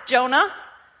 arise, Jonah.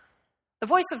 The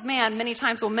voice of man many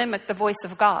times will mimic the voice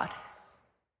of God.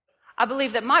 I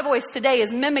believe that my voice today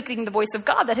is mimicking the voice of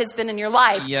God that has been in your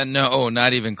life. Yeah, no,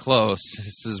 not even close.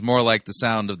 This is more like the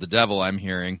sound of the devil I'm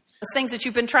hearing. Those things that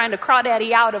you've been trying to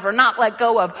crawdaddy out of or not let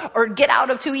go of or get out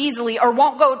of too easily or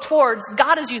won't go towards,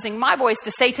 God is using my voice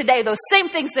to say today those same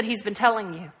things that he's been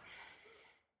telling you.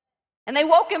 And they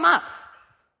woke him up.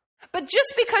 But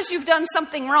just because you've done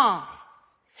something wrong,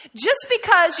 just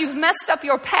because you've messed up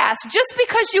your past, just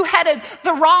because you headed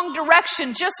the wrong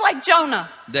direction, just like Jonah.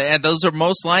 Those are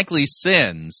most likely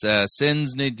sins.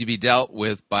 Sins need to be dealt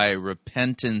with by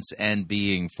repentance and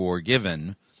being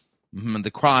forgiven. The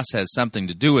cross has something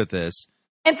to do with this.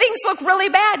 And things look really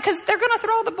bad because they're going to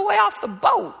throw the boy off the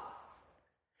boat.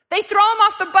 They throw him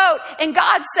off the boat, and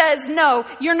God says, no,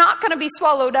 you're not going to be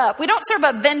swallowed up. We don't serve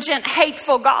a vengeant,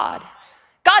 hateful God.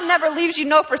 God never leaves you,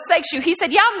 nor forsakes you. He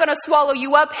said, yeah, I'm going to swallow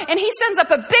you up. And he sends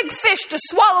up a big fish to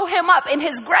swallow him up in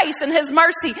his grace and his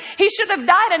mercy. He should have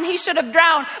died and he should have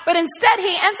drowned. But instead,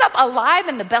 he ends up alive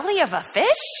in the belly of a fish.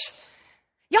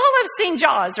 Y'all have seen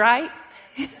Jaws, right?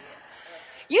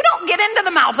 You don't get into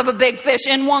the mouth of a big fish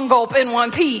in one gulp, in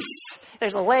one piece.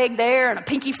 There's a leg there and a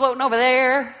pinky floating over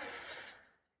there.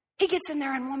 He gets in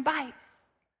there in one bite.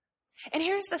 And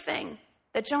here's the thing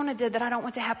that Jonah did that I don't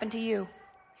want to happen to you.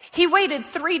 He waited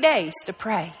 3 days to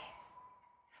pray.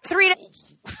 3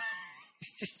 days.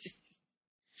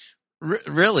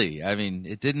 Really? I mean,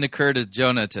 it didn't occur to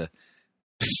Jonah to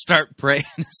start praying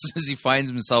as soon as he finds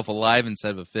himself alive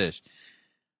instead of a fish.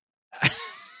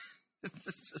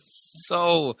 This is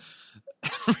so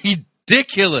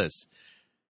ridiculous.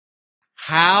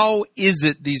 How is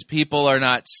it these people are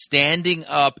not standing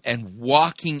up and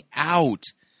walking out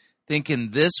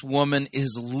thinking this woman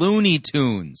is Looney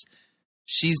Tunes?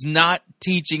 She's not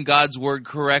teaching God's word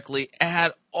correctly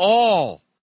at all.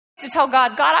 To tell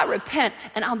God, God, I repent,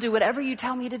 and I'll do whatever you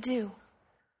tell me to do.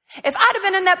 If I'd have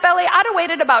been in that belly, I'd have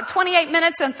waited about 28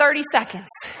 minutes and 30 seconds,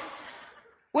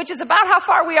 which is about how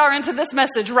far we are into this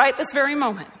message right this very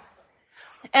moment.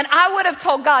 And I would have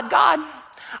told God, God,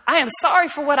 I am sorry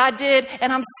for what I did,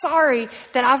 and I'm sorry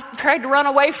that I've tried to run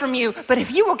away from you. But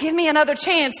if you will give me another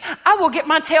chance, I will get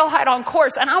my tail height on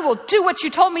course, and I will do what you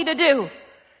told me to do.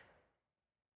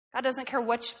 God doesn't care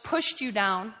what pushed you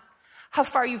down, how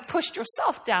far you've pushed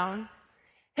yourself down.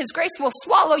 His grace will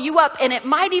swallow you up, and it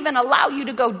might even allow you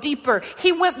to go deeper.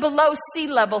 He went below sea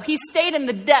level. He stayed in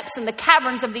the depths and the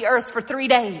caverns of the earth for 3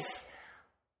 days.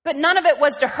 But none of it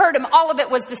was to hurt him. All of it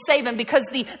was to save him, because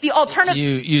the alternative...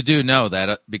 You do know that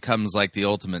it becomes like the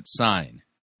ultimate sign.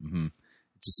 Mm-hmm.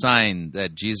 It's a sign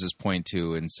that Jesus pointed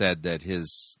to and said that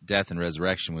his death and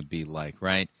resurrection would be like,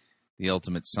 right? The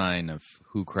ultimate sign of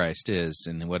who Christ is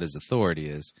and what his authority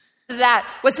is. that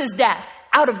was his death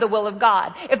out of the will of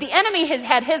God. If the enemy had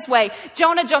had his way,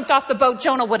 Jonah jumped off the boat,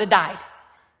 Jonah would have died.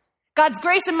 God's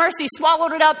grace and mercy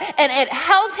swallowed it up, and it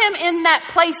held him in that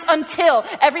place until,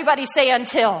 everybody say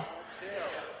until.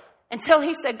 Until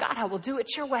he said, God, I will do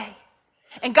it your way.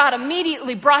 And God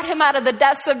immediately brought him out of the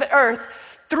depths of the earth.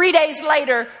 3 days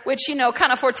later, which,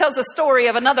 kind of foretells a story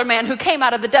of another man who came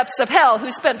out of the depths of hell,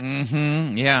 who spent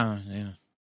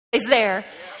days there.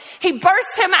 He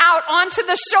bursts him out onto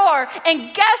the shore,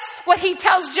 and guess what he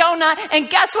tells Jonah, and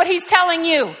guess what he's telling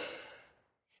you?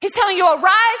 He's telling you,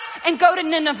 arise and go to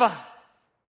Nineveh.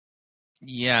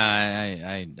 Yeah,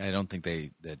 I don't think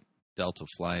that Delta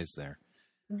flies there.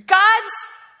 God's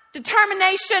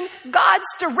determination, God's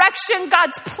direction,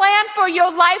 God's plan for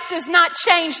your life does not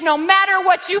change no matter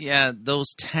what you... Yeah,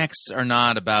 those texts are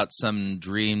not about some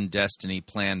dream, destiny,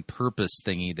 plan, purpose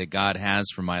thingy that God has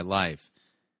for my life.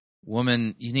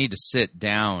 Woman, you need to sit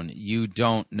down. You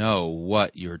don't know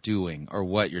what you're doing or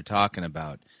what you're talking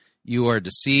about. You are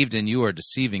deceived and you are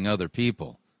deceiving other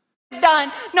people.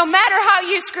 Done. No matter how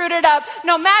you screwed it up,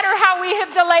 no matter how we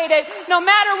have delayed it, no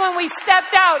matter when we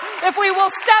stepped out, if we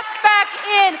will step back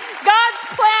in, God's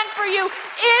plan for you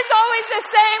is always the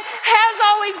same, has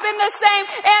always been the same,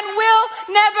 and will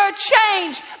never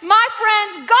change. My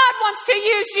friends, God wants to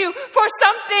use you for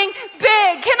something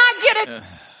big. Can I get it?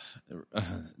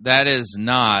 That is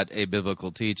not a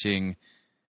biblical teaching.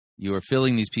 You are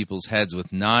filling these people's heads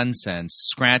with nonsense,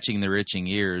 scratching their itching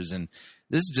ears, and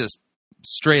this is just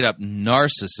straight up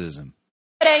narcissism.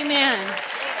 Amen.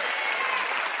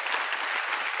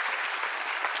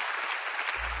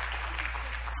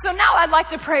 So now I'd like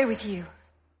to pray with you.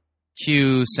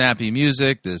 Cue sappy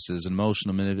music. This is an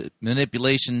emotional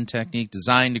manipulation technique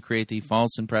designed to create the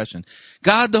false impression.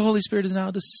 God, the Holy Spirit, is now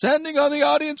descending on the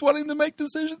audience, wanting to make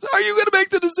decisions. Are you going to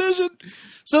make the decision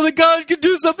so that God can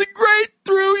do something great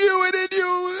through you and in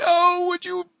you? Oh, would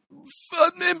you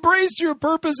embrace your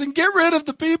purpose and get rid of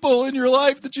the people in your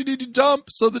life that you need to dump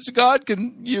so that God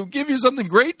can give you something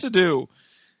great to do?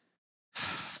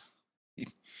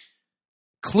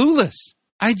 Clueless.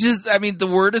 The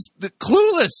word is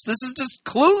clueless. This is just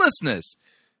cluelessness.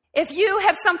 If you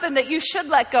have something that you should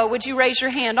let go, would you raise your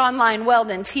hand? Online,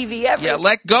 Weldon, TV, everywhere. Yeah,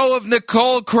 let go of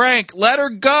Nicole Crank. Let her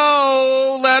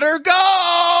go. Let her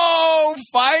go.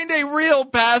 Find a real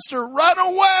pastor. Run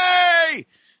away.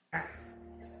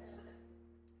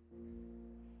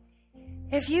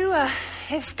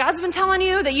 If God's been telling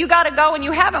you that you got to go and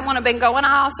you haven't been going,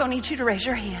 I also need you to raise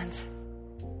your hand.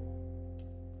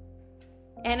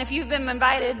 And if you've been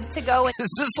invited to go... Is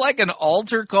this like an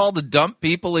altar call to dump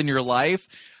people in your life?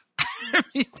 I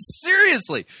mean,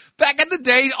 seriously. Back in the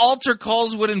day, altar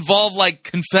calls would involve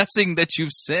confessing that you've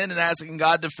sinned and asking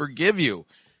God to forgive you.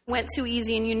 Went too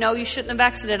easy and you shouldn't have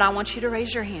exited. I want you to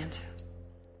raise your hand.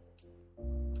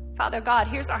 Father God,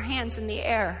 here's our hands in the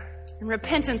air in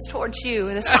repentance towards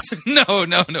you. No,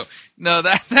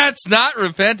 that's not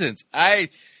repentance. I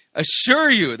assure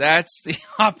you that's the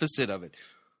opposite of it.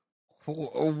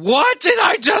 What did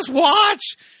I just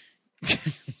watch?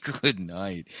 Good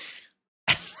night.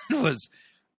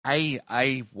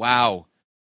 Wow.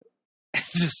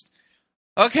 Just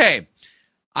okay.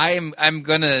 I'm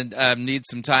gonna need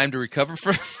some time to recover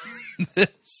from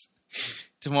this.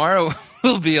 Tomorrow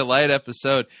will be a light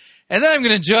episode, and then I'm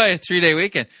gonna enjoy a 3-day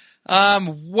weekend.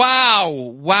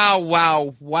 Wow.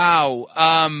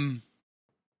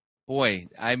 Boy,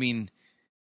 I mean.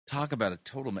 Talk about a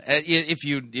total... If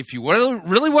you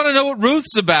really want to know what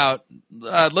Ruth's about,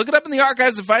 look it up in the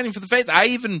archives of Fighting for the Faith.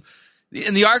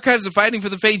 In the archives of Fighting for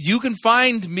the Faith, you can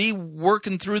find me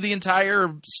working through the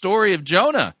entire story of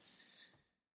Jonah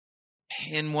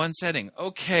in one setting.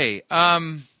 Okay.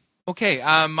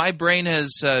 My brain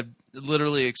has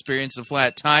literally experienced a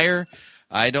flat tire.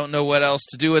 I don't know what else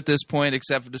to do at this point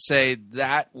except for to say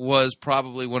that was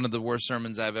probably one of the worst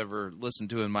sermons I've ever listened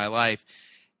to in my life.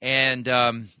 And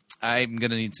I'm going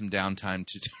to need some downtime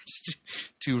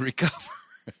to recover.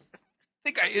 I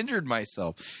think I injured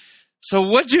myself. So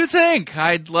what'd you think?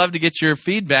 I'd love to get your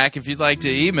feedback if you'd like to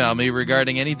email me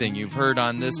regarding anything you've heard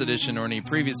on this edition or any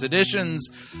previous editions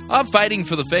of Fighting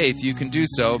for the Faith. You can do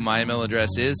so. My email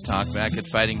address is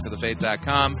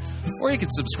talkback@fightingforthefaith.com, or you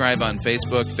can subscribe on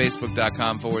Facebook,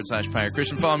 facebook.com/Pirate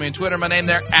Christian. Follow me on Twitter. My name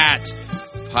there,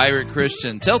 @Pirate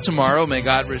Christian. Till tomorrow, may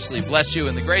God richly bless you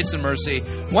in the grace and mercy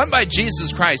won by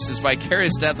Jesus Christ, his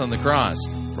vicarious death on the cross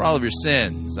for all of your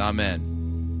sins. Amen.